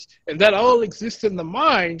basis. And that all exists in the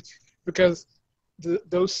mind, because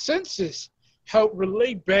those senses help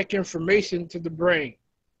relay back information to the brain.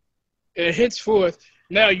 And henceforth,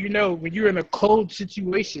 now you know when you're in a cold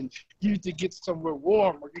situation, you need to get somewhere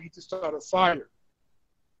warm, or you need to start a fire.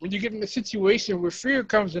 When you get in a situation where fear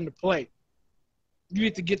comes into play, you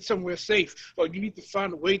need to get somewhere safe, or you need to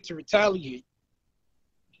find a way to retaliate.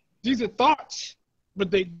 These are thoughts,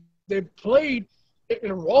 but they played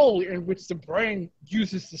in a role in which the brain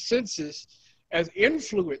uses the senses as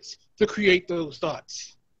influence to create those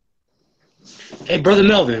thoughts. Hey, Brother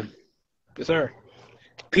Melvin. Yes, sir.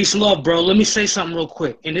 Peace and love, bro. Let me say something real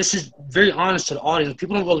quick. And this is very honest to the audience.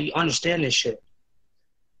 People don't really understand this shit.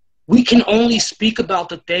 We can only speak about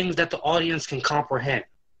the things that the audience can comprehend.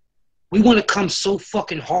 We want to come so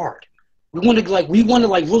fucking hard. We want to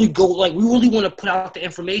really go, like, we really want to put out the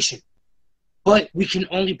information. But we can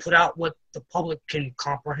only put out what the public can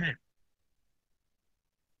comprehend.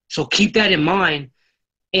 So keep that in mind.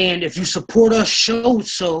 And if you support us, show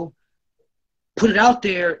so. Put it out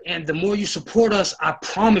there, and the more you support us, I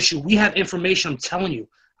promise you, we have information. I'm telling you,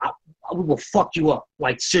 we will fuck you up.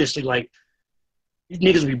 Like, seriously, like, these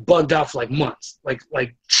niggas will be bugged out for like months.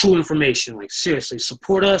 Like true information. Like, seriously,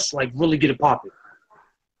 support us. Like, really get it popping.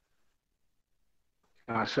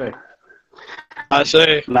 I say.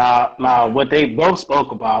 Now, what they both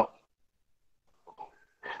spoke about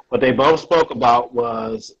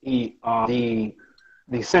was the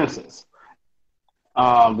senses.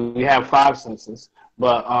 We have 5 senses,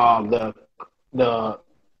 but the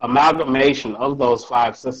amalgamation of those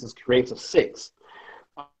 5 senses creates a 6th.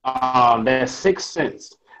 That 6th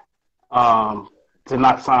sense, to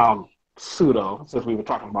not sound pseudo, since we were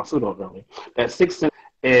talking about pseudo earlier, that 6th sense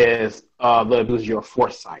is your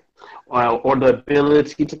foresight, or the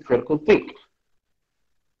ability to critical think.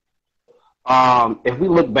 If we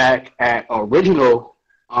look back at original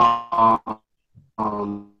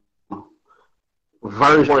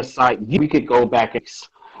version foresight, we could go back and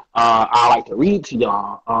I like to read to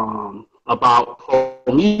y'all about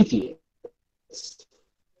Prometheus.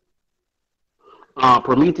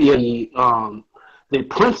 Prometheus, the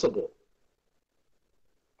principle.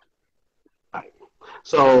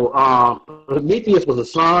 So Prometheus was the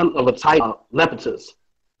son of a Titan, Lepidus,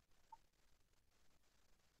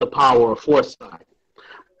 the power of foresight.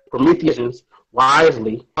 Prometheus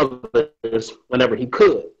wisely others whenever he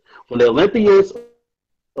could. When the Olympians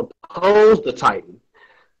opposed the Titan,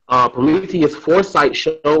 Prometheus' foresight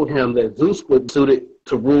showed him that Zeus would suit it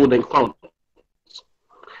to rule in Cronus.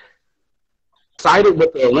 Sided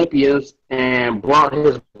with the Olympians and brought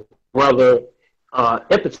his brother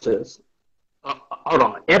Epimetheus.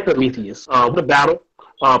 With the battle,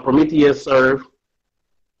 Prometheus served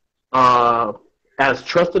as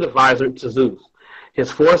trusted advisor to Zeus.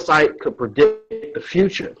 His foresight could predict the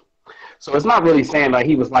future. So it's not really saying that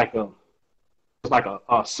he was like a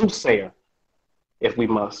soothsayer, if we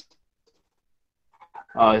must.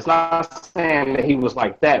 It's not saying that he was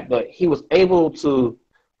like that, but he was able to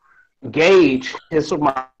gauge his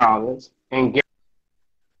surroundings and gauge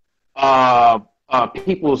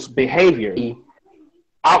people's behavior. The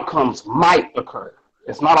outcomes might occur.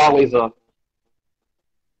 It's not always a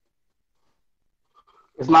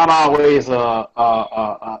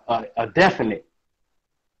definite,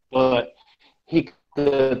 but he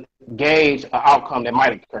could gauge an outcome that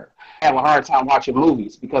might occur. I have a hard time watching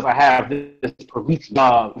movies because I have this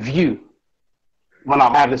Prometheus view when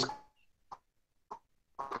I have this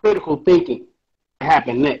critical thinking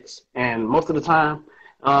happen next, and most of the time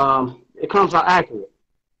it comes out accurate.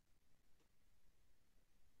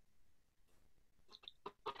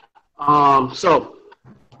 So,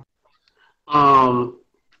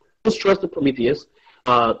 trusted Prometheus.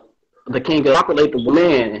 The king populated the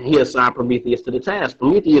man, and he assigned Prometheus to the task.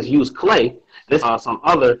 Prometheus used clay. This some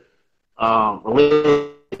other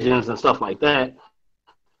religions and stuff like that.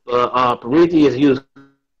 But Prometheus used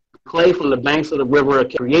clay from the banks of the river,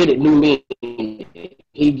 created new meaning.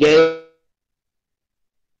 He gave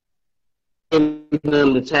them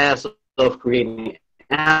the task of creating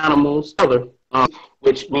animals,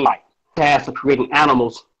 which means like task of creating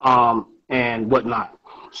animals and whatnot.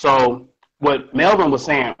 So what Melvin was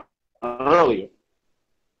saying earlier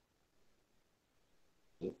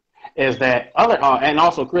is that other, and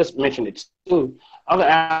also Chris mentioned it too, other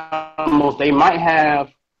animals, they might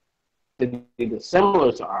have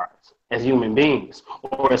similar to ours as human beings,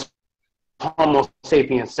 or as Homo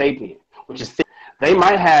sapiens sapien, which is they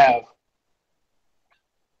might have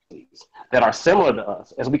that are similar to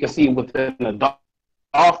us, as we can see within the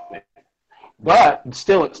dolphin, but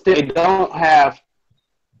still they don't have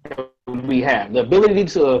what we have. The ability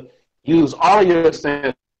to use all of your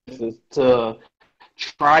senses to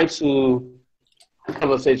try to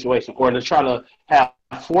have a situation, or to try to have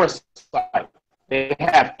foresight. They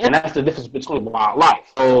have, and that's the difference between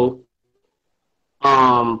wildlife. So,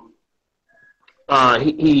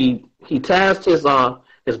 he tasked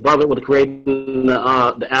his brother with creating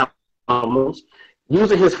the animals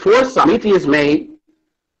using his foresight. Prometheus made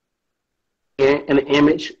in the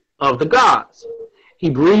image of the gods. He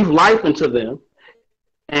breathed life into them,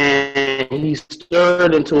 and he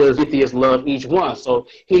stirred into his Prometheus love each one. So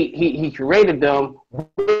he created them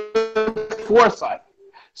with foresight.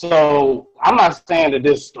 So I'm not saying that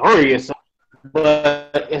this story is,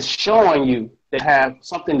 but it's showing you that have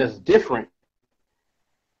something that's different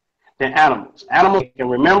than animals. Animals can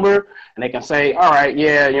remember, and they can say, all right,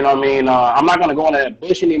 yeah, you know what I mean, I'm not going to go into that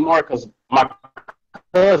bush anymore because my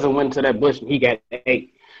cousin went to that bush and he got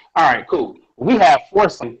ate. All right, cool. We have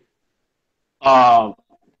foresight.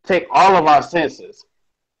 Take all of our senses.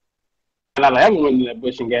 And I ever went to that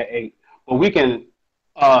bush and got ate, but we can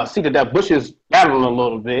see that bush is rattling a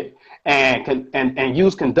little bit, and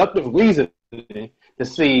use conductive reasoning to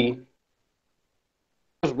see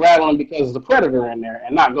it's rattling because there's a predator in there,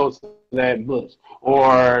 and not go to that bush,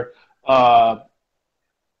 or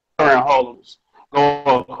holes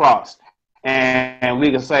go across, and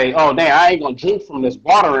we can say, oh dang, I ain't gonna drink from this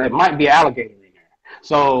water, it might be an alligator in there.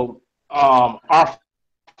 So our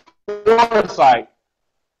foresight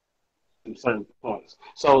at certain points.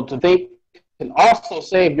 So to think can also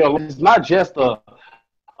save your life. It's not just a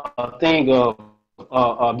thing of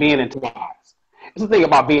being intelligent. It's a thing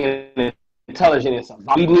about being intelligent in something.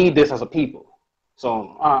 We need this as a people.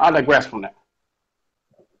 So I digress from that.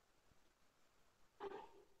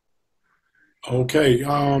 Okay.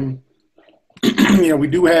 We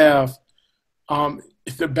do have,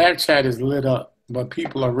 the back chat is lit up, but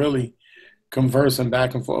people are really conversing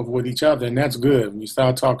back and forth with each other, and that's good. When you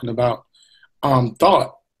start talking about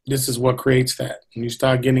thought, this is what creates that. When you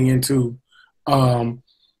start getting into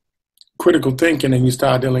critical thinking and you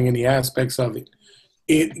start dealing in the aspects of it,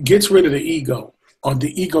 it gets rid of the ego or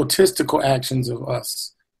the egotistical actions of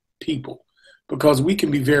us people, because we can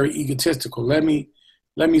be very egotistical. Let me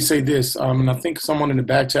say this, and I think someone in the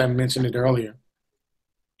back chat mentioned it earlier.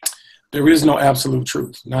 There is no absolute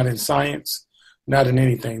truth, not in science, not in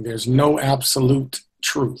anything. There's no absolute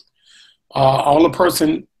truth. All a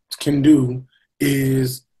person can do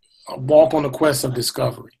is walk on a quest of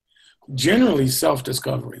discovery, generally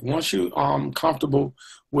self-discovery. Once you are comfortable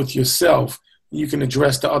with yourself, you can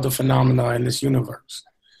address the other phenomena in this universe.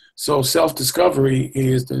 So self-discovery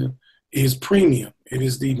is premium. It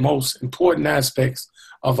is the most important aspects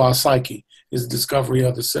of our psyche, is discovery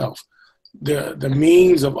of the self. The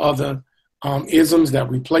means of other isms that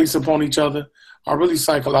we place upon each other are really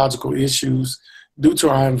psychological issues due to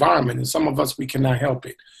our environment, and some of us, we cannot help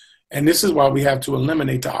it. And this is why we have to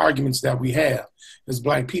eliminate the arguments that we have as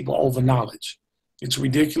Black people over knowledge. It's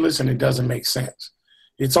ridiculous and it doesn't make sense.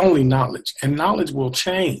 It's only knowledge, and knowledge will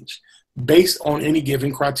change based on any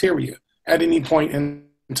given criteria at any point in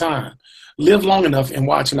time. Live long enough and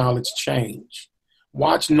watch knowledge change.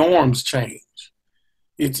 Watch norms change.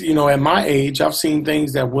 It's, at my age, I've seen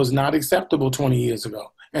things that was not acceptable 20 years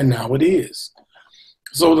ago, and now it is.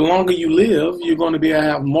 So the longer you live, you're going to be able to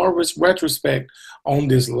have more retrospect on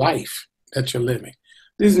this life that you're living.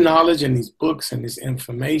 This knowledge and these books and this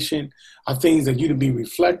information are things that you to be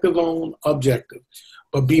reflective on, objective,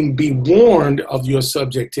 but be warned of your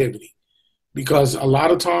subjectivity, because a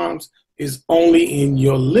lot of times it's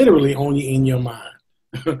literally only in your mind,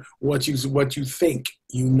 what you think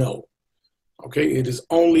you know. Okay, it is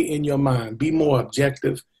only in your mind. Be more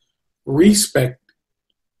objective. respect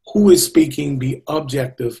who is speaking, be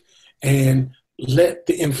objective, and let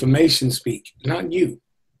the information speak, not you.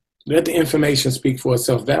 Let the information speak for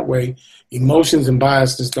itself. That way, emotions and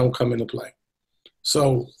biases don't come into play.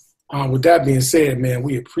 So with that being said, man,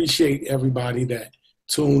 we appreciate everybody that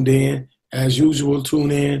tuned in. As usual,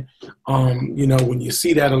 tune in. You know, when you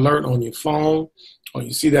see that alert on your phone or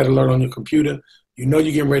you see that alert on your computer, you know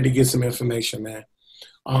you're getting ready to get some information, man.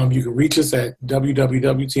 You can reach us at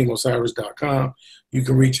www.teamosiris.com. You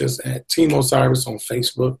can reach us at Team Osiris on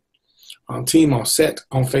Facebook. Team on Set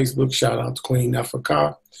on Facebook. Shout out to Queen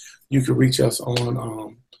Africa. You can reach us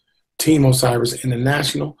on Team Osiris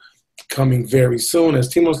International, coming very soon as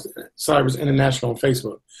Team Osiris International on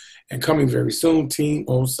Facebook. And coming very soon, Team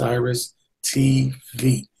Osiris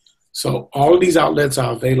TV. So all of these outlets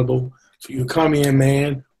are available for you to come in,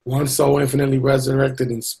 man. One soul infinitely resurrected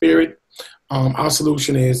in spirit. Our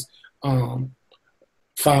solution is found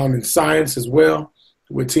in science as well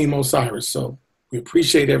with Team Osiris. So we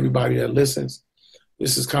appreciate everybody that listens.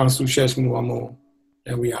 This is Kansu Sheshmu Amun,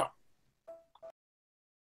 and we out.